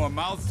up 2 more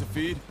mouths to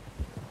feed.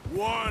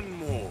 1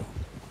 more.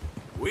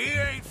 We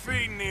ain't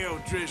feeding the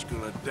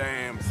O'Driscoll a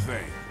damn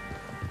thing.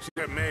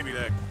 Except maybe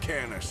that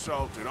can of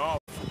salted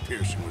offal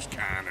Pearson was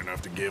kind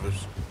enough to give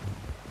us.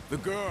 The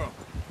girl.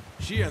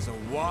 She has a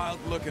wild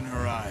look in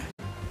her eye.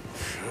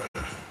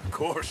 Of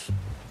course.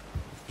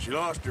 She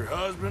lost her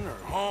husband,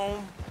 her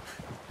home,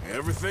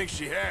 everything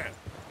she had.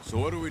 So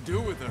what do we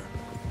do with her?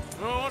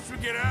 Well, once we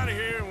get out of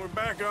here and we're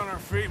back on our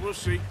feet, we'll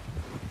see.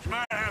 She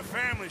might have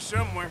family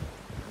somewhere.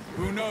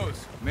 Who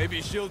knows? Maybe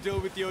she'll deal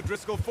with the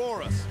O'Driscoll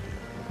for us.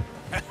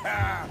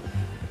 Well,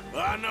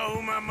 I know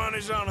who my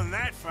money's on in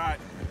that fight.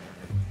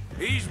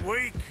 He's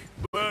weak,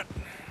 but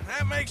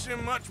that makes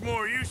him much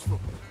more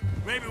useful.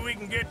 Maybe we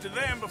can get to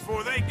them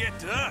before they get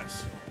to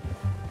us.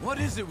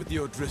 What is it with the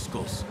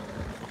O'Driscolls?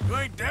 You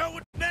ain't dealt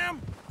with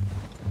them?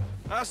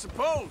 I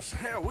suppose.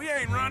 Hell, we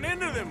ain't run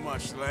into them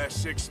much the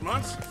last 6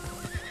 months.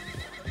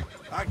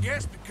 I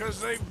guess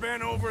because they've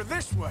been over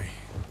this way.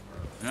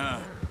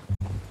 Yeah.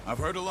 I've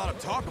heard a lot of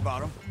talk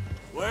about them.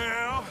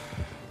 Well,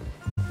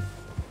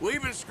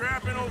 we've been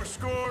scrapping over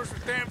scores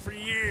with them for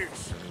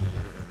years.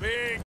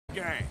 Big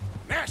gang.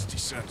 Nasty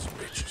sons of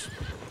bitches.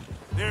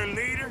 Their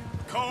leader,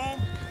 Colm,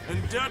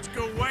 and Dutch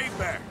go way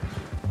back.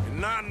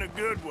 And not in a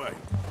good way.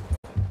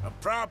 A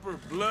proper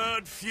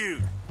blood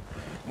feud.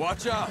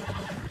 Watch out!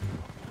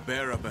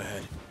 Bear up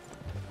ahead.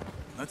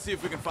 Let's see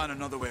if we can find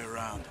another way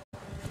around.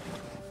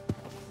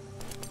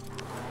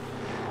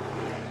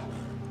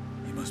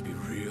 You must be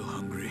real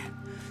hungry.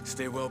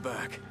 Stay well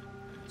back.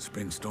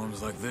 Spring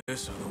storms like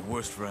this are the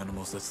worst for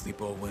animals that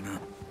sleep all winter.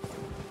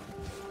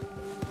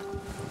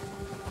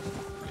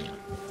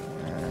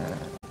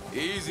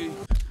 Easy.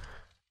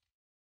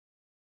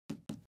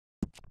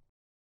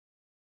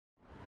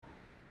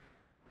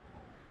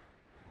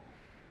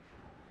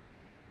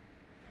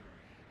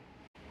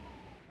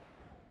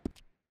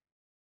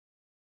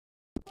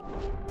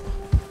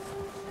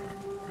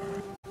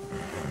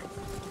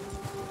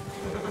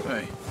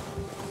 Hey.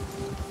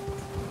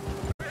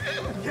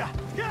 Yeah.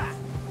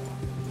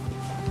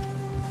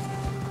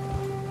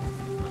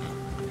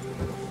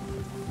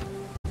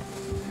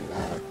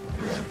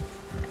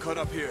 Cut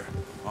up here,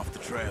 off the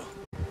trail.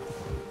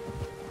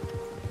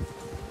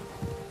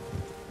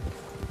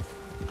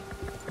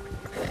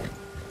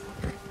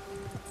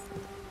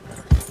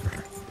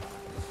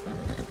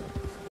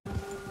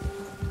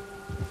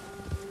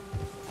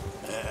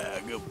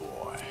 Good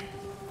boy.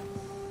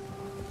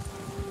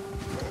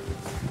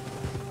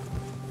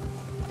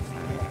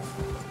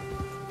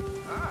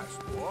 Nice,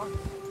 boy.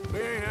 We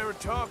ain't ever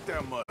talked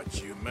that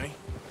much, you and me.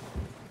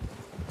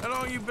 How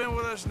long you been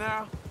with us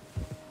now?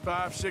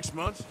 5, 6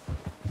 months?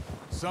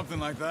 Something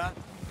like that?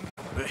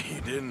 Bet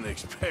you didn't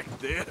expect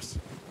this.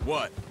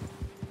 What?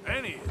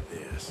 Any of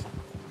this.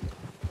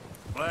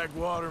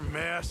 Blackwater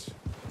mess.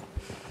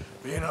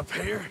 Being up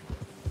here?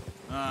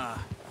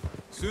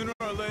 Sooner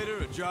or later,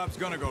 a job's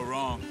gonna go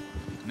wrong.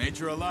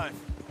 Nature of life.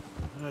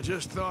 I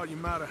just thought you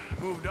might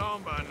have moved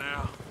on by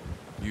now.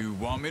 You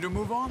want me to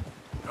move on?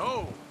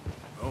 No.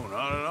 No,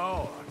 not at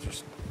all.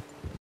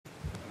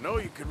 I know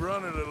you could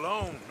run it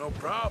alone, no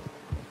problem.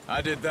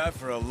 I did that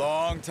for a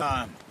long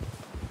time.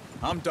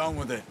 I'm done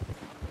with it.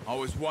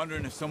 Always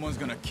wondering if someone's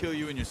gonna kill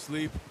you in your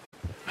sleep.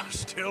 I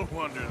still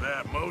wonder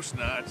that most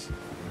nights.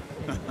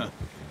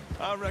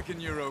 I reckon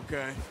you're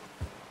okay.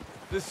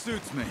 This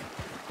suits me.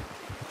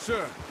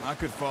 Sure, I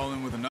could fall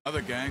in with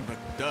another gang, but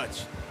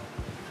Dutch...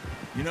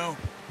 You know,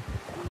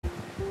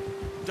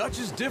 Dutch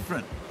is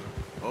different.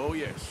 Oh,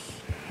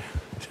 yes.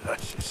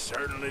 Dutch is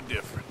certainly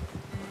different.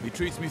 He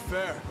treats me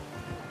fair.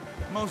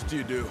 Most of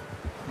you do.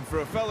 And for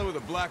a fellow with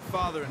a black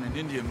father and an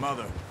Indian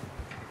mother,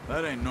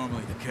 that ain't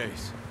normally the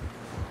case.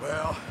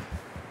 Well,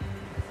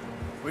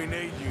 we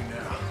need you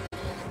now.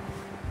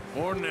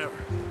 More than ever.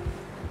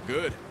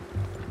 Good.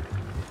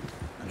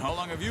 And how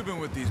long have you been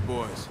with these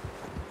boys?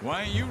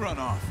 Why ain't you run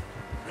off?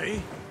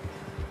 Me?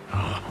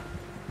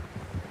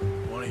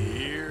 20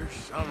 years,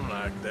 something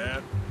like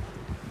that.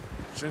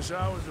 Since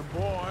I was a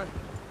boy.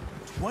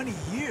 20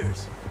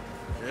 years?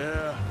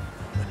 Yeah.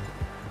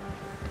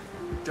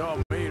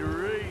 Taught me to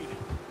read.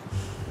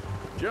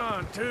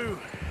 John, too.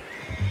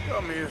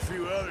 Taught me a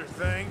few other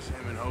things,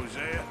 him and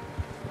Hosea.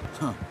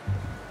 Huh.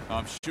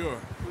 I'm sure.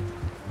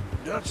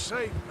 Dutch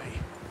saved me.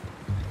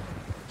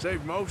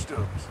 Saved most of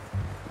us.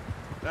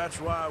 That's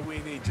why we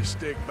need to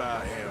stick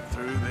by him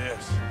through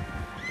this.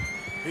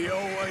 He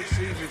always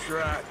sees us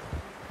right.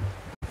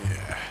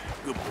 Yeah,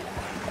 good boy.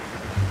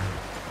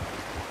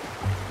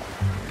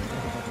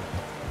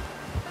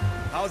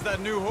 How's that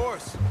new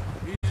horse?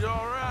 He's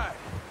all right.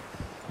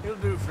 He'll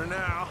do for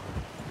now.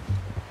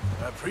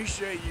 I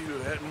appreciate you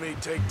letting me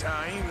take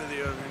Taima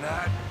the other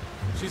night.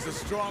 She's a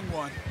strong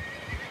one.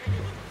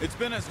 It's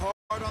been as hard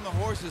on the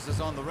horses as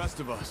on the rest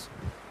of us.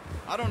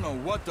 I don't know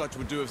what Dutch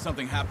would do if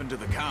something happened to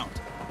the Count.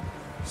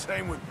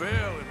 Same with Bill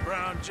and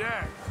Brown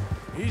Jack.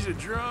 He's a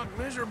drunk,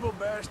 miserable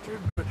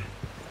bastard, but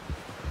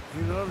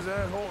he loves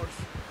that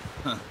horse.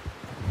 Huh.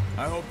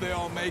 I hope they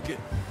all make it.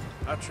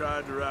 I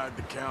tried to ride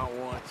the Count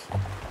once.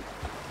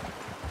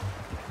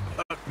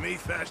 Bucked me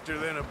faster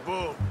than a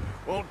bull.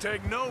 Won't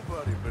take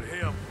nobody but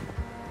him.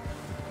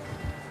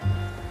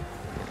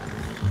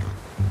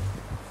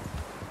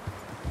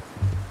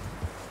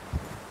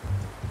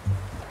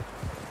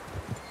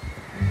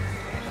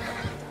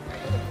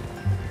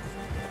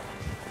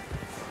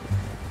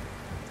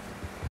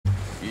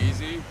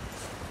 Easy.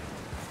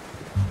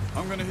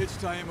 I'm gonna hitch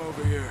Taima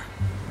over here.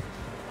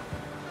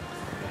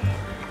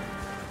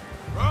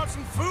 Brought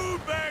some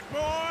food back,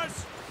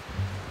 boys!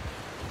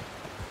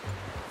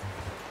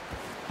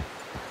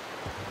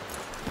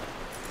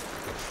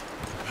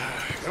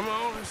 Come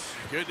on, let's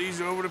get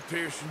these over to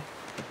Pearson.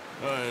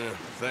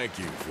 Thank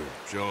you for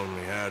showing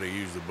me how to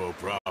use the bow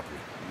properly.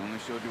 I only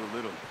showed you a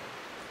little.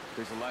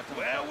 Takes a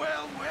lifetime.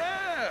 Well.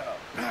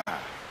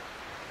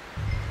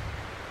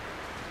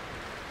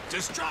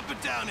 Just drop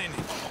it down in it.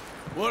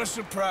 What a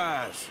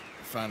surprise.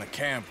 Find a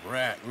camp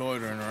rat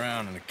loitering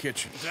around in the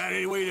kitchen. Is that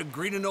any way to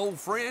greet an old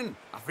friend?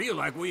 I feel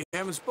like we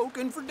haven't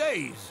spoken for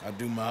days. I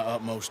do my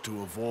utmost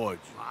to avoid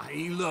you.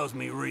 He loves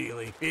me,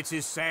 really. It's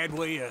his sad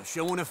way of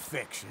showing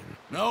affection.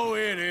 No,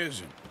 it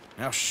isn't.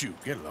 Now shoot,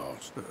 get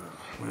lost.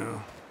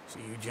 Well, see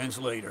you gents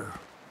later.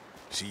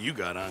 See, you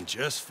got on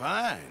just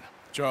fine.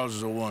 Charles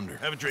is a wonder.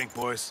 Have a drink,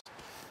 boys.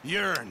 You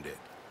earned it.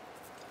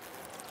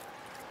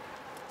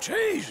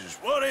 Jesus,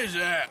 what is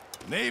that?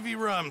 Navy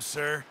rum,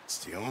 sir.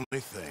 It's the only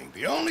thing.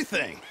 The only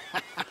thing.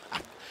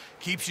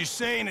 Keeps you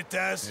sane, it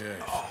does.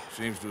 Yeah,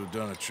 seems to have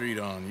done a treat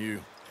on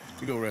you.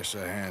 You go rest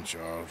that hand,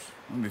 Charles.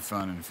 We'll be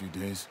fine in a few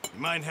days. You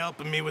mind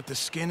helping me with the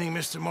skinning,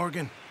 Mr.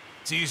 Morgan?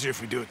 It's easier if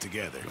we do it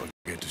together. I'll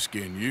get to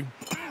skin you.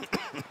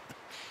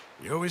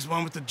 You're always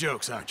one with the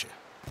jokes, aren't you?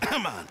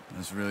 Come on.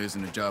 This really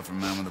isn't a job for a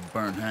man with a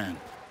burnt hand.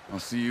 I'll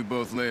see you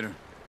both later.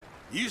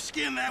 You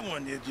skinned that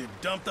one you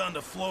dumped on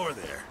the floor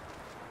there.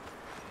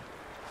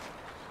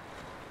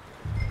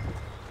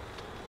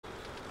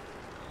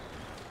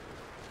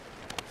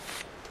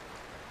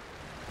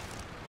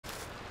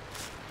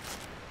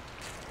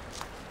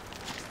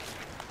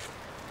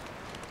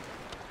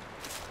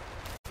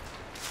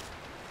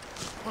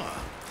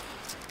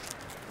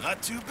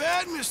 Not too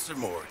bad, Mr.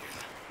 Morgan.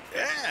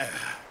 Yeah.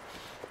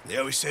 They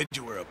always said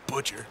you were a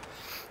butcher.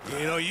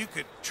 You know, you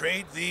could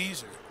trade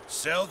these or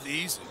sell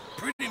these in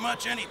pretty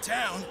much any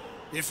town,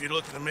 if you're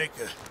looking to make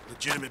a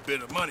legitimate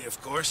bit of money, of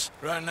course.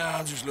 Right now,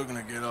 I'm just looking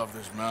to get off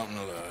this mountain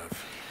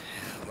alive.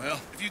 Yeah,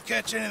 well, if you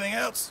catch anything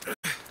else,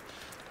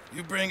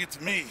 you bring it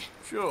to me.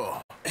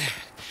 Sure.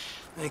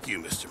 Thank you,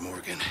 Mr.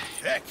 Morgan.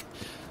 Heck,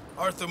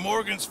 Arthur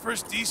Morgan's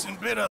first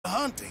decent bit of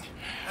hunting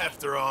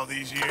after all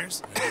these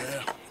years.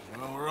 Yeah.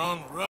 Well, we're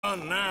on the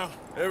run now.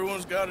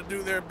 Everyone's got to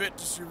do their bit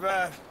to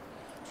survive.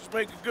 Just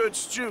make a good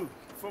stew.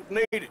 Folk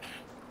need it.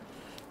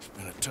 It's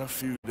been a tough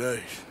few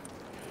days.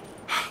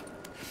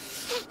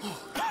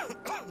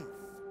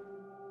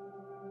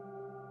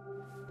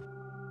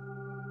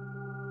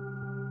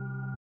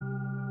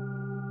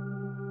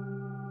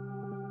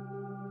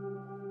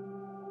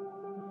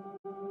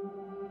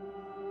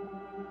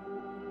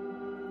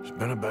 It's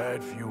been a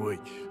bad few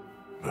weeks,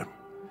 but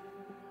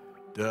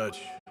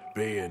Dutch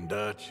being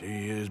Dutch,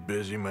 he is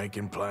busy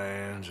making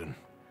plans, and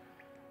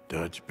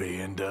Dutch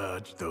being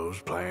Dutch,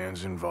 those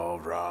plans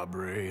involve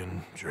robbery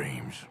and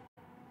dreams.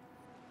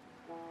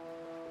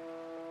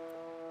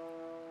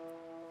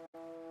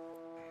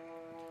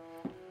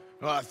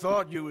 Well, I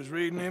thought you was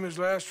reading him his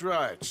last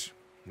rites.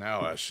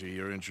 Now I see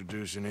you're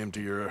introducing him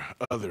to your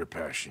other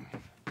passion.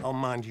 I'll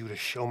mind you to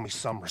show me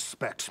some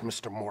respect,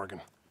 Mr.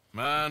 Morgan.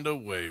 Mind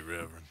away,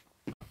 Reverend.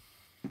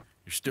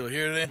 You still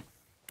here, then?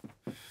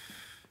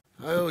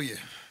 I owe you.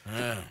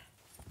 Yeah.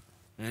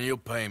 And you'll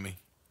pay me.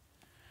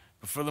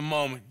 But for the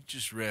moment,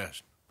 just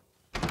rest.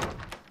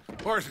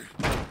 Arthur,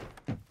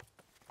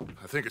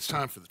 I think it's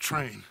time for the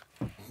train.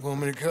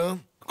 Want me to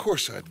come? Of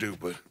course I do,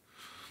 but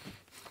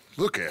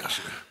look at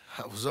you.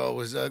 I was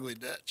always ugly,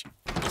 Dutch.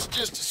 It's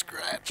just a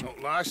scratch.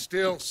 Don't lie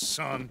still,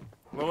 son.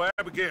 Hello,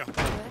 Abigail.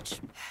 Dutch,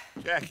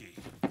 Jackie.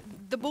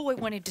 the boy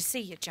wanted to see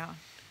you, John.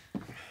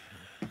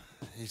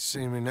 He's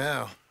seen me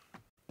now.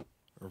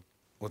 Or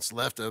what's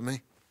left of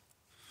me.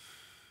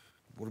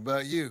 What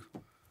about you?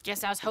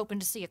 Guess I was hoping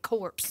to see a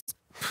corpse.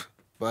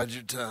 Bide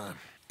your time.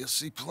 You'll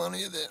see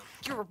plenty of them.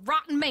 You're a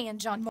rotten man,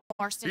 John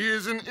Marston. He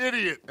is an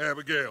idiot,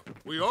 Abigail.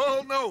 We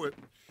all know it.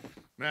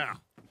 Now,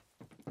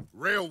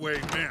 railway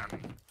men.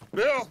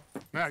 Bill,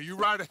 now you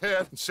ride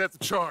ahead and set the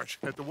charge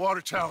at the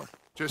water tower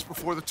just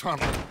before the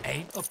tunnel.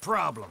 Ain't a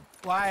problem.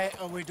 Why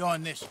are we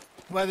doing this?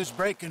 Weather's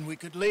breaking. We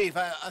could leave.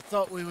 I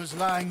thought we was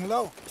lying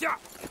low. Yeah,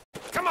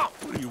 come on.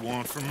 What do you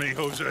want from me,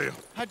 Hosea?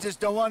 I just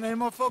don't want any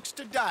more folks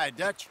to die,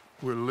 Dutch.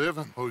 We're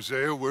living,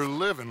 Hosea. We're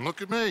living.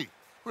 Look at me.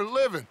 We're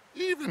living.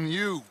 Even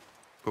you.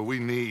 But we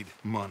need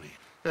money.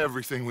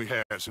 Everything we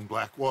has in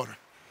Blackwater.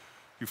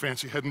 You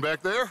fancy heading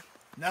back there?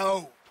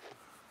 No.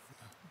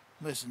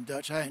 Listen,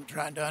 Dutch, I ain't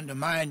trying to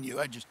undermine you.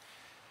 I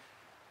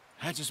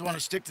just want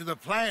to stick to the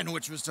plan,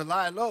 which was to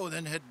lie low,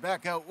 then head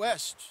back out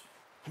west.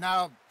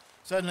 Now,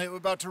 suddenly we're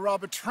about to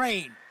rob a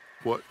train.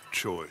 What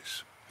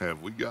choice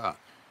have we got?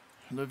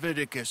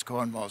 Leviticus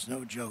Cornwall's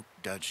no joke,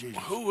 Dutch.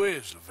 Who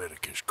is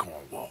Leviticus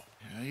Cornwall?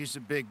 He's a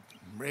big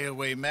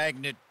railway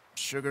magnate,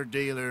 sugar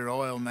dealer,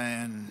 oil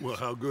man. Well,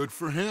 how good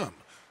for him.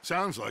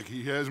 Sounds like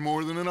he has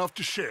more than enough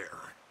to share.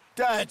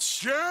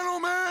 Dutch!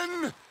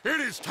 Gentlemen, it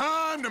is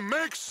time to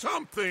make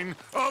something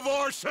of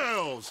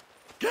ourselves.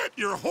 Get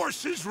your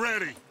horses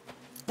ready.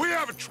 We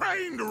have a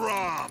train to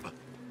rob.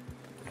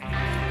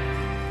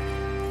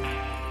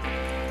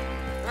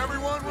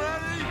 Everyone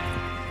ready?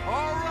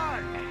 All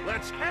right,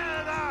 let's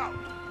head out.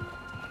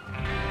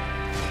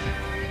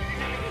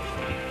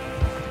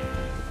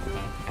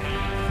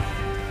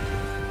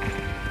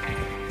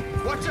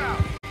 Watch out!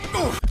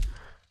 Oof.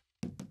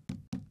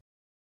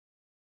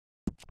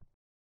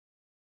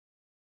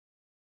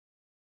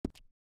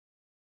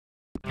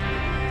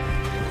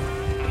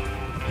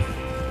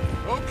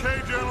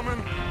 Okay,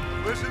 gentlemen,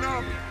 listen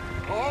up,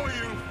 all of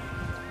you.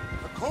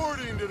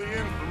 According to the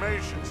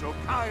information so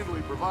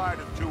kindly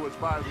provided to us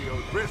by the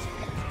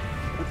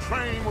O'Driscolls, the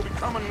train will be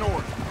coming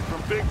north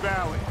from Big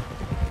Valley.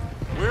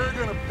 We're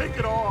gonna pick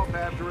it off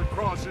after it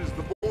crosses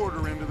the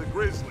border into the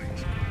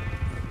Grizzlies.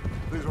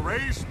 There's a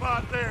raised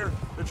spot there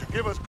that should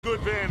give us good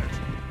vantage.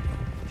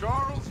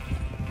 Charles,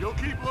 you'll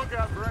keep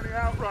lookout for any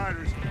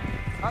outriders.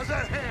 How's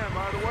that hand,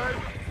 by the way?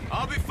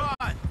 I'll be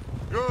fine.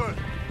 Good.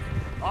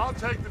 I'll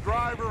take the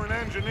driver and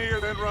engineer,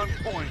 then run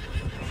point.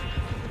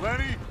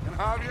 Lenny and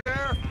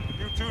Javier,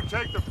 you two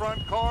take the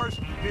front cars,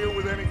 deal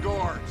with any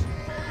guards.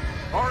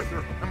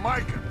 Arthur and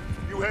Micah,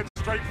 you head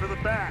straight for the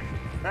back.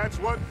 That's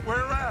what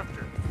we're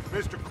after.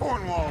 Mr.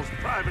 Cornwall's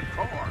private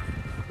car.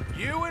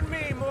 You and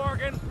me,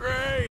 Morgan.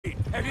 Great.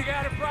 Have you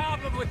got a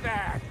problem with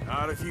that?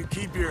 Not if you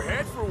keep your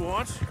head for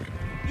once.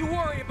 You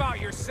worry about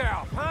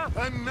yourself, huh?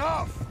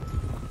 Enough!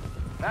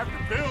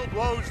 After Bill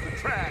blows the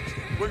tracks,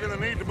 we're gonna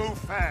need to move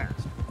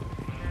fast.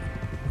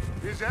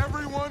 Is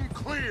everyone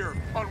clear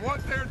on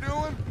what they're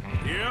doing?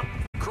 Yep.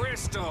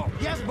 Crystal.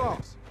 Yes,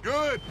 boss.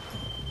 Good.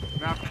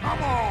 Now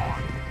come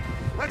on.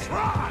 Let's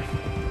ride.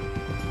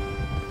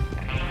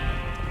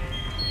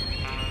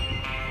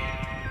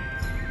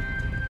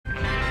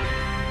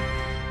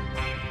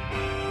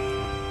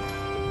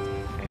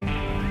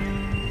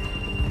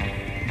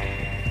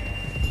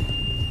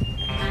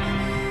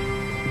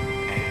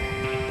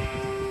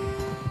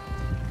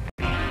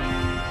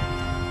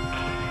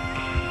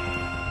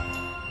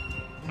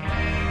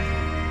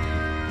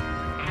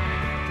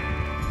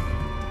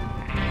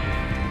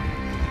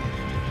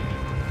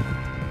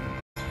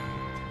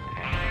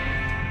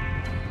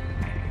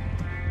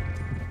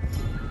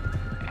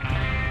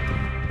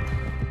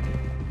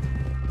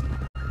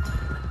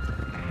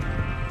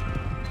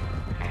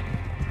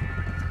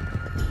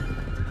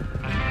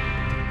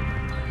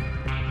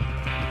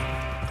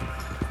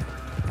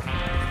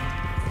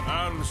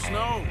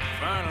 Snow,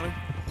 finally.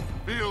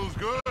 Feels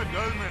good,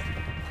 doesn't it?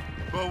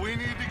 But we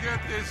need to get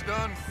this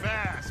done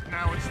fast.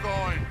 Now it's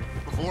thawing,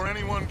 before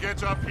anyone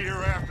gets up here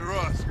after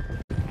us.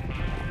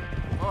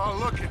 Oh,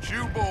 look at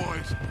you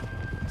boys.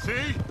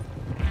 See?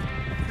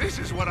 This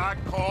is what I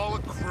call a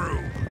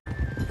crew.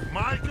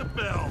 Micah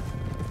Bell,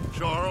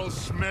 Charles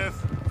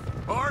Smith,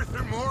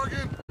 Arthur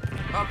Morgan,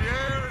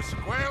 Javier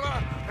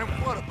Escuela, and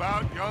what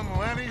about young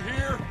Lenny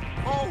here?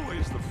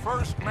 Always the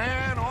first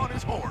man on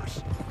his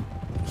horse.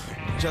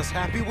 Just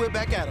happy we're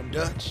back at him,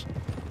 Dutch.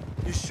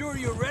 You sure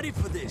you're ready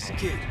for this,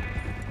 kid?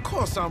 Of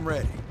course I'm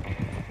ready.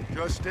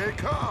 Just stay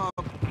calm.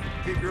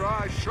 Keep your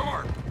eyes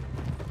sharp.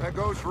 That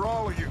goes for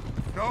all of you.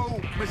 No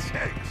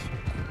mistakes.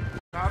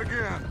 Not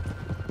again.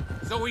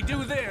 So we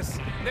do this,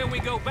 then we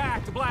go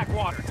back to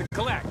Blackwater to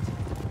collect.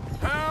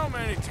 How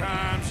many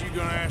times you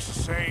gonna ask the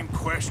same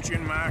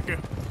question, Micah?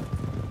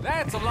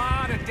 That's a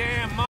lot of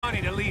damn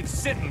money to leave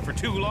sitting for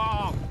too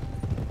long.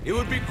 It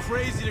would be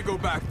crazy to go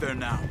back there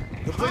now.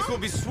 The place will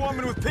be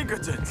swarming with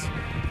Pinkertons.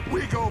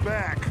 We go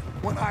back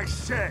when I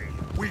say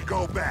we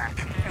go back,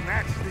 and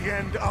that's the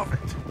end of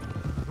it.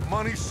 The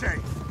money's safe.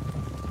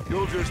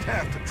 You'll just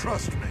have to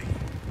trust me.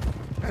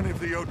 And if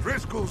the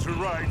O'Driscolls are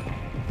right,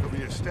 there'll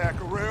be a stack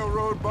of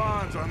railroad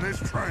bonds on this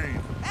train.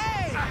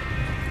 Hey!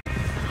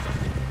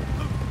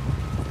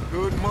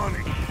 Good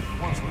money,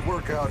 once we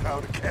work out how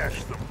to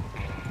cash them.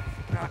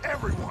 Now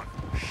everyone,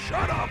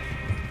 shut up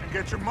and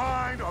get your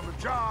mind on the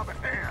job at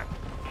hand.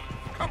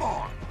 Come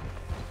on.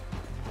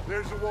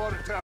 There's the water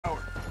tower.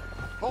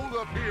 Hold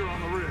up here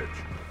on the ridge.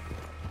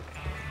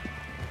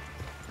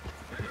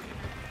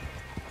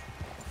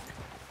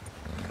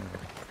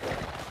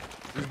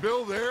 Is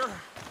Bill there?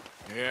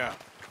 Yeah.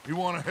 You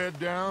want to head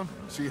down,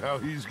 see how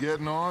he's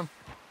getting on?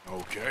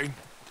 Okay.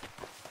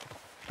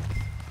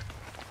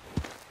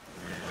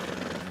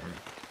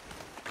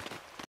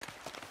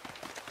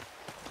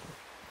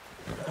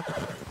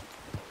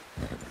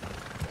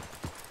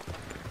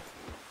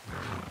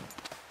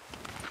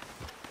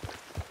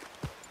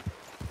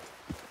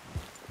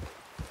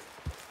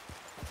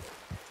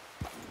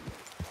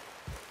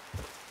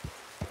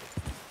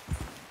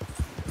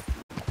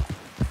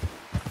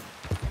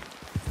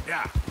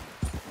 Yeah.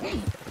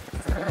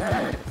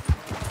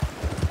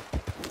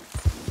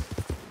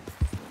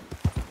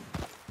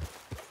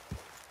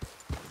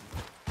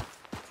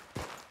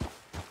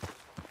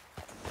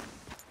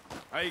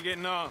 How you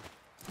getting on?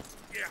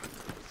 Yeah.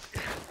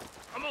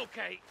 I'm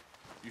okay.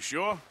 You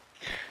sure?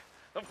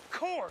 Of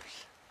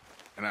course.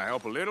 Can I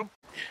help a little?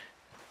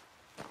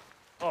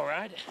 All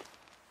right.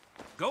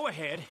 Go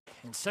ahead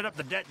and set up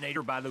the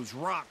detonator by those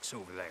rocks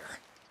over there.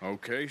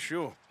 Okay,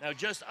 sure. Now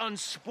just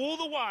unspool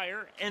the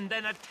wire and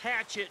then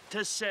attach it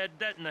to said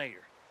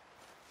detonator.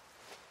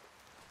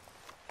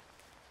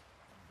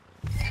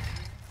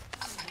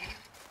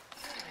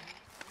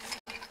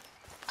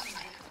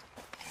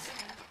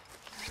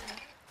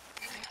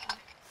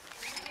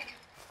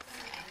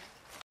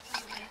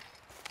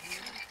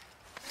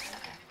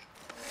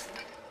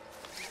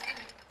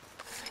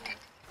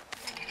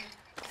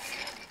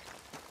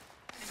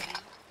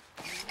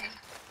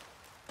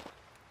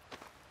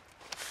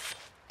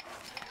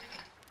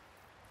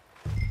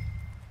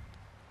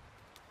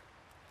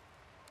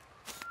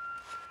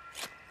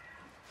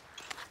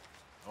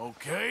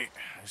 Okay,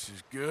 this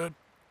is good.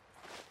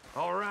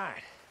 All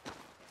right.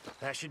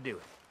 That should do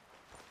it.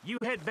 You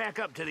head back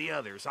up to the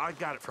others. I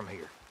got it from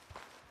here.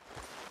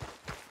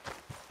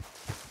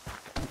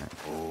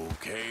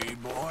 Okay,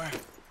 boy.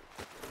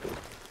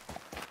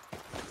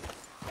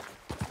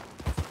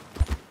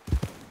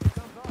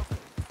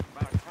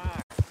 About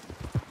time.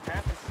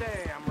 Have to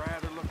say, I'm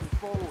rather looking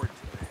forward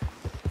to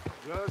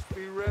this. Just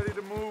be ready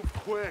to move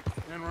quick.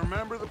 And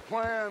remember the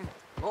plan,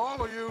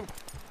 all of you.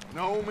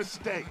 No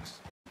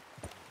mistakes.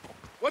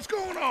 What's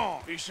going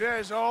on? He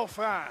says all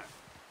fine.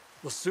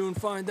 We'll soon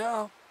find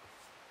out.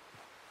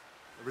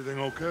 Everything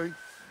okay?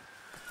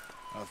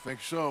 I think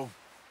so.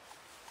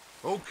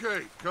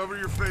 Okay, cover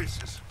your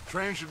faces.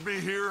 Train should be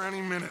here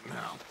any minute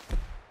now.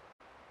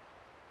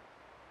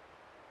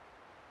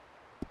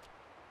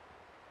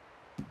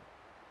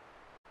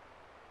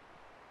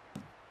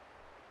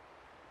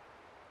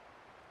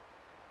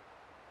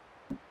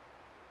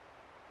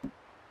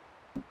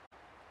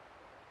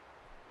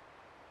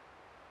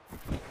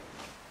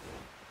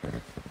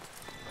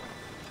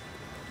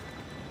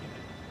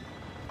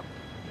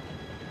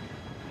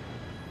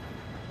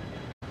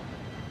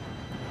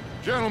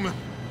 Gentlemen,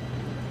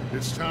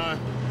 it's time.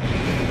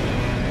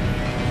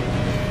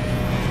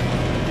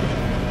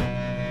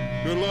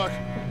 Good luck,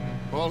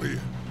 all of you.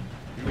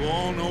 You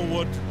all know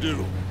what to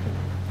do.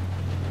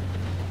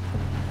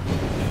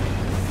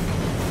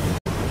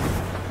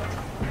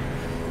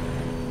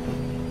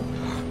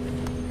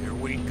 Here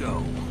we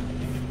go.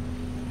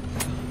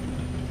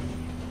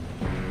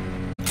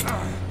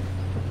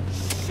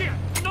 Shit!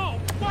 No!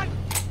 What?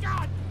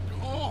 God!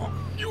 Oh,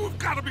 you have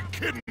got to be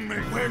kidding me!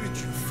 Where did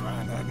you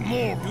find that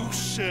moron? You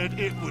said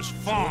it was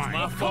fine. It's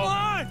my fault.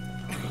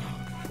 Come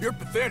on! You're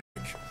pathetic.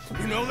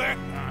 You know that?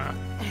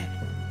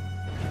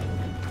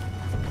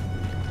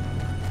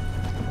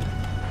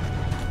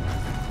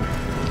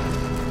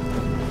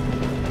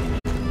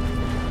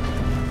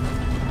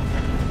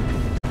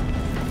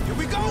 Here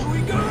we go! Here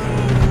we go!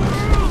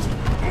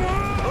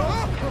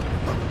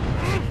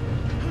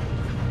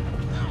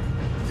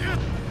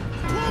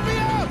 Pull me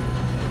up!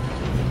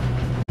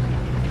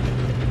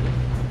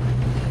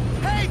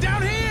 Hey,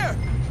 down here!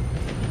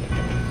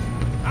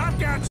 I've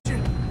got you.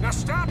 Now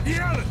stop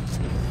yelling.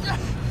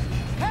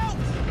 Help!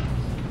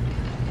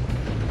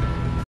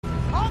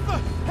 Arthur,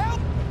 help!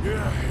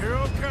 Yeah, you're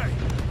okay.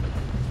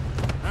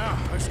 Now,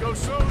 let's go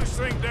slow this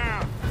thing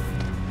down.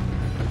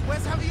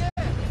 Where's Javier?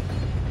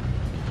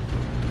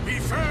 He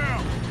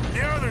fell.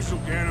 The others will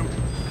get him.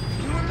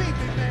 You and me,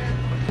 big man.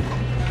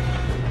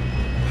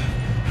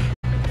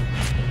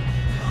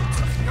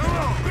 Come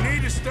on, we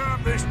need to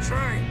stop this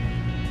train.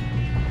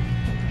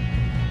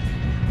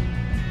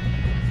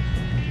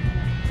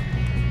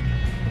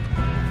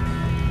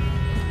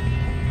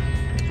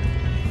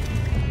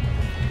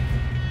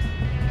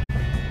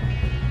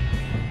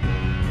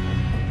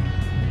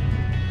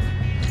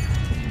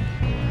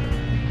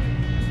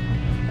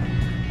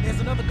 There's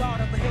another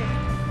guard up ahead.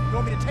 You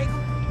want me to take him?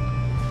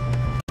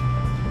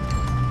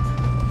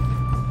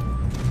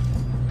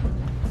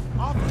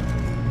 Arthur,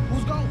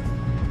 who's going?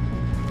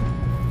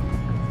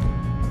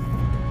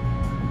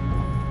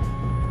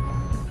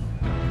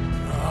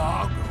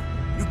 I'll go.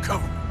 You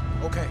cover me.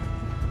 Okay.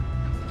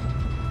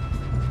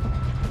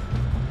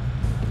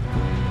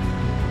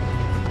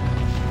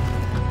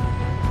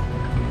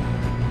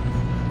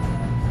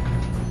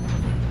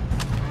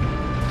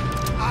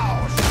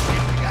 Oh, shit,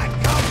 we got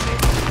company.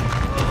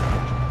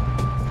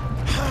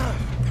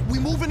 We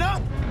moving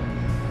up?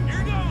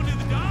 You're going to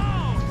the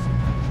dogs!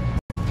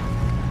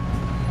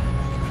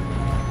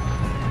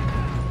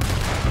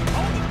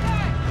 Hold it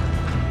back!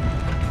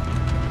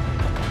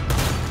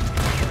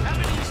 How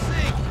many you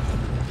see?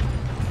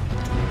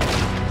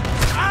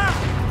 Ah!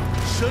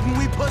 Shouldn't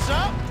we push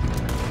up?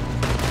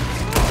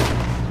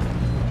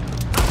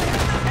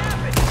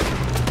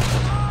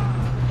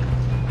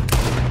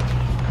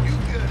 You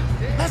good?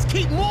 Let's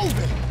keep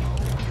moving.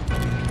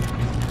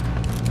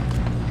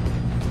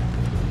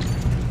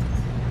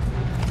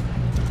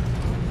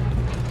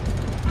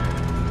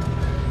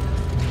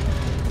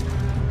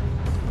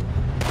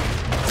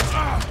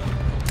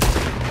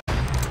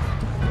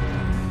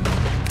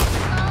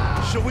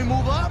 Should we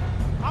move up?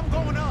 I'm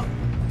going up.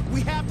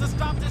 We have to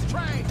stop this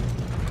train.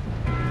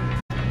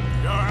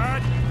 You all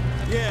right?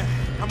 Yeah,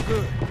 I'm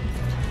good.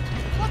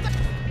 What the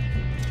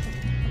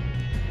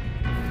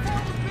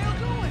hell was Bill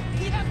doing?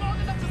 He had long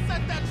enough to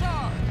set that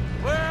charge.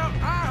 Well,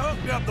 I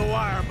hooked up the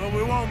wire, but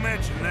we won't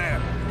mention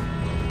that.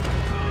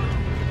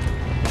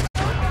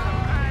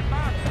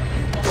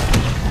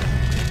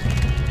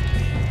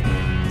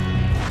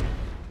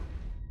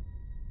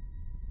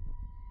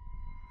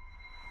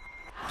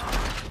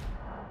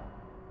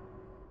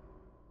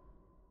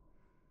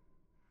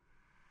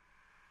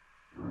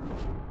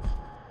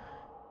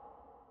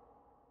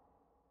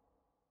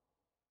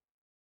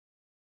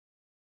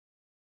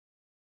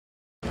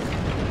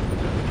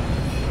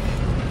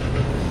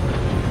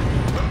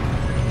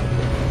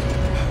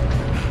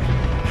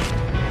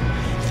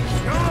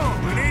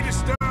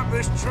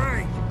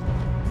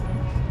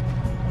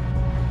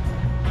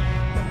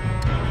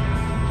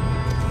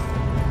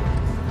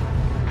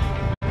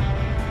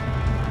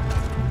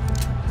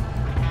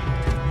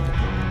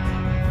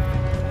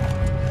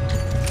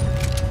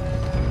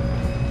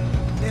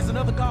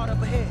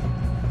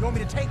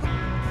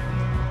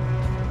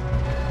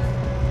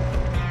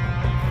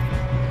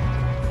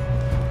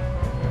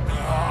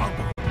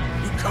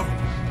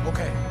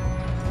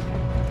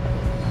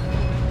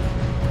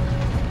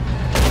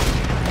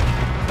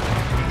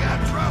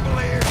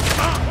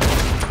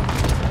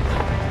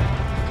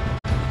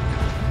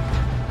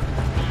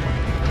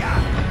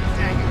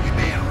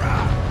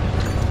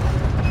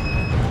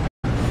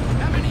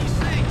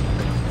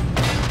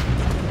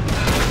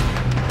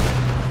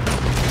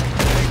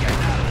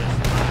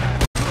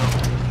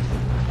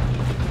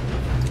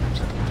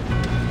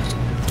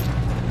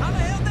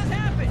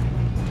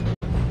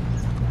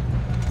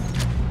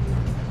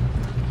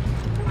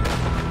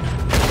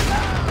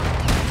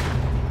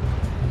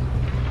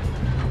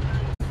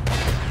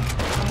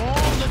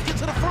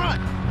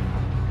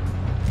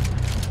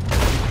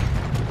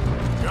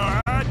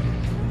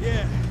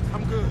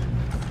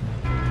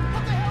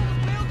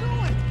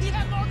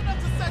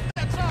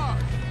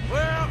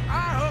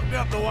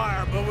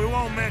 fire, but we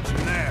won't mention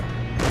that.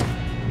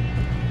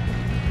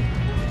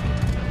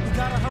 We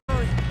gotta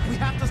hurry. We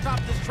have to stop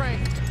this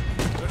train.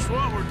 That's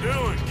what we're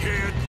doing,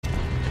 kid.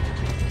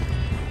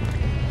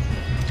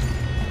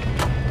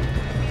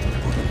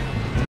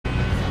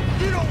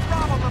 You don't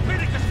rob a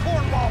Leviticus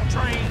Cornwall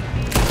train!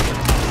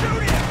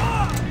 Shoot him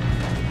up!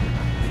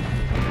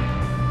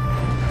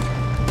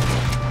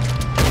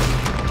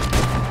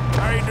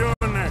 How you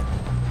doing there?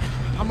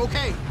 I'm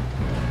okay.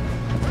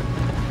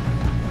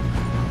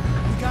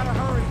 We gotta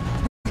hurry.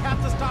 We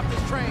have to stop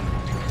this train.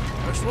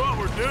 That's what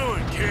we're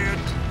doing, kid.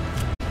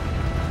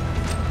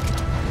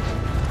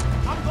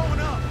 I'm going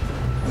up.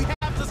 We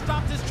have to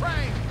stop this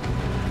train.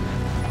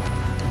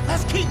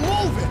 Let's keep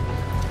moving.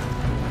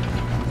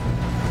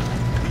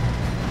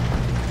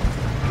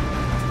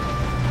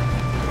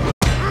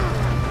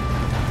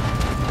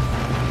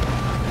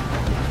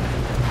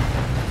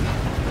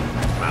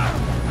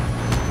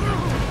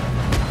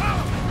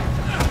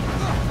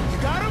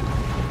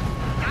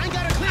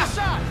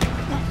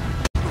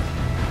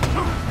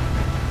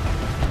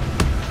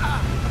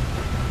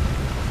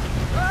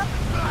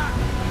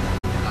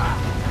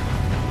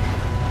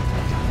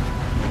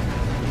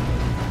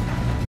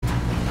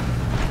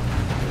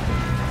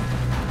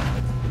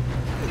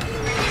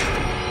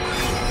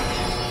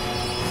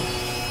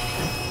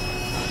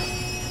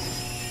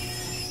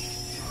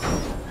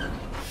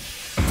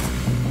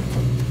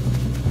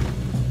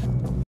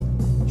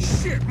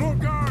 More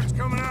guards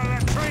coming out of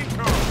that train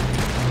car.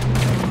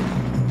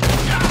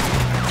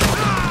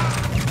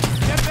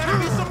 There better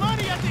be some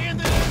money at the end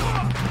of this.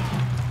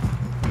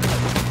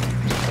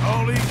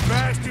 All these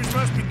bastards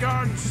must be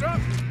guarding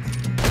something.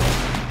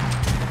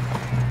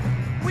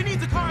 We need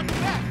the car in the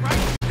back,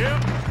 right?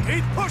 Yep.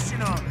 Keep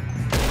pushing on it.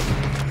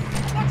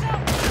 Watch out!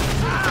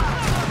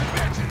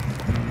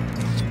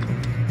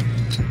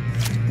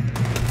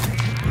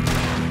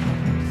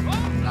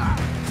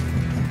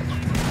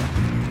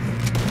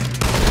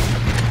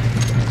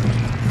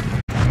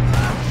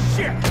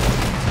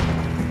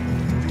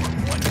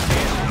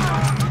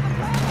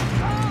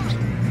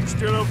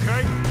 Still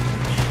okay? I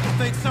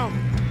think so.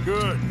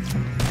 Good.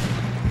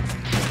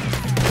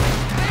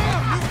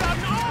 Damn, you've got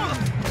an arm!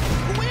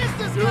 Who is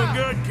this Doing guy?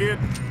 good, kid.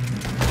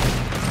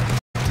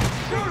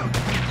 Shoot him!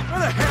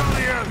 Where the hell are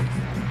the others?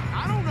 I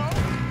don't know.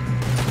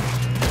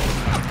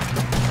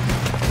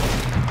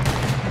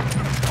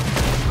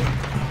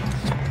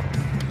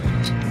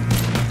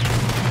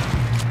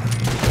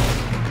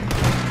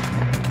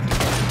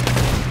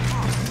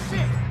 Oh,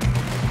 shit!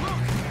 Look,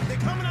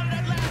 they're coming out of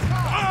that last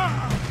car.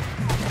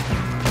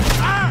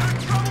 We're in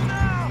trouble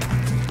now!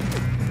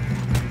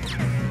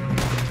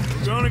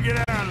 We're gonna get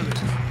out of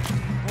this.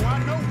 Oh, I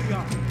know we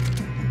are.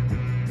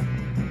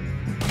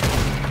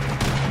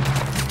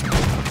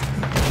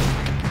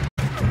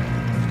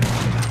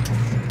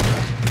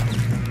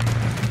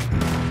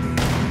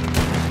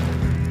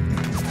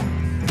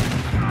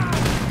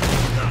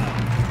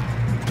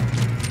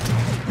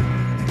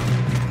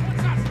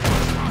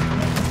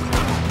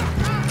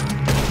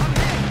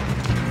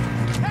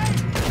 Hey,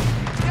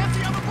 there's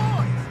the other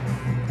boys.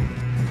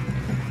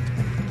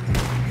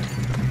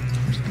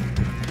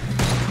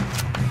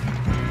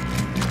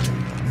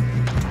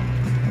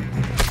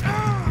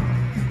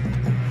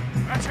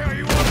 That's how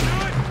you want to do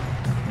it?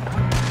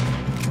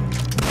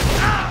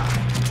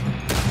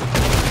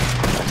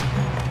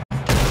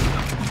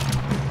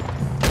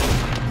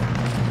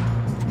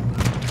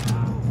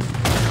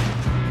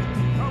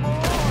 Come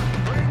on,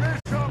 clean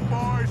this up,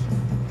 boys.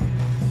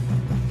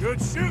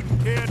 Good shooting,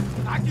 kid.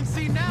 I can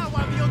see now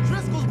why the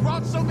O'Driscolls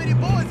brought so many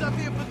boys up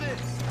here for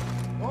this.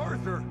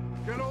 Arthur,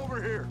 get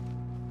over here.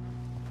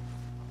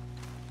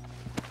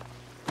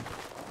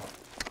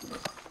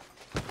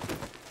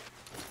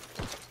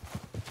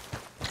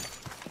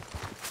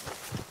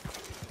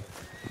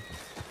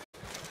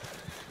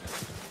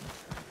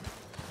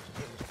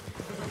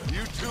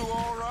 You two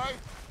all right?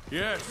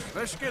 Yes,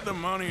 let's get the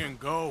money and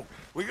go.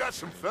 We got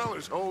some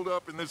fellas holed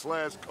up in this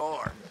last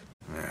car.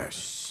 Ah,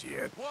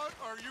 shit. What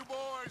are you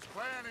boys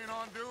planning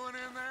on doing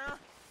in there?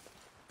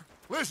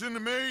 Listen to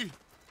me.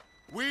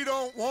 We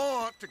don't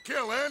want to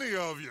kill any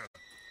of you.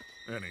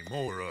 Any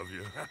more of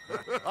you.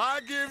 I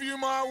give you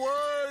my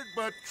word,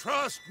 but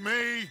trust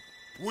me,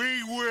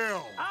 we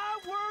will. I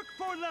work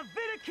for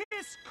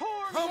Leviticus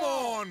Cornwall. Come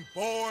on,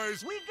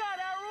 boys. We got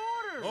our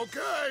orders.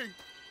 Okay.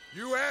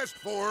 You asked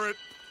for it.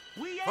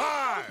 We ain't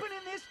 5,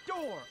 opening this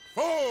door.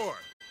 4,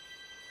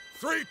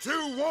 3,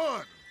 2,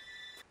 1.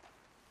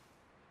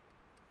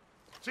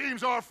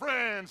 Seems our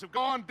friends have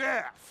gone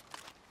deaf.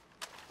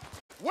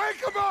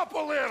 Wake them up a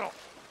little.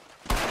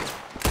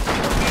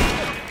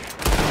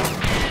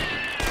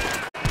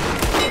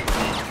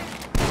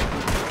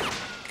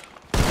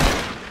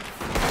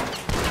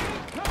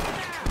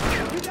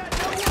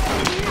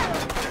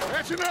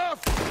 That's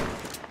enough!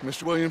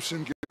 Mr.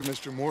 Williamson, give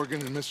Mr.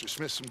 Morgan and Mr.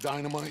 Smith some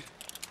dynamite.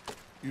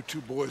 You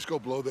two boys go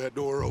blow that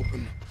door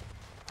open.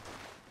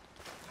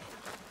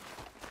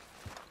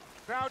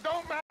 Now,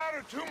 don't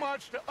matter too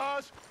much to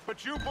us,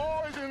 but you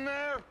boys in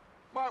there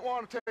might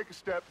want to take a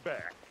step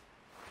back.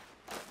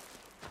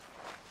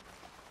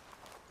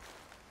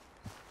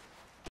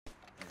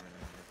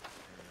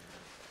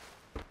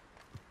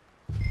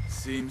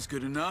 Seems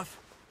good enough.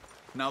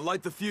 Now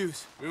light the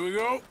fuse. Here we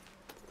go.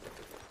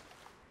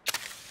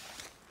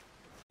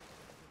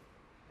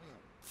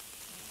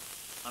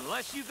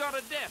 Unless you got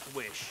a death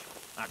wish,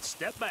 I'd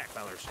step back,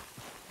 fellers.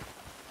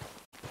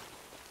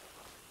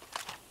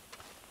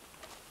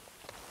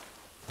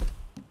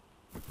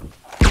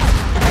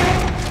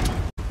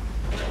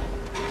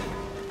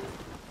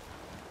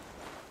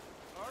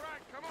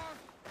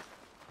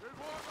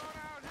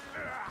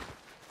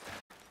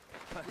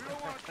 We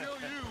don't want to kill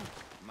you.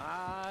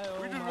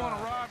 We just want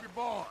to rob your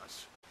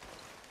boss.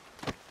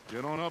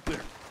 Get on up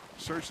there.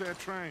 Search that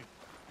train.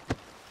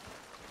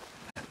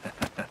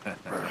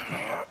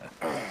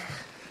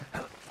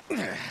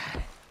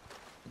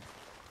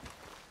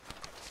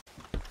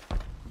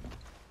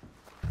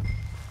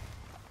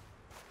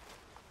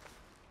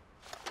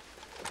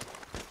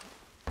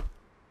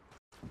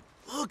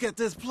 Look at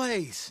this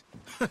place.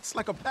 It's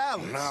like a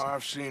palace. Now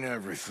I've seen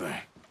everything.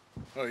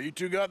 Oh, you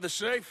two got the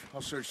safe?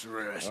 I'll search the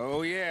rest.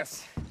 Oh,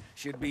 yes.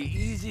 Should be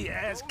easy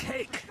as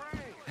cake.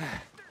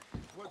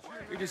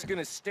 You're just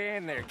gonna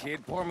stand there,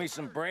 kid. Pour me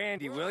some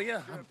brandy, will you?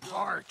 I'm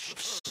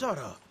parched. Shut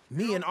up.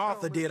 Me and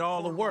Arthur did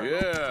all the work.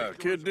 Yeah,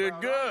 kid did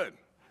good.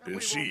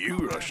 Didn't see you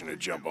rushing to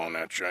jump on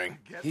that train.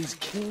 He's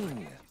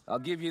keen. I'll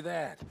give you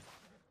that.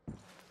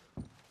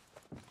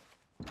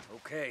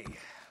 Okay,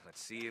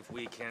 let's see if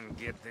we can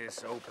get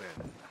this open.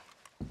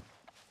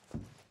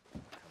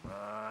 Come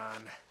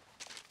on.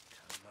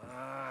 Come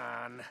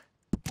on.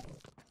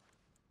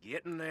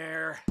 Get in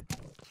there.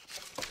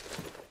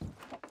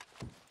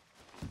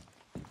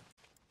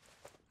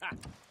 Ha.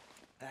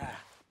 Ah.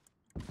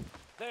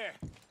 There.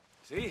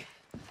 See?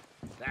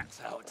 That's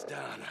how it's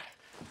done.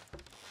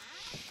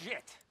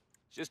 Shit.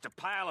 It's just a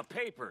pile of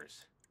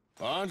papers.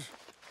 Bonds?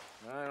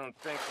 I don't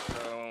think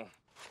so.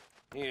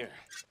 Here.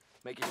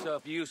 Make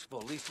yourself useful.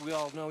 At least we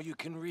all know you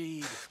can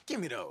read. Give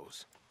me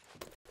those.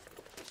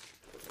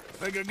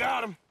 Think I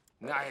got him.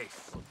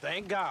 Nice. Well,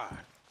 thank God.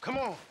 Come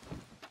on.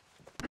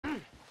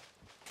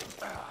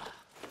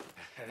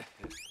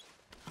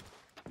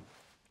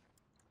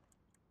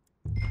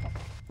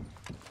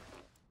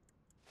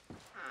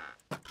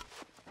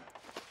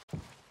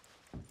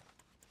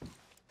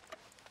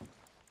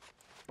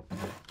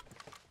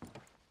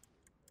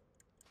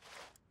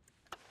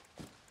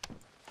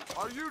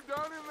 Are you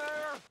done in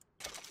there?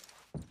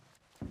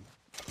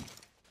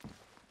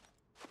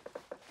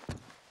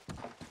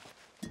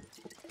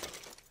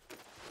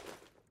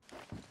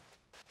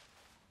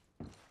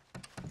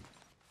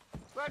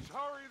 Let's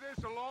hurry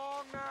this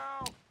along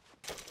now.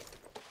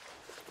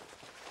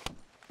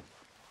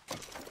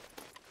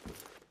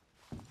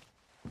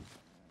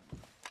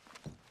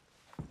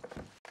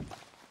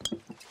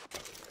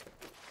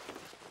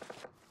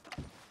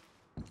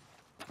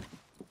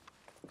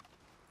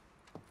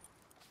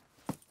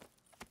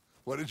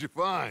 What did you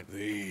find?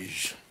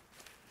 These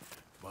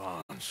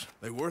bonds.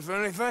 They worth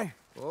anything?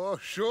 Oh,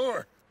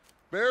 sure.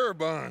 Bearer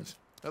bonds.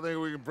 I think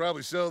we can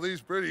probably sell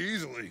these pretty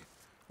easily.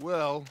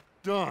 Well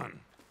done.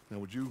 Now,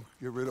 would you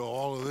get rid of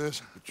all of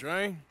this? The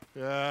train?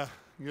 Yeah,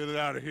 get it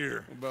out of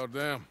here. What about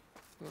them?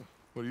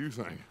 What do you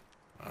think?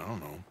 I don't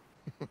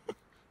know.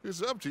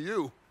 It's up to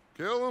you.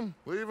 Kill them,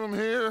 leave them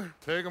here,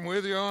 take them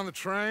with you on the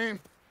train.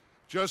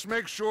 Just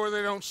make sure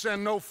they don't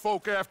send no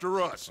folk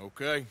after us.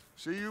 Okay.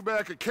 See you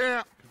back at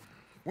camp.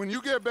 When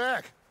you get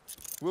back,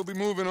 we'll be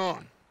moving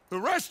on. The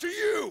rest of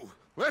you,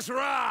 let's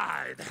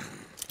ride!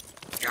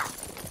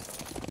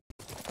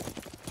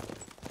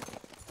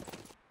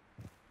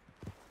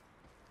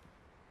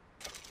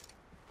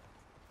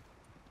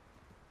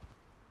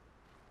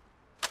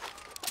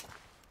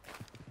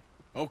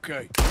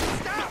 Okay.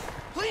 Stop!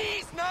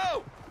 Please,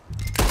 no!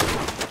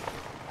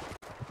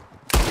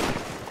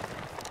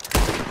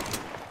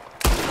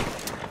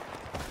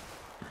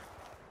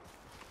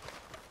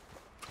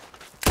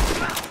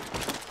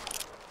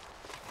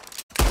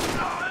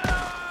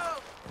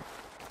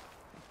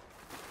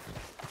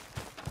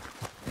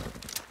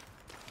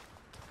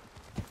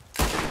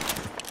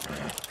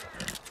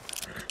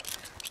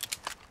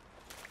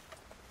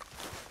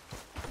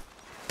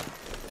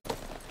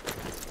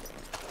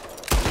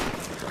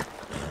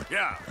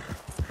 Yeah.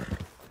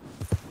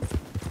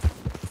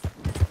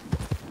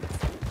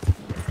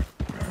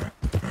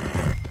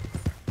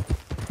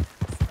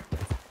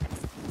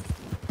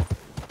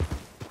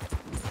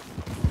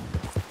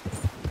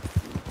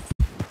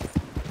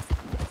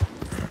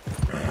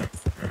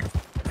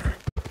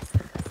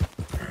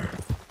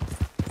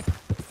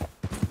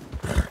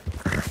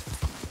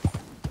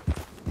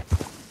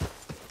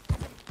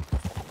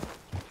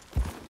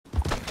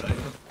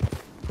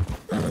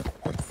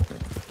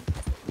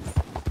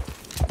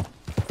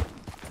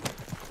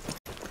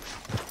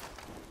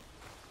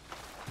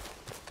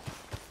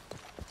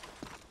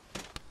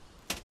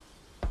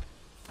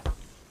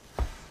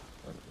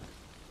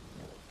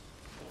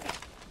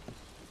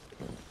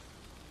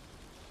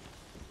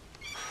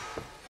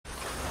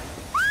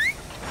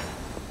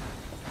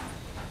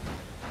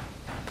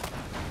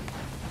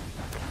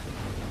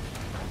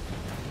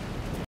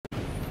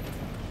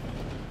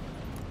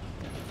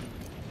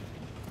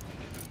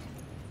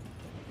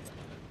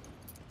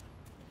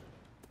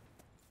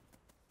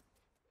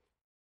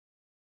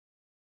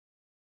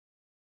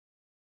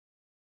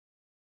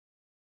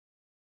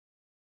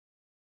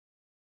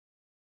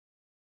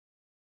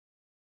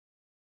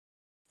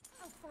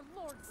 For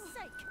Lord's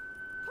sake,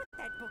 put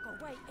that book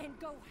away and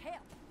go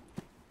help.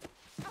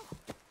 Oh,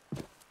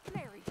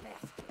 Mary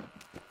Beth.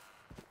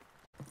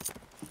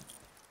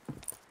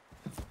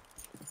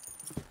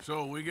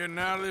 So, we getting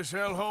out of this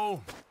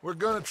hellhole? We're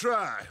gonna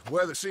try.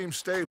 Weather seems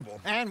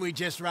stable. And we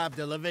just robbed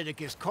a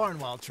Leviticus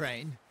Cornwall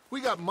train.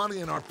 We got money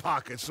in our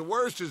pockets. The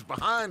worst is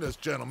behind us,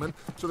 gentlemen.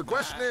 So the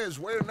question is,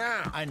 where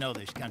now? I know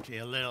this country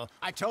a little.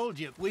 I told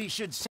you, we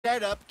should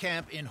set up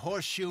camp in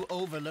Horseshoe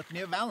Overlook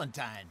near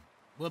Valentine.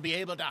 We'll be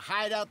able to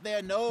hide out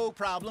there, no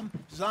problem,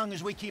 as long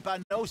as we keep our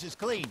noses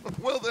clean.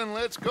 Well, then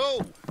let's go.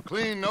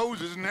 Clean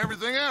noses and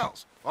everything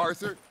else.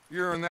 Arthur,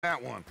 you're in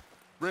that one.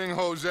 Bring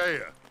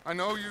Hosea. I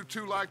know you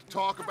two like to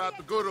talk about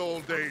the good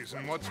old days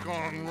and what's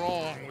gone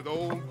wrong with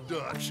old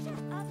Dutch.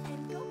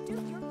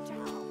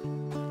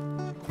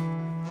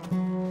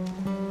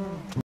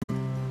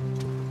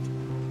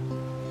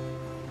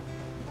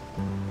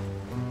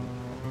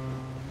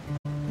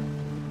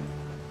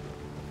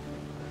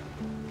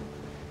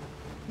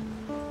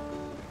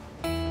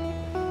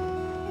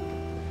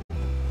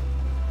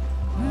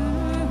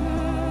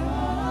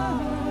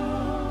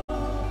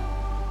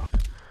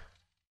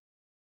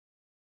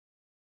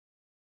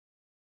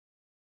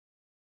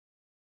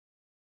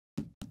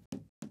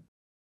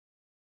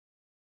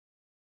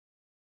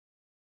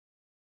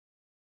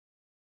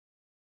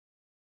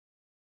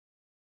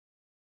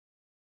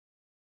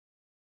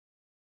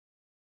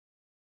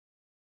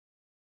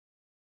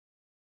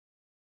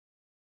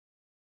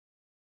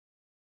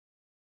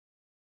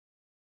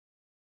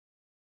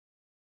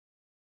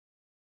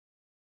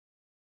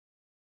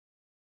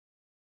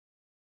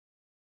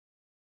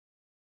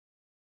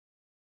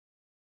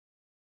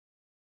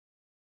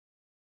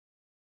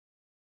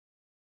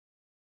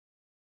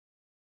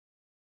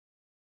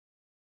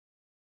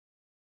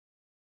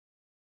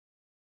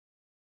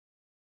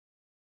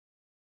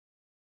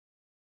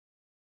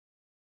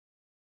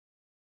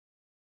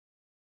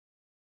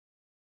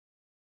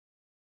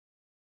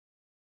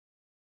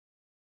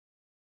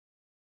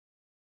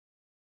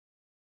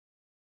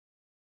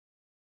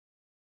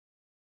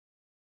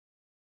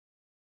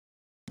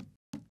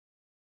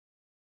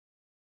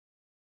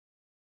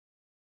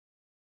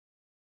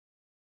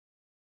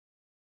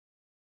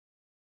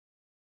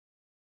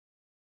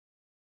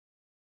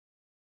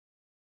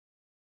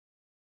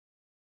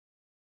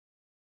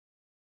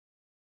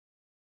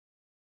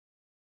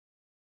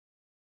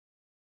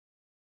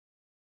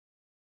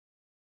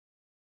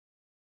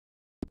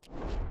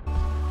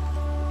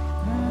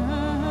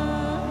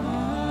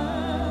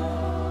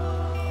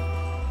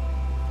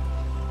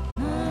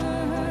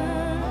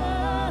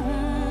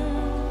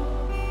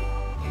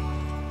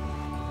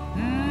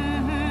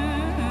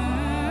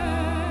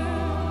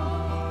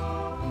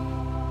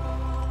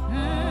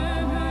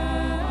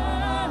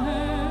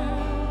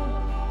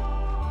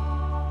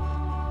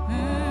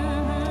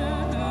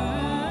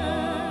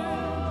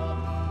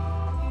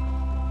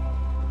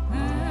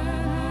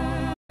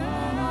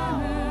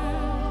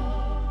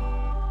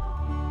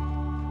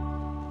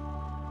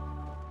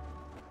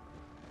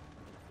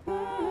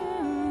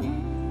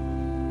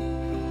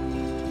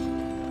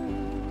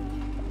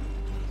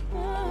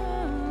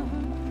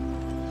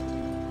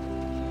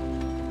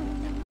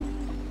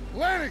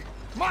 Lenny!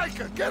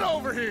 Micah, get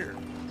over here!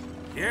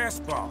 Yes,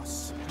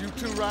 boss. You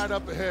two ride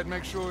up ahead,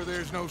 make sure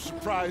there's no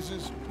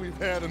surprises. We've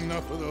had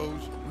enough of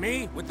those.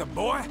 Me? With the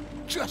boy?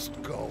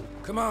 Just go.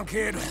 Come on,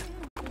 kid.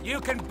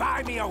 You can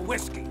buy me a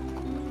whiskey.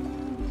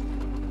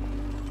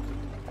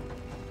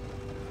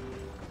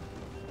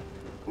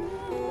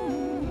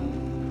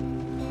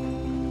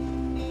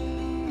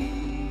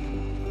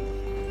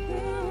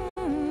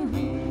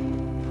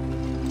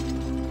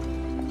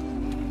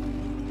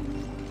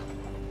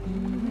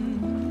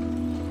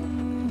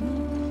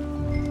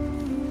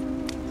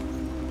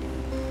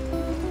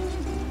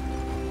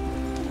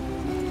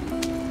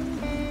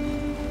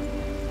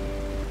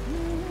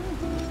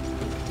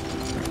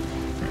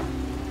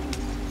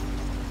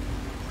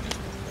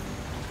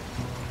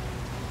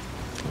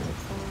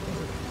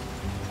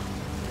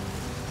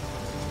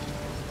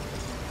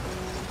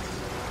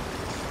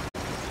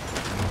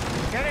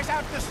 Get us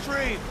out the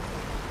stream.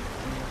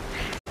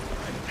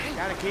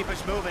 Gotta keep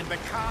us moving, but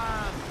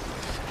calm.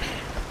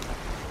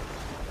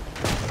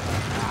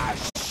 Ah,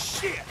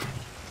 shit!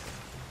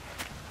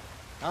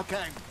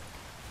 Okay,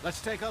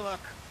 let's take a look.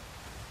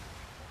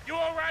 You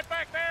all right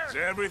back there? Does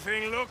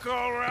everything look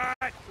all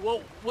right?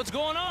 Well, what's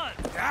going on?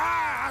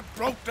 Ah, I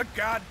broke the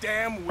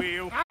goddamn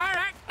wheel. All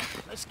right,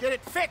 let's get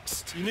it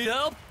fixed. You need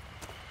help?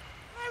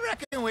 I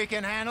reckon we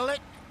can handle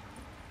it.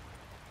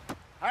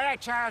 All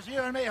right, Charles, you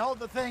and me hold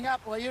the thing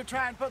up while you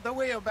try and put the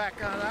wheel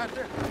back on,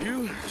 Arthur.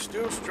 You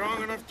still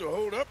strong enough to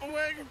hold up a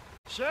wagon?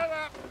 Shut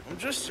up. I'm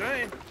just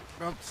saying.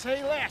 Don't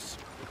say less.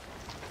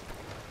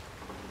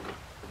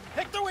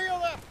 Pick the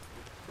wheel up.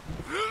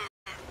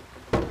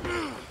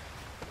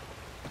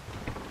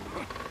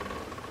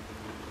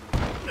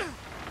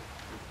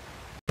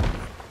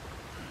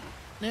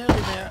 Nearly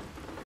there.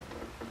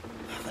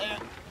 There.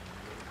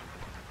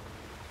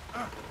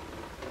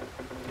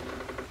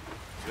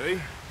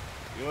 See?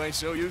 You ain't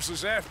so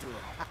useless after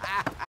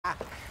all.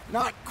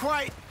 Not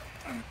quite.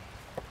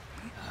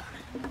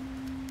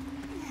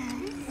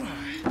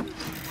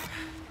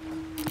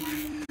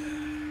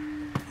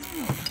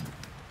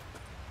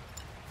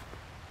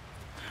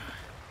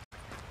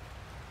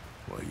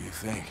 What do you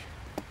think?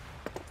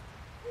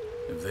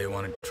 If they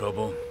wanted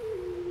trouble,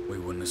 we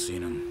wouldn't have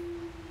seen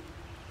them.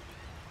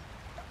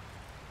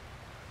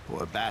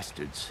 Poor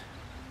bastards.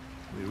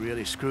 We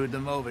really screwed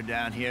them over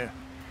down here.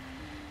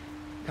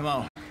 Come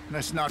on,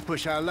 let's not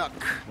push our luck.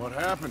 What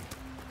happened?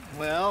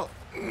 Well,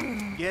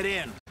 get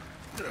in.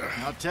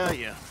 I'll tell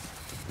you.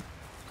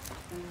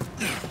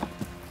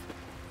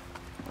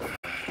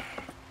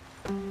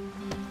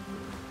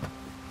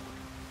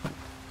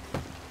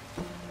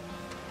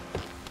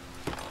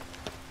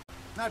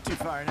 Not too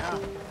far now.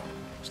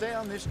 Stay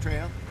on this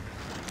trail.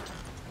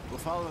 We'll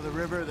follow the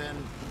river, then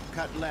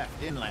cut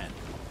left inland.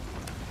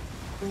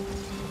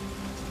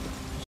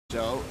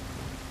 So,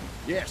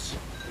 yes,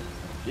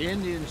 the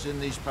Indians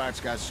in these parts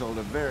got sold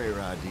a very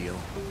raw deal.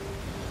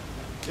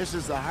 This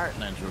is the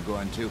heartlands we're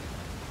going to.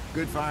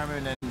 Good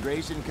farming and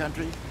grazing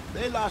country,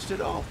 they lost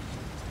it all.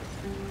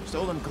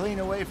 Stolen clean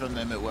away from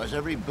them it was,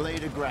 every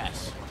blade of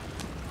grass.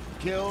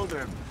 Killed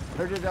or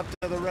herded up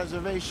to the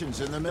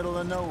reservations in the middle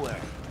of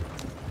nowhere.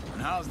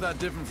 And how's that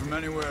different from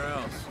anywhere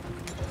else?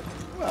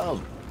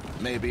 Well,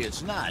 maybe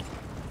it's not.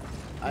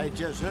 I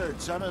just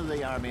heard some of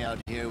the army out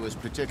here was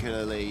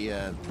particularly,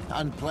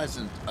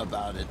 unpleasant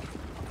about it.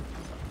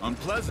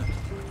 Unpleasant?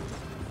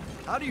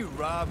 How do you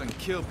rob and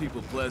kill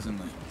people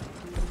pleasantly?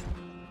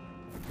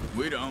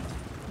 We don't,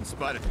 in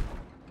spite of it.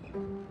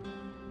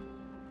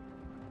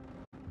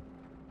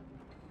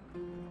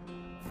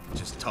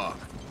 Just talk.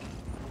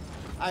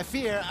 I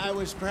fear I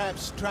was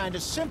perhaps trying to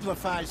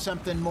simplify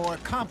something more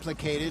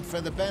complicated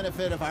for the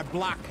benefit of our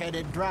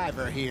block-headed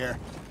driver here.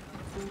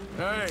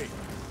 Hey,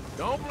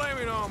 don't blame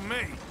it on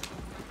me.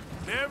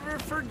 Never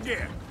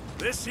forget,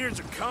 this here's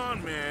a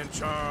con man,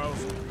 Charles,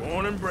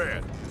 born and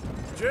bred.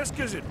 Just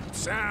 'cause it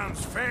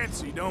sounds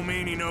fancy don't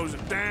mean he knows a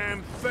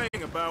damn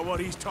thing about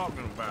what he's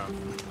talking about.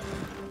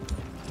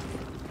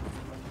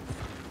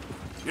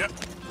 Yep.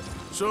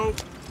 So,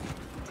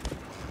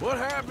 what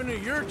happened to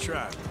your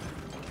tribe?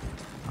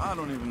 I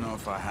don't even know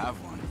if I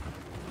have one.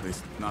 At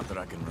least, not that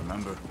I can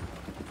remember.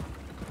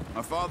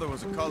 My father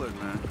was a colored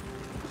man.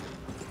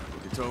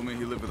 He told me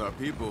he lived with our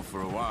people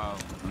for a while.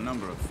 A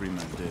number of free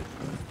men did,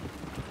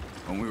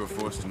 but when we were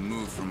forced to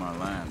move from our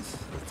lands,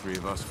 the three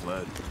of us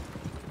fled.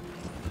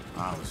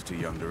 I was too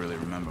young to really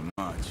remember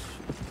much.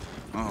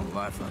 My whole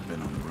life I've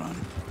been on the run.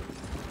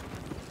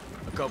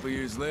 A couple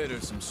years later,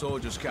 some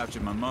soldiers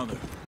captured my mother.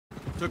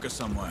 Took her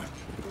somewhere.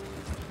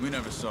 We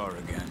never saw her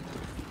again.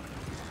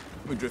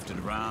 We drifted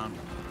around.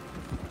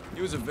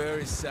 He was a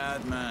very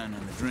sad man,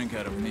 and the drink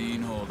had a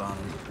mean hold on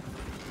him.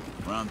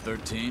 Around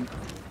 13,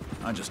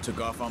 I just took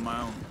off on my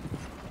own.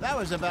 That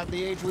was about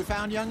the age we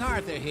found young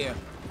Arthur here.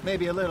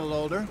 Maybe a little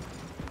older.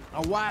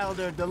 A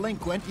wilder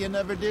delinquent you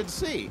never did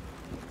see.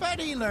 But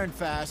he learned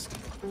fast.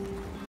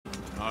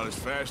 Not as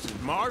fast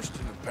as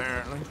Marston,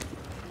 apparently.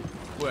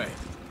 Wait,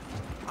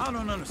 I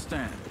don't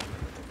understand.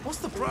 What's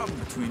the problem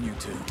between you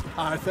two?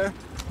 Arthur?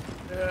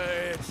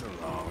 It's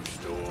a long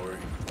story.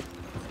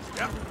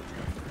 Yep.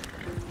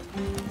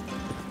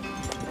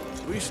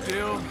 We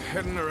still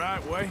heading the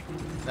right way?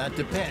 That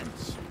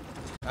depends.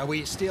 Are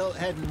we still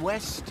heading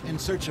west in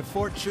search of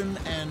fortune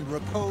and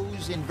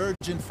repose in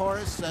virgin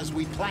forests as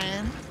we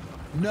planned?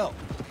 No.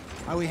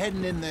 Are we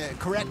heading in the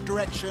correct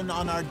direction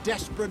on our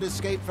desperate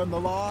escape from the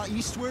law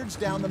eastwards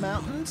down the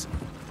mountains?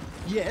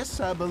 Yes,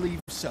 I believe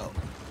so.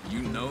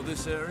 You know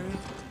this area?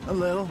 A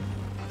little.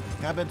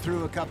 I've been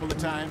through a couple of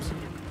times.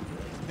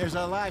 There's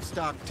a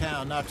livestock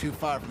town not too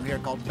far from here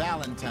called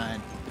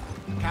Valentine.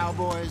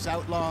 Cowboys,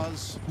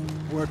 outlaws,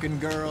 working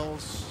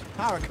girls,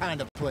 our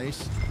kind of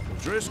place.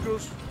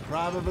 Driscolls?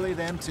 Probably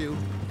them too.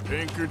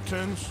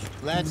 Pinkertons?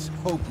 Let's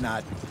hope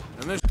not.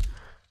 And this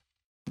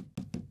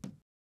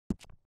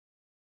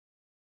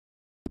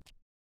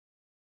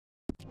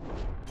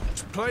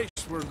place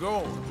we're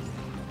going.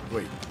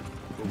 Wait,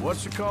 but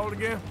what's it called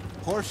again?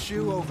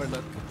 Horseshoe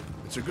Overlook.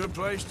 It's a good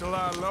place to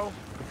lie low?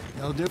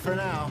 It'll do for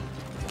now.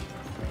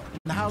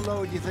 And how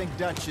low do you think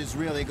Dutch is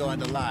really going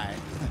to lie?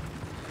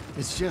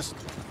 It's just,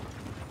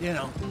 you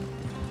know,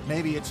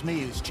 maybe it's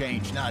me who's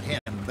changed, not him,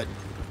 but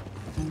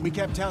we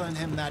kept telling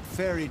him that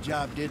ferry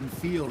job didn't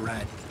feel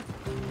right.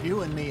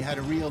 You and me had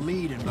a real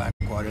lead in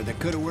Blackwater that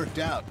could have worked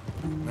out.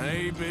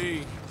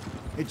 Maybe.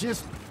 It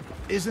just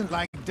isn't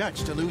like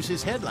Dutch to lose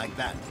his head like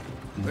that.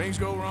 Things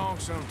go wrong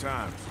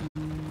sometimes.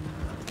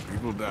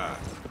 People die.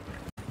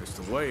 It's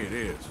the way it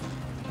is.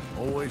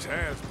 Always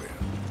has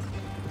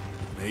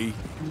been. Me,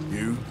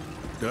 you,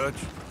 Dutch.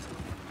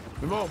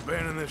 We've all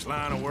been in this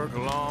line of work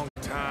a long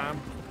time.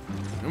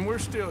 And we're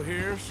still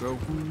here, so...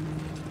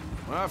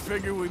 well, I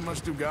figure we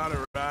must have got it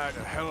right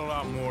a hell of a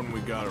lot more than we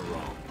got it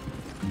wrong.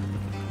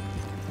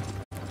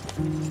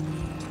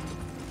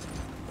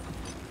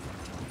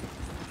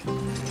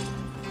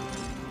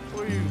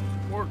 What are you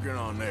working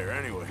on there,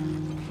 anyway?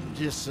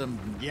 Just some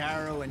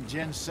yarrow and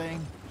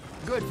ginseng.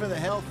 Good for the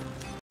health.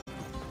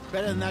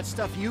 Better than that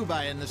stuff you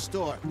buy in the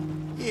store.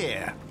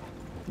 Yeah,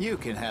 you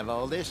can have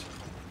all this.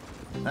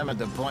 I'm at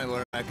the point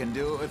where I can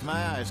do it with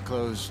my eyes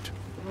closed.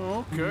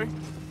 Oh, okay.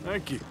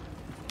 Thank you.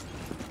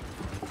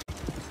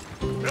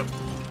 Yep.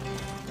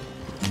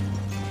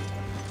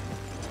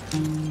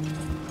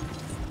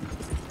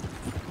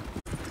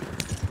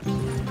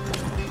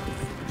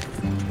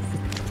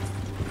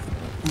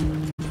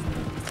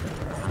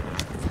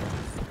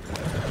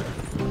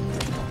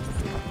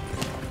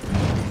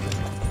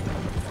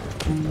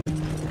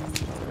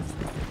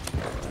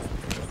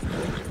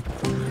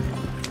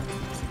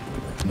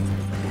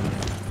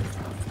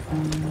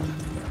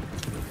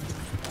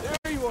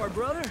 There you are,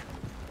 brother.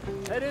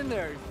 Head in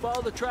there.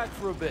 Follow the track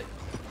for a bit.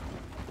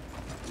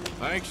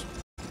 Thanks.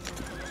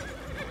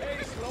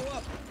 Hey, slow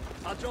up.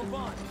 I'll jump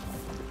on.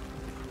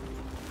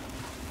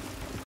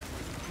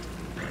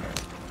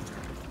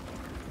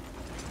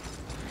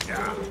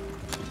 Yeah.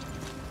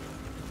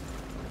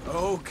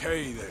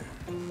 Okay there.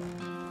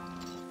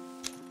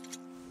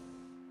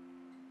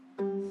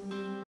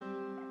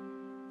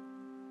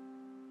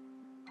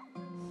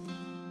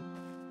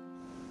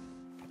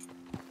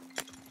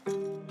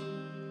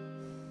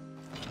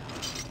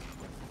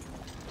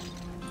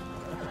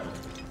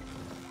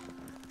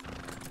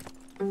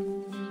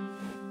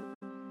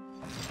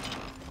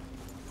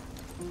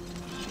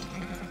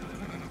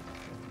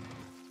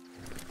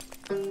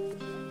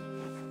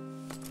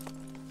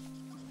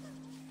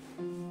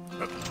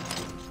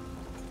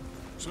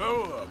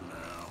 Slow up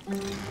now.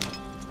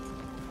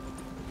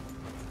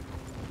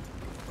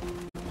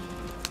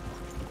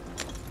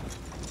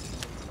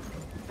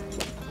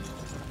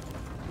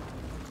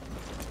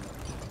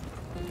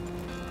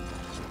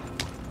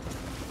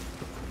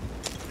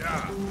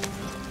 Yeah.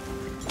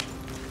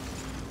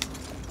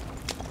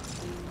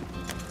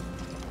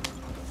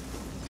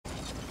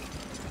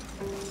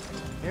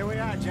 Here we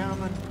are,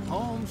 gentlemen.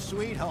 Home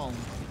sweet home.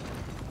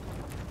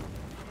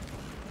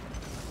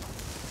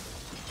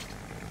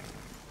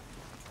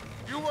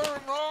 You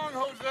weren't wrong,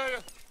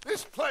 Hosea.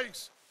 This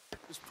place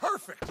is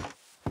perfect.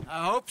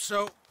 I hope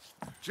so.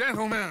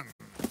 Gentlemen,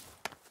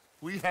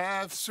 we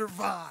have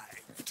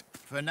survived.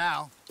 For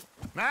now.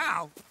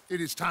 Now, it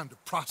is time to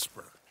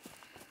prosper.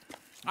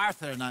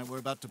 Arthur and I were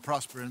about to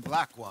prosper in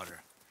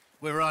Blackwater.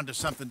 We were onto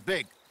something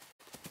big.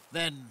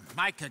 Then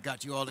Micah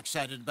got you all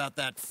excited about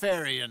that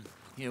ferry, and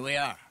here we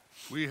are.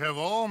 We have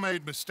all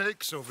made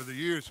mistakes over the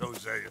years,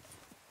 Hosea.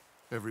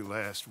 Every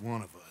last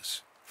one of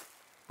us.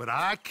 But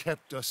I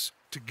kept us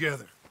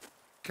together.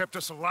 Kept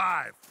us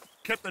alive.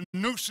 Kept the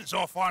nooses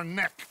off our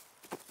neck.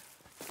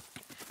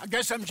 I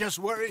guess I'm just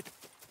worried.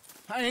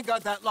 I ain't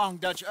got that long,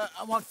 Dutch.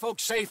 I want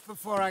folks safe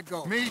before I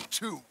go. Me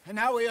too. And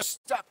now we are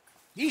stuck.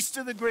 East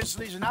of the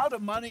Grizzlies and out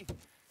of money.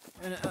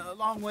 And a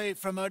long way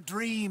from our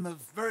dream of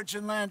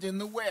virgin land in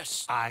the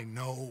west. I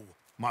know,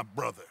 my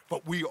brother.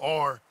 But we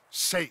are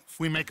safe.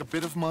 We make a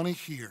bit of money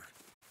here.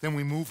 Then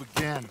we move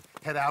again.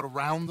 Head out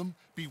around them.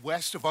 Be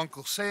west of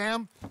Uncle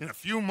Sam. In a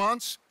few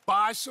months,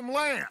 buy some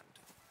land.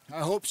 I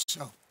hope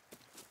so.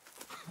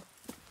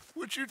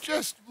 Would you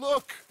just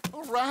look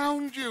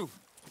around you?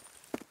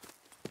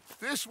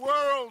 This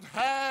world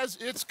has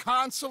its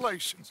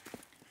consolations.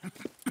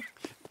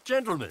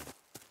 Gentlemen,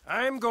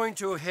 I'm going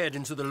to head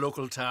into the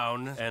local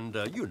town and,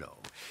 you know,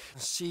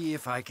 see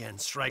if I can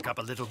strike up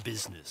a little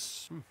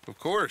business. Of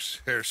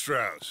course, Herr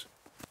Strauss.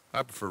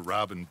 I prefer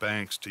robbing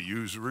banks to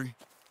usury.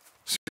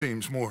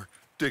 Seems more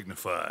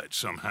dignified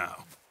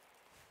somehow.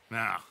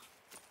 Now,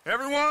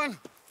 everyone,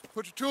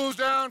 put your tools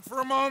down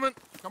for a moment.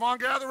 Come on,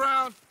 gather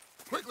round.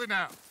 Quickly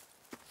now.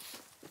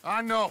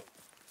 I know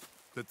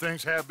that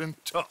things have been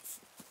tough,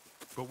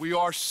 but we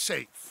are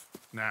safe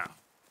now,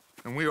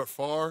 and we are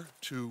far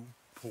too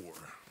poor.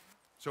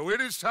 So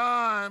it is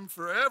time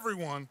for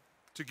everyone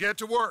to get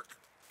to work.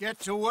 Get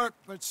to work,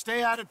 but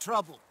stay out of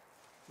trouble.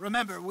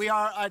 Remember, we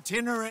are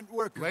itinerant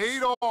workers.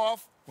 Laid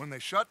off when they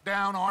shut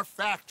down our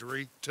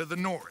factory to the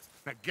north.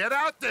 Now get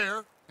out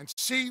there and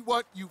see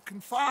what you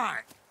can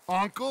find.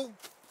 Uncle,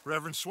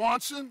 Reverend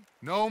Swanson,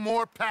 no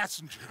more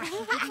passengers.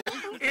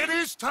 It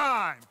is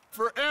time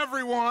for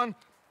everyone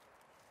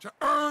to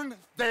earn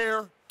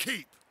their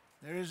keep.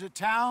 There is a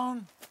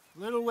town a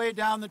little way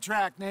down the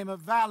track named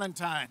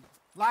Valentine.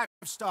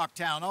 Livestock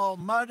town, all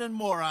mud and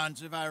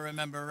morons, if I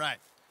remember right.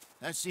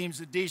 That seems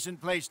a decent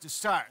place to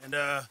start. And,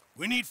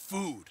 we need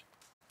food.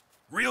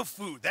 Real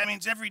food. That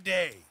means every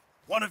day.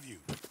 One of you.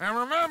 And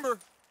remember,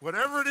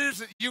 whatever it is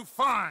that you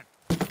find,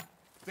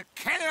 the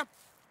camp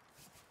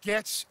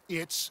gets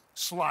its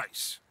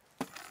slice.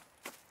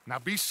 Now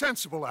be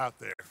sensible out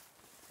there.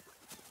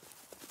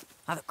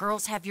 Now, the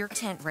girls have your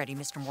tent ready,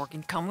 Mr.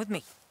 Morgan. Come with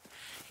me.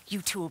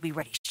 You two will be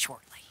ready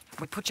shortly.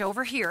 We put you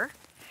over here.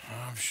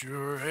 I'm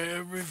sure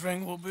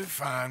everything will be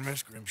fine,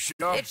 Miss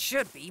Grimshaw. It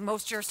should be.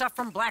 Most of your stuff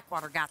from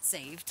Blackwater got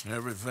saved.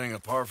 Everything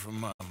apart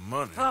from my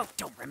money. Oh,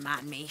 don't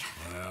remind me.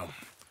 Well,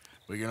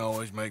 we can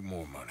always make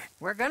more money.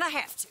 We're gonna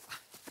have to.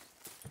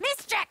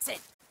 Miss Jackson,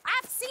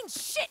 I've seen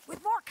shit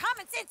with more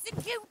common sense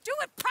than you. Do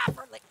it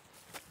properly.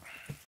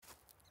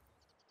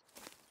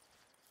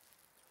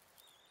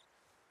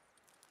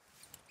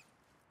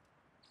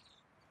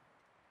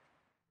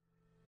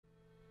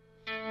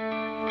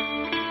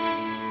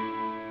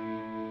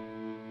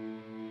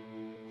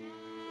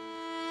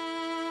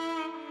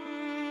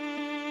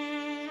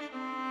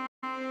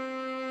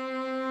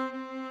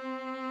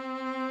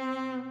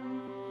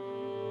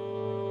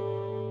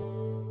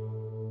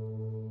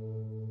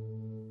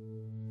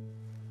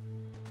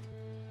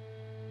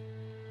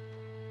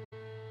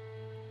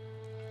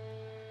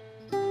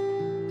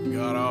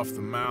 got off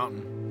the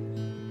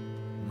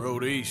mountain,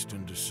 rode east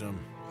into some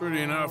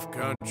pretty enough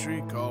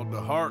country called the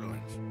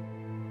Heartlands.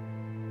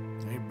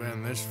 Ain't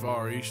been this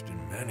far east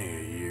in many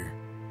a year.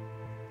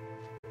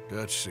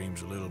 Dutch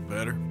seems a little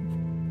better.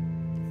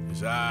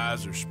 His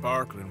eyes are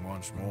sparkling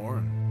once more,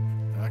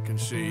 and I can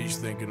see he's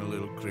thinking a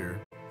little clearer.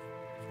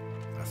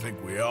 I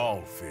think we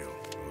all feel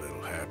a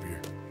little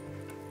happier,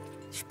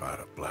 in spite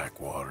of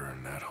Blackwater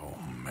and that whole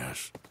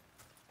mess.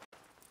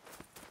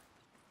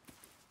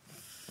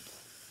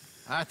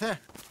 Arthur?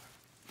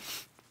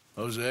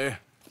 Hosea?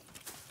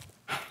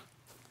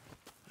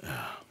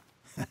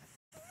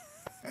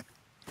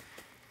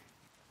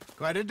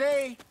 Quite a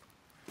day.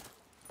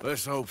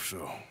 Let's hope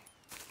so.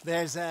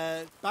 There's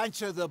a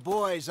bunch of the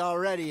boys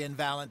already in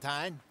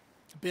Valentine.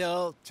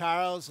 Bill,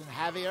 Charles, and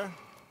Javier.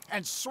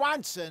 And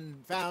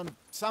Swanson found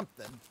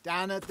something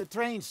down at the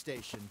train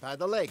station by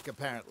the lake,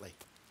 apparently.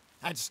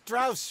 And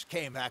Strauss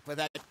came back with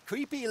that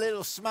creepy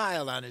little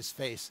smile on his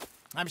face.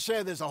 I'm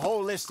sure there's a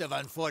whole list of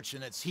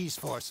unfortunates he's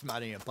forced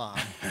money upon.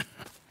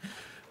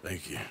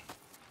 Thank you.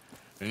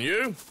 And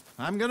you?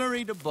 I'm gonna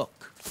read a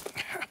book.